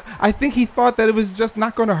that? I think he thought that it was just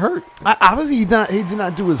not going to hurt. Obviously, he did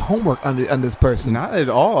not do his homework on this person. Not at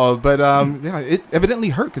all. But yeah, it evidently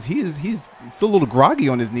hurt because he's still a little groggy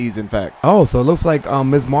on his knees. In fact. Oh, so it looks like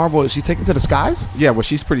Ms. Marvel. Is she taken to the skies? Yeah, well,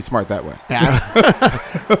 she's pretty smart that way. Yeah.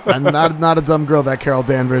 not a dumb girl, that Carol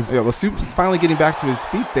Danvers. Yeah, well, Super's finally getting back to his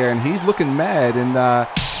feet there, and he's looking mad. And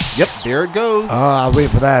yep, there it goes. Oh, I was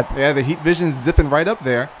waiting for that. Yeah, the heat vision's zipping right up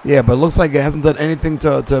there. Yeah, but it looks like it hasn't done anything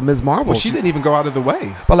to Ms. Marvel. Well, she didn't even go out of the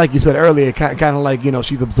way. But like you said earlier, kind of like,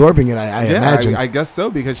 she's absorbing it, I imagine. I guess so,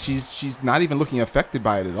 because she's not even looking affected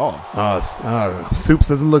by it at all. Soups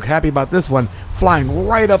doesn't look happy about this one. Flying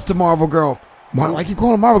right up to Marvel Girl. I keep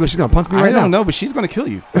calling her Marvel Girl. She's gonna punch me right now. I don't know, but she's going to kill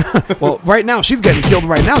you. Well, right now she's getting killed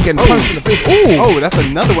right now, getting punched in the face. Ooh. Oh, that's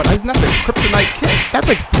another one. Isn't that the kryptonite kick? That's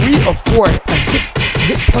like 3 or 4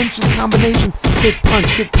 hit punches combinations. Kick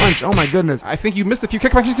punch. Oh my goodness. I think you missed a few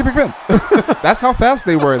kick punches. That's how fast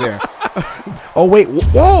they were there. Oh wait,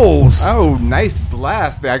 whoa. Oh, nice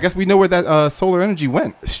blast there. I guess we know where that solar energy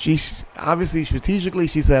went. She obviously strategically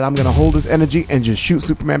she said, I'm gonna hold this energy and just shoot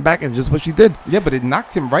Superman back, and just what she did. Yeah, but it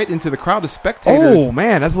knocked him right into the crowd of spectators. Oh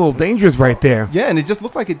man, that's a little dangerous right there. Yeah, and it just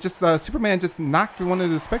looked like it just Superman just knocked one of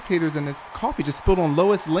the spectators, and its coffee just spilled on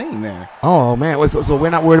Lois Lane there. Oh man, so we're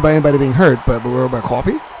not worried about anybody being hurt, but we're worried about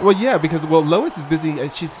coffee? Well, yeah, because Lois is busy.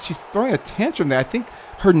 She's throwing a tantrum there. I think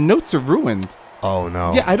her notes are ruined. Oh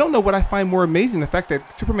no. Yeah, I don't know what I find more amazing, the fact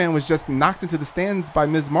that Superman was just knocked into the stands by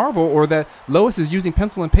Ms. Marvel, or that Lois is using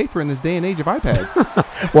pencil and paper in this day and age of iPads.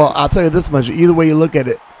 Well, I'll tell you this much. Either way you look at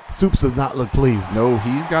it, Supes does not look pleased. No,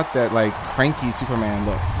 he's got that like cranky Superman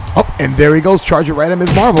look. Oh, and there he goes, charging right at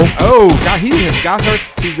Ms. Marvel. Oh, God, he has got her.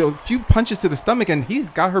 He's a few punches to the stomach, and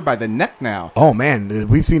he's got her by the neck now. Oh man,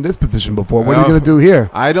 we've seen this position before. What are you gonna do here?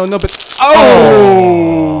 I don't know, but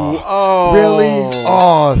oh, Really?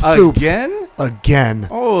 Oh, Supes again.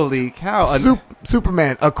 Holy cow!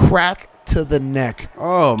 Superman, a crack to the neck.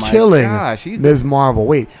 Oh my killing gosh, Ms. Marvel.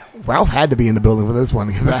 Wait, Ralph had to be in the building for this one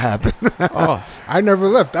because that happened. Oh, I never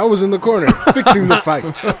left. I was in the corner fixing the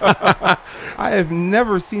fight. I have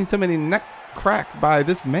never seen so many neck cracked by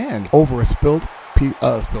this man Over a spilled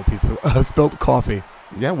coffee.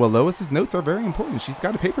 Yeah, well, Lois's notes are very important. She's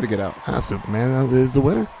got a paper to get out. Superman is the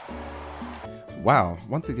winner. Wow,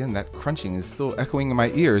 once again, that crunching is still echoing in my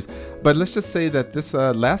ears. But let's just say that this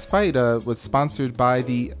last fight was sponsored by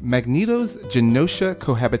the Magneto's Genosha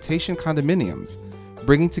Cohabitation Condominiums,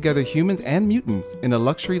 bringing together humans and mutants in a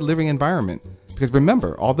luxury living environment. Because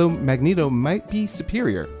remember, although Magneto might be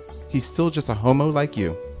superior, he's still just a homo like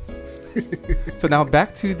you. So now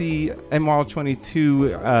back to the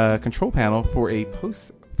MWAL22 control panel for a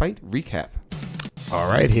post-fight recap. All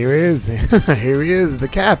right, here he is. Here he is, the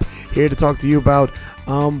Cap, here to talk to you about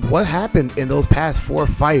what happened in those past 4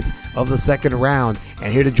 fights of the second round.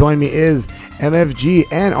 And here to join me is MFG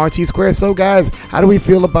and RT Square. So, guys, how do we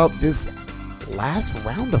feel about this last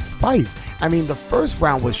round of fights? I mean, the first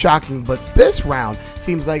round was shocking, but this round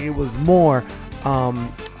seems like it was more, a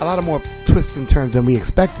lot of more twists and turns than we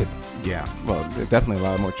expected. Yeah, well, definitely a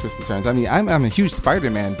lot more twists and turns. I mean, I'm a huge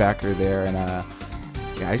Spider-Man backer there, and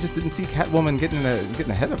yeah, I just didn't see Catwoman getting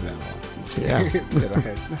ahead of them. Yeah. Get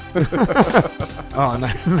ahead. Oh,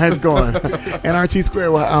 nice going. And RT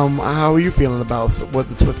Square, how are you feeling about what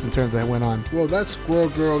the twists and turns that went on? Well, that Squirrel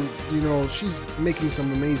Girl, she's making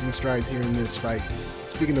some amazing strides here in this fight.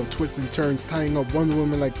 Speaking of twists and turns, tying up Wonder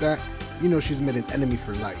Woman like that, she's made an enemy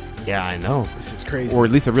for life. I know. This is crazy. Or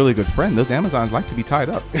at least a really good friend. Those Amazons like to be tied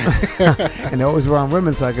up. And they always around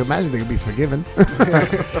women, so I can imagine they could be forgiven.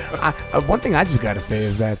 One thing I just got to say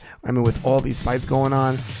is that, with all these fights going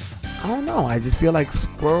on, I don't know. I just feel like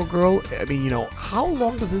Squirrel Girl, how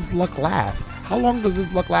long does this luck last? How long does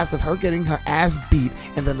this luck last of her getting her ass beat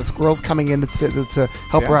and then the squirrels coming in to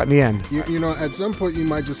help her out in the end? At some point you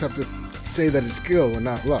might just have to say that it's skill and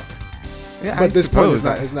not luck. Yeah, but this point is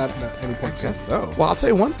not any point. I guess so. Well, I'll tell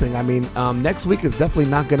you one thing. Next week is definitely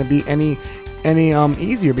not going to be any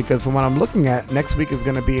easier, because from what I'm looking at, next week is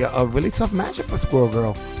going to be a really tough matchup for Squirrel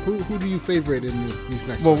Girl. Who do you favorite in these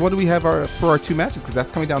next? Well, fights? what do we have for our 2 matches? Because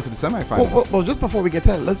that's coming down to the semifinals. Well, just before we get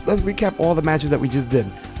to that, let's recap all the matches that we just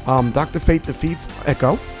did. Dr. Fate defeats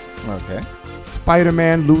Echo. Okay.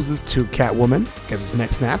 Spider-Man loses to Catwoman, gets his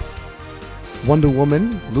neck snapped. Wonder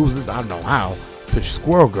Woman loses, I don't know how, to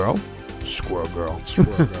Squirrel Girl.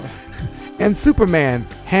 And Superman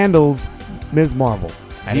handles Ms. Marvel.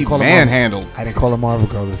 He manhandled. I didn't call her Marvel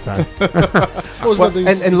Girl this time.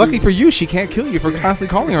 And lucky for you, she can't kill you for constantly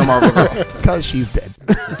calling her Marvel Girl. Because she's dead.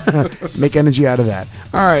 Make energy out of that.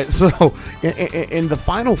 All right, so in the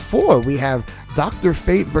final 4, we have Dr.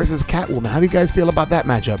 Fate versus Catwoman. How do you guys feel about that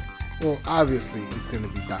matchup? Well, obviously, it's going to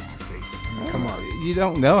be Dr. Fate. Come on. You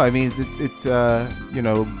don't know. It's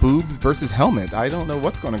boobs versus helmet. I don't know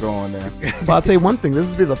what's going to go on there. But I'll tell you one thing. This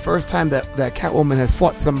will be the first time that Catwoman has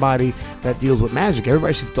fought somebody that deals with magic.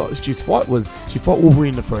 Everybody she fought Wolverine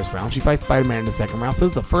in the first round. She fights Spider-Man in the second round. So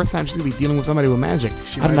this is the first time she's going to be dealing with somebody with magic.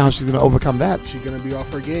 I don't know how she's going to overcome that. She's going to be off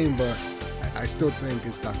her game, but I still think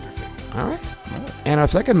it's Dr. Fate. All right. And our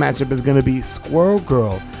second matchup is going to be Squirrel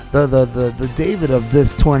Girl, the David of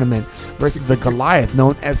this tournament, versus the Goliath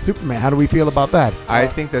known as Superman. How do we feel about that? I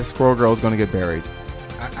think that Squirrel Girl is going to get buried.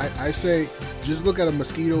 I say just look at a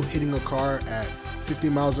mosquito hitting a car at 50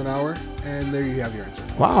 miles an hour, and there you have your answer.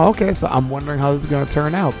 Wow, okay, so I'm wondering how this is going to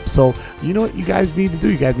turn out. So, you know what you guys need to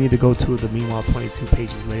do? You guys need to go to the Meanwhile 22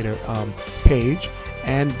 Pages Later page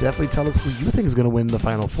and definitely tell us who you think is going to win the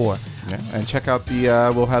Final Four. Yeah, and check out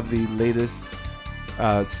we'll have the latest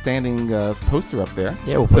standing poster up there.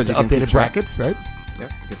 Yeah, we'll so put the you can keep updated track. brackets, right?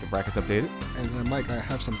 Yep, get the brackets updated. And Mike, I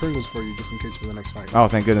have some Pringles for you just in case for the next fight. Oh,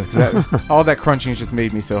 thank goodness. 'Cause all that crunching just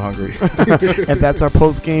made me so hungry. And that's our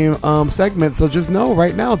post-game segment. So just know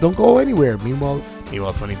right now, don't go anywhere. Meanwhile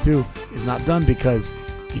 22 is not done because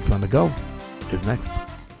Geeks on the Go is next.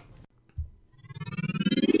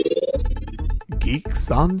 Geeks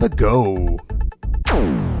on the Go.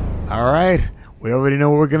 All right. We already know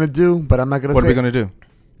what we're going to do, but I'm not going to say. What are we going to do?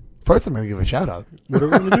 First, I'm going to give a shout out. What are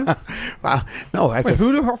we going to do? Wow. No, I Wait, said.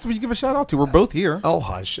 who else would you give a shout out to? We're both here. Oh,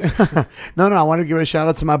 hush. No, I want to give a shout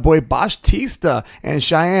out to my boy Bosch Tista and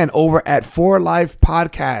Cheyenne over at 4 Life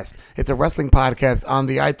Podcast. It's a wrestling podcast on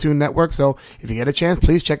the iTunes network. So if you get a chance,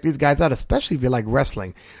 please check these guys out, especially if you like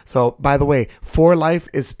wrestling. So, by the way, 4 Life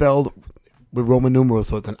is spelled with Roman numerals.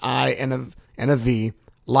 So it's an I and a V,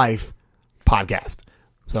 Life Podcast.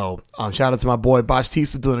 So shout out to my boy Bosch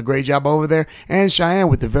Tista doing a great job over there, and Cheyenne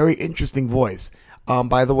with the very interesting voice.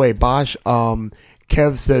 By the way, Bosch,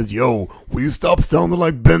 Kev says, "Yo, will you stop sounding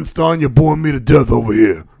like Ben Stein? You're boring me to death over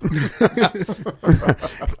here."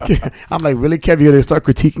 I'm like, really, Kev? You're gonna start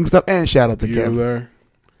critiquing stuff? And shout out to Kev.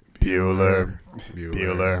 Bueller.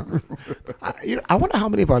 I wonder how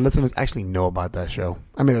many of our listeners actually know about that show.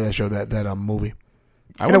 I mean, that movie.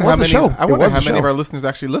 I wonder how many of our listeners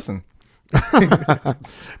actually listen.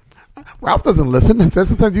 Ralph doesn't listen.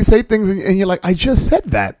 Sometimes you say things and you're like, I just said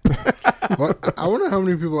that. Well, I wonder how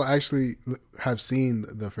many people actually have seen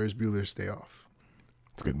the Ferris Bueller's Day Off.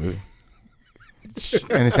 It's a good movie.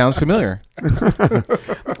 And it sounds familiar.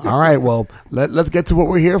 All right, well, let's get to what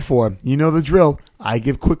we're here for. You know the drill. I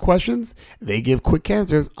give quick questions. They give quick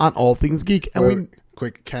answers on all things geek. And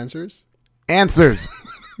Quick cancers? Answers.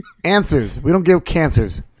 Answers. We don't give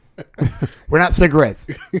cancers. We're not cigarettes.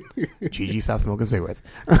 Gigi, stop smoking cigarettes.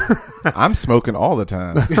 I'm smoking all the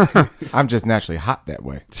time. I'm just naturally hot that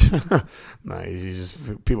way. No, you just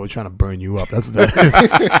people are trying to burn you up. That's what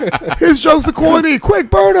that is. His jokes are corny.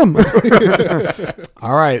 Quick, burn him.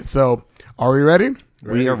 All right, so are we ready?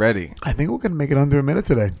 We are ready. I think we're gonna make it under a minute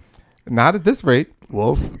today. Not at this rate.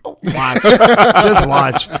 Watch. Just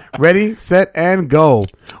watch. Ready, set, and go.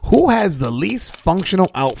 Who has the least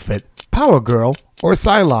functional outfit? Power Girl or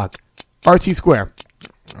Psylocke? RT Square.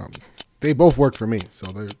 They both work for me,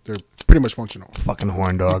 so they're pretty much functional. Fucking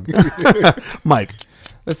horn dog. Mike.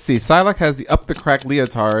 Let's see. Psylocke has the up the crack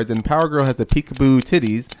leotards, and Power Girl has the peekaboo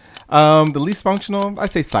titties. The least functional, I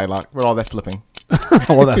say Psylocke with all that flipping.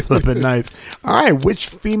 All that flipping nice. All right. Which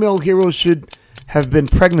female hero should have been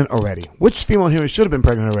pregnant already? Which female hero should have been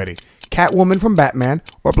pregnant already? Catwoman from Batman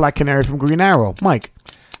or Black Canary from Green Arrow? Mike.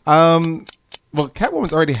 Well,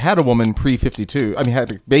 Catwoman's already had a woman pre-52. I mean, had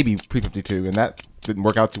a baby pre-52, and that didn't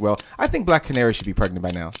work out too well. I think Black Canary should be pregnant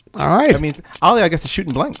by now. All right. That means Ollie, I guess, is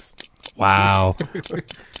shooting blanks. Wow.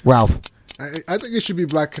 Ralph. I think it should be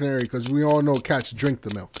Black Canary because we all know cats drink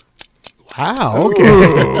the milk. Wow.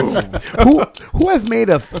 Okay. Who has made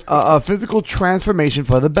a physical transformation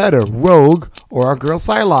for the better? Rogue or our girl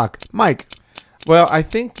Psylocke? Mike. Well, I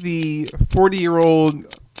think the 40-year-old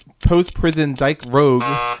post-prison dyke Rogue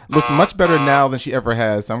looks much better now than she ever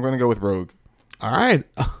has. So I'm going to go with Rogue. All right.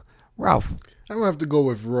 Ralph. I'm going to have to go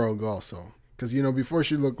with Rogue also. Because, before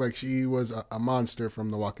she looked like she was a monster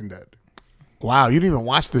from The Walking Dead. Wow, you didn't even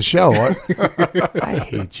watch the show. I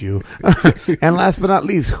hate you. And last but not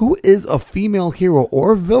least, who is a female hero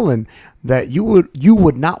or villain that you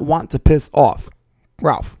would not want to piss off?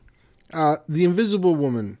 Ralph. The Invisible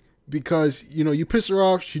Woman. Because, you piss her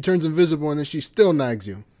off, she turns invisible, and then she still nags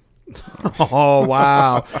you. Oh,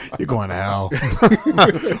 wow. You're going to hell.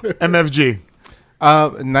 MFG.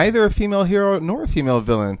 Neither a female hero nor a female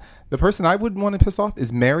villain. The person I would want to piss off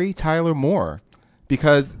is Mary Tyler Moore.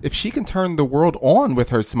 Because if she can turn the world on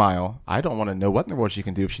with her smile, I don't want to know what in the world she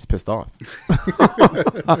can do if she's pissed off.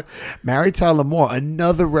 Mary Tyler Moore,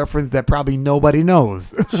 another reference that probably nobody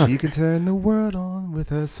knows. She can turn the world on with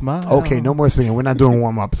her smile. Okay, no more singing. We're not doing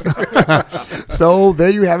warm-ups. So there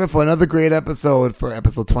you have it for another great episode for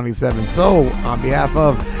episode 27. So on behalf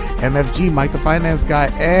of MFG, Mike the Finance Guy,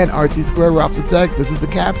 and RT Square, Ralph the Tech, this is the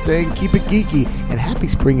Cap saying keep it geeky and happy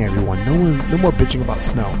spring, everyone. No more bitching about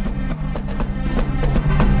snow.